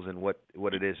Eagles and what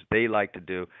it is they like to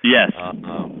do. Yes.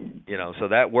 So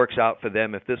that works out for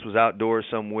them. If this was outdoors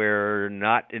somewhere,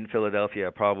 not in Philadelphia, I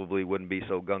probably wouldn't be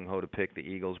so gung-ho to pick the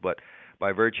Eagles. But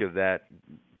by virtue of that,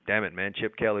 damn it, man,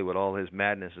 Chip Kelly with all his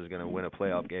madness is going to win a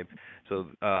playoff game. So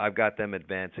I've got them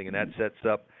advancing, and that sets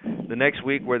up the next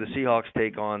week where the Seahawks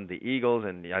take on the Eagles,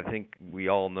 and I think we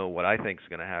all know what I think is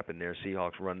going to happen there.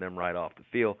 Seahawks run them right off the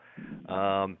field.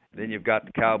 Then you've got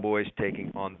the Cowboys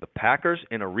taking on the Packers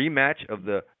in a rematch of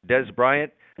the Des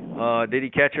Bryant did he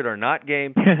catch it or not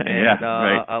game. And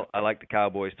right. I like the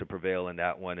Cowboys to prevail in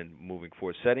that one and moving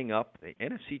forward, setting up the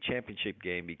NFC Championship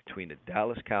game between the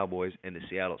Dallas Cowboys and the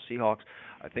Seattle Seahawks.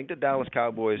 I think the Dallas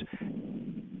Cowboys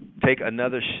take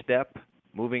another step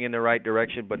moving in the right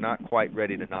direction, but not quite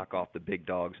ready to knock off the big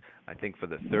dogs. I think for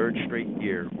the 3rd straight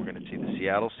year, we're going to see the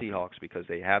Seattle Seahawks, because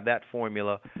they have that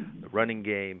formula, the running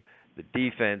game, the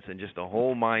defense, and just the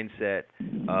whole mindset,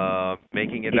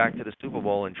 making it back to the Super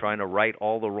Bowl and trying to right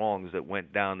all the wrongs that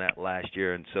went down that last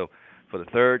year. And so for the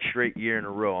 3rd straight year in a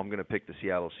row, I'm going to pick the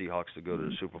Seattle Seahawks to go to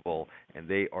the Super Bowl, and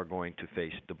they are going to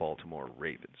face the Baltimore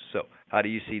Ravens. So how do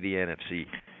you see the NFC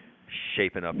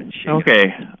shaping up and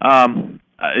shaking up?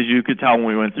 As you could tell when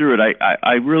we went through it,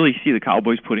 I really see the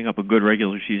Cowboys putting up a good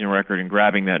regular season record and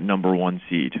grabbing that number 1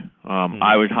 seed.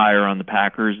 I was higher on the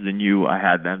Packers than you. I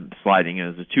had them sliding in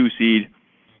as a 2 seed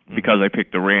because I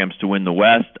picked the Rams to win the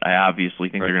West. I obviously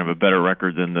think they're going to have a better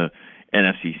record than the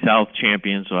NFC South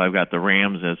champions, so I've got the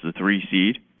Rams as the 3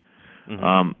 seed.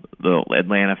 The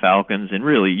Atlanta Falcons, and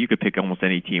really you could pick almost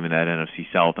any team in that NFC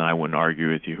South, and I wouldn't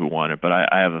argue with you who won it, but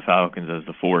I have the Falcons as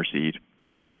the 4 seed.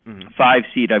 5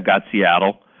 seed, I've got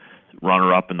Seattle,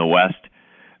 runner-up in the West.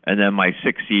 And then my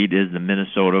 6 seed is the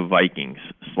Minnesota Vikings,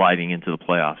 sliding into the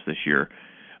playoffs this year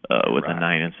with a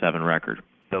 9-7 record.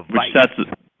 Which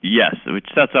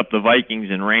sets up the Vikings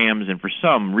and Rams. And for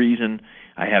some reason,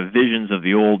 I have visions of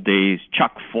the old days.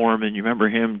 Chuck Foreman, you remember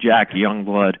him? Jack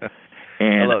Youngblood.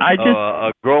 And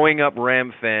a growing up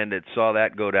Ram fan that saw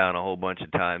that go down a whole bunch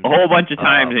of times.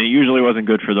 And it usually wasn't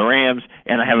good for the Rams.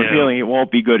 And I have a feeling it won't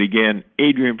be good again.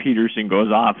 Adrian Peterson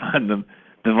goes off on them.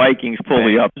 The Vikings pull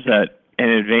the upset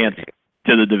and advance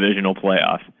to the divisional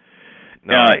playoffs.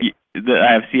 I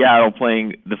have Seattle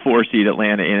playing the 4 seed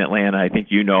Atlanta in Atlanta. I think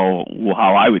you know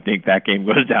how I would think that game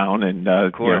goes down. And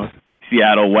of course,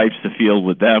 Seattle wipes the field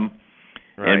with them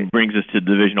and brings us to the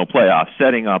divisional playoffs,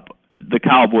 setting up the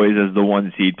Cowboys as the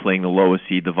 1 seed playing the lowest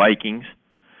seed, the Vikings.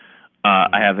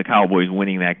 I have the Cowboys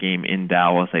winning that game in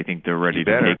Dallas. I think they're ready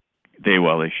to take. They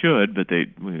should, but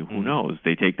who knows?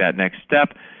 They take that next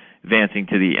step, advancing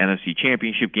to the NFC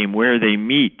Championship game where they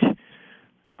meet.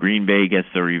 Green Bay gets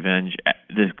the revenge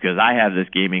because I have this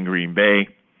game in Green Bay.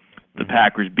 The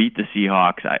Packers beat the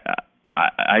Seahawks.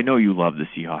 I know you love the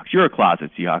Seahawks. You're a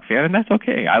closet Seahawks fan, and that's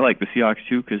okay. I like the Seahawks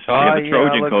too because they have a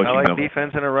Trojan coaching them. I like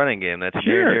defense and a running game. That's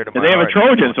sure. near to my they have heart. a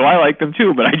Trojan, so I like them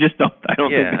too. But I just don't think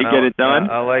they get it done.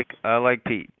 I like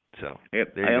Pete. So I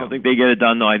don't think they get it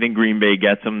done though. I think Green Bay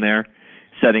gets them there,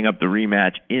 setting up the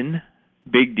rematch in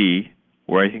Big D,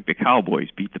 where I think the Cowboys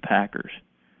beat the Packers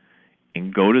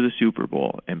and go to the Super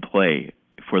Bowl and play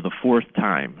for the fourth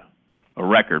time. A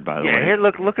record, by the way. Here,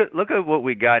 look at what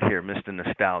we got here, Mr.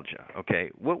 Nostalgia. Okay,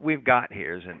 what we've got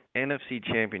here is an NFC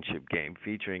Championship game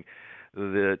featuring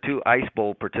the two Ice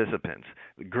Bowl participants,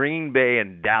 Green Bay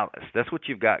and Dallas. That's what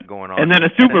you've got going on. And then a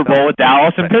Super Bowl with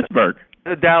Dallas and Pittsburgh.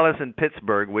 Dallas and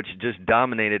Pittsburgh, which just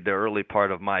dominated the early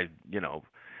part of my,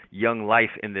 young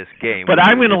life in this game. But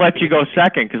I'm going to let you go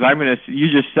second because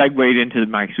you just segued into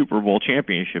my Super Bowl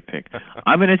championship pick.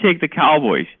 I'm going to take the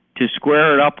Cowboys to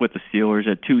square it up with the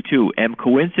Steelers at 2-2. And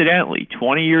coincidentally,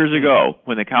 20 years ago,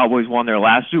 when the Cowboys won their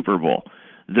last Super Bowl,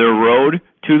 their road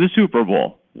to the Super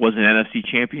Bowl was an NFC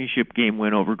Championship game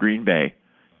win over Green Bay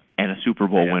and a Super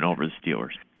Bowl win over the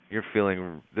Steelers. You're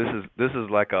feeling this is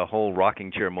like a whole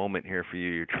rocking chair moment here for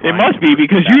you. It must be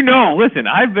because listen,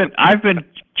 I've been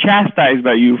chastised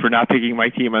by you for not picking my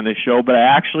team on this show, but I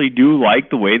actually do like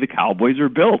the way the Cowboys are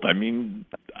built. I mean,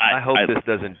 I hope this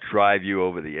doesn't drive you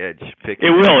over the edge.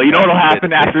 It will. You know what'll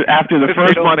happen after the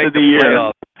first month of the year?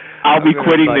 Playoffs. I'll be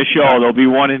quitting the show. They'll be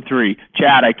 1-3.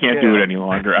 Chad, I can't do it any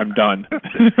longer. I'm done.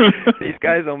 These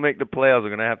guys don't make the playoffs.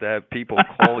 We're going to have people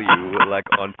call you like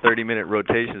on 30-minute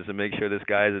rotations to make sure this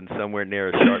guy isn't somewhere near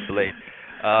a sharp blade.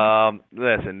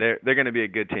 Listen, they're going to be a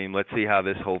good team. Let's see how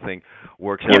this whole thing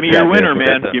works out. Give me your winner,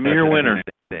 man. Give me your winner.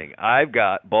 I've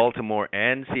got Baltimore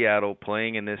and Seattle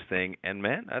playing in this thing, and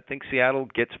man, I think Seattle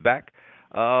gets back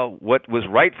what was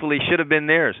rightfully should have been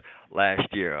theirs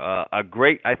last year. I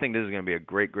think this is going to be a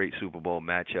great Super Bowl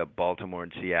matchup, Baltimore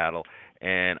and Seattle,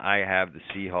 and I have the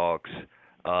Seahawks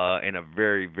in a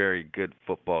very, very good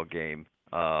football game.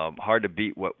 Hard to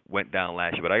beat what went down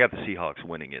last year, but I got the Seahawks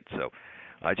winning it. So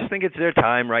I just think it's their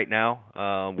time right now.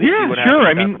 We'll see what sure.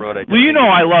 I mean,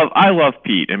 I love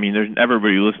Pete. I mean, there's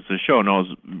everybody who listens to the show knows,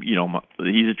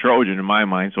 he's a Trojan in my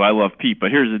mind, so I love Pete.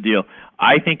 But here's the deal: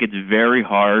 I think it's very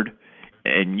hard,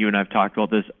 and you and I've talked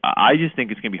about this. I just think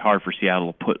it's going to be hard for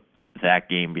Seattle to put that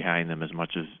game behind them as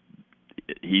much as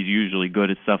he's usually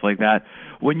good at stuff like that.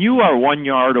 When you are 1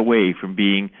 yard away from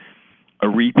being a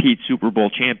repeat Super Bowl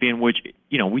champion, which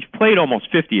we've played almost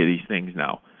 50 of these things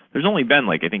now. There's only been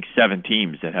I think 7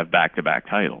 teams that have back-to-back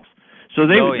titles. So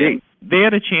they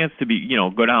had a chance to be,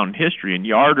 go down in history. And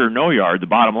yard or no yard, the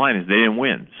bottom line is they didn't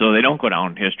win. So they don't go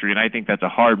down in history. And I think that's a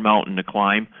hard mountain to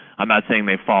climb. I'm not saying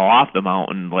they fall off the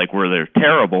mountain where they're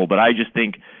terrible, but I just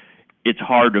think it's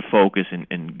hard to focus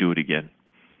and do it again.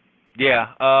 Yeah,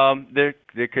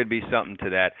 there could be something to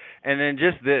that. And then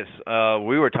just this,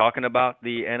 we were talking about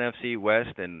the NFC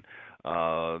West and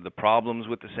the problems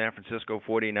with the San Francisco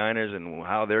 49ers and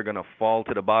how they're going to fall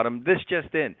to the bottom. This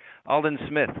just in, Aldon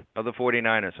Smith of the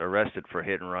 49ers arrested for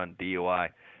hit and run, DUI.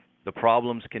 The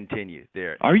problems continue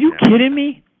there. Are you kidding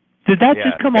me? Did that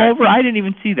just come over? I didn't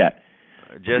even see that.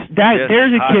 There's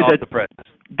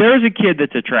a kid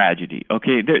that's a tragedy.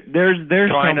 Okay, there's trying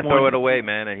someone to throw it away,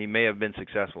 man, and he may have been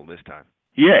successful this time.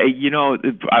 Yeah,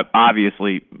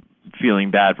 obviously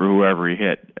feeling bad for whoever he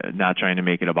hit, not trying to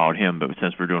make it about him, but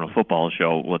since we're doing a football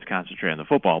show, let's concentrate on the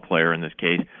football player in this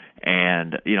case.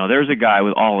 And there's a guy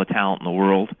with all the talent in the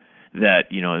world that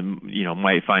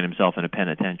might find himself in a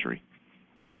penitentiary.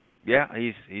 Yeah,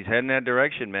 he's heading that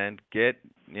direction, man.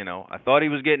 I thought he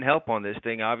was getting help on this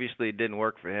thing. Obviously, it didn't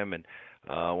work for him, and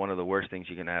one of the worst things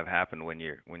you can have happen when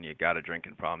you got a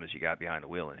drinking problem is you got behind the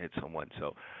wheel and hit someone.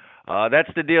 So that's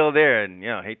the deal there, and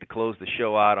I hate to close the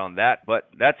show out on that, but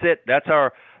that's it. That's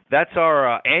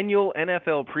our annual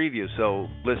NFL preview. So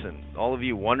listen, all of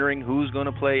you wondering who's going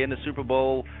to play in the Super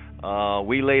Bowl,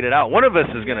 we laid it out. One of us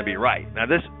is going to be right. Now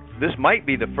this might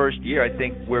be the first year I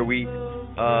think where we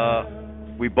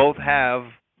both have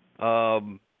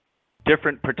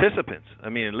different participants. I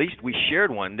mean, at least we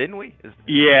shared one, didn't we?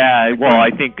 Yeah, well,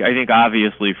 I think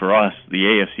obviously for us, the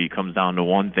AFC comes down to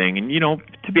one thing, and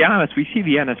to be honest, we see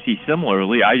the NFC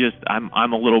similarly.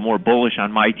 I'm a little more bullish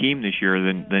on my team this year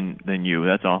than you.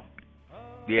 That's all.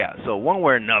 Yeah. So one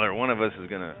way or another, one of us is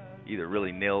gonna either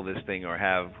really nail this thing or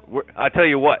have. I tell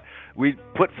you what, we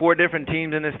put 4 different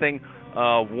teams in this thing.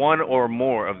 One or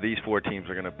more of these 4 teams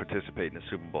are going to participate in the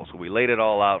Super Bowl. So we laid it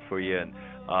all out for you, and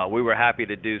we were happy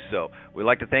to do so. We'd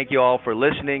like to thank you all for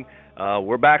listening.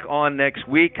 We're back on next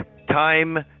week.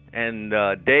 Time and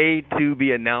day to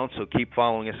be announced, so keep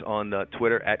following us on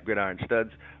Twitter at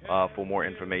GridironStuds for more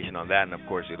information on that. And, of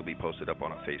course, it'll be posted up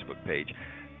on our Facebook page.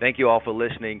 Thank you all for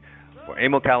listening. For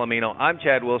Emil Calomino, I'm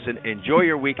Chad Wilson. Enjoy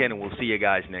your weekend, and we'll see you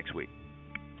guys next week.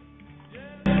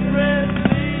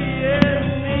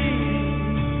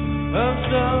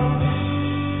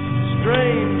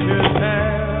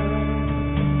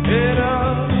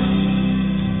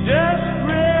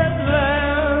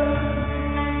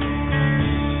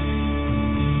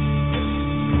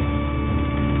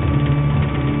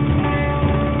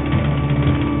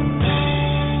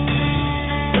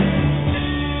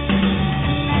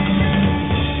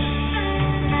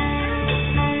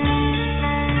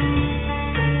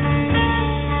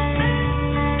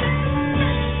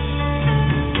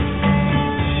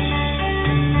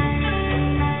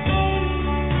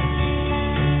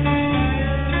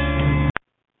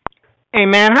 Hey,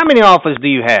 man, how many offers do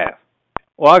you have?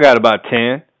 Well, I got about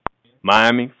 10.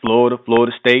 Miami, Florida,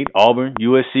 Florida State, Auburn,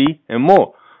 USC, and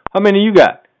more. How many you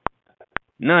got?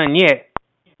 None yet.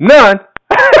 None?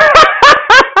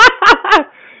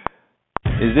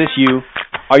 Is this you?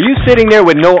 Are you sitting there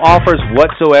with no offers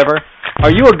whatsoever?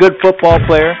 Are you a good football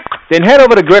player? Then head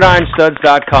over to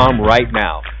GridironStuds.com right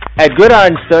now. At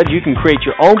GridironStuds, you can create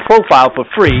your own profile for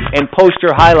free and post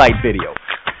your highlight video.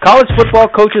 College football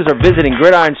coaches are visiting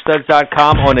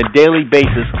GridironStuds.com on a daily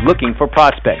basis looking for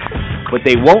prospects, but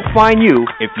they won't find you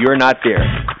if you're not there.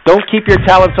 Don't keep your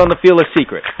talents on the field a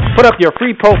secret. Put up your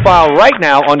free profile right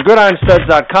now on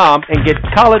GridironStuds.com and get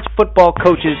college football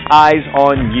coaches' eyes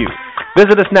on you.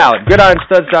 Visit us now at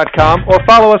GridironStuds.com or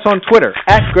follow us on Twitter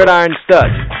at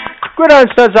GridironStuds.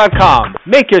 GridironStuds.com.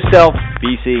 Make yourself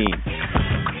be seen.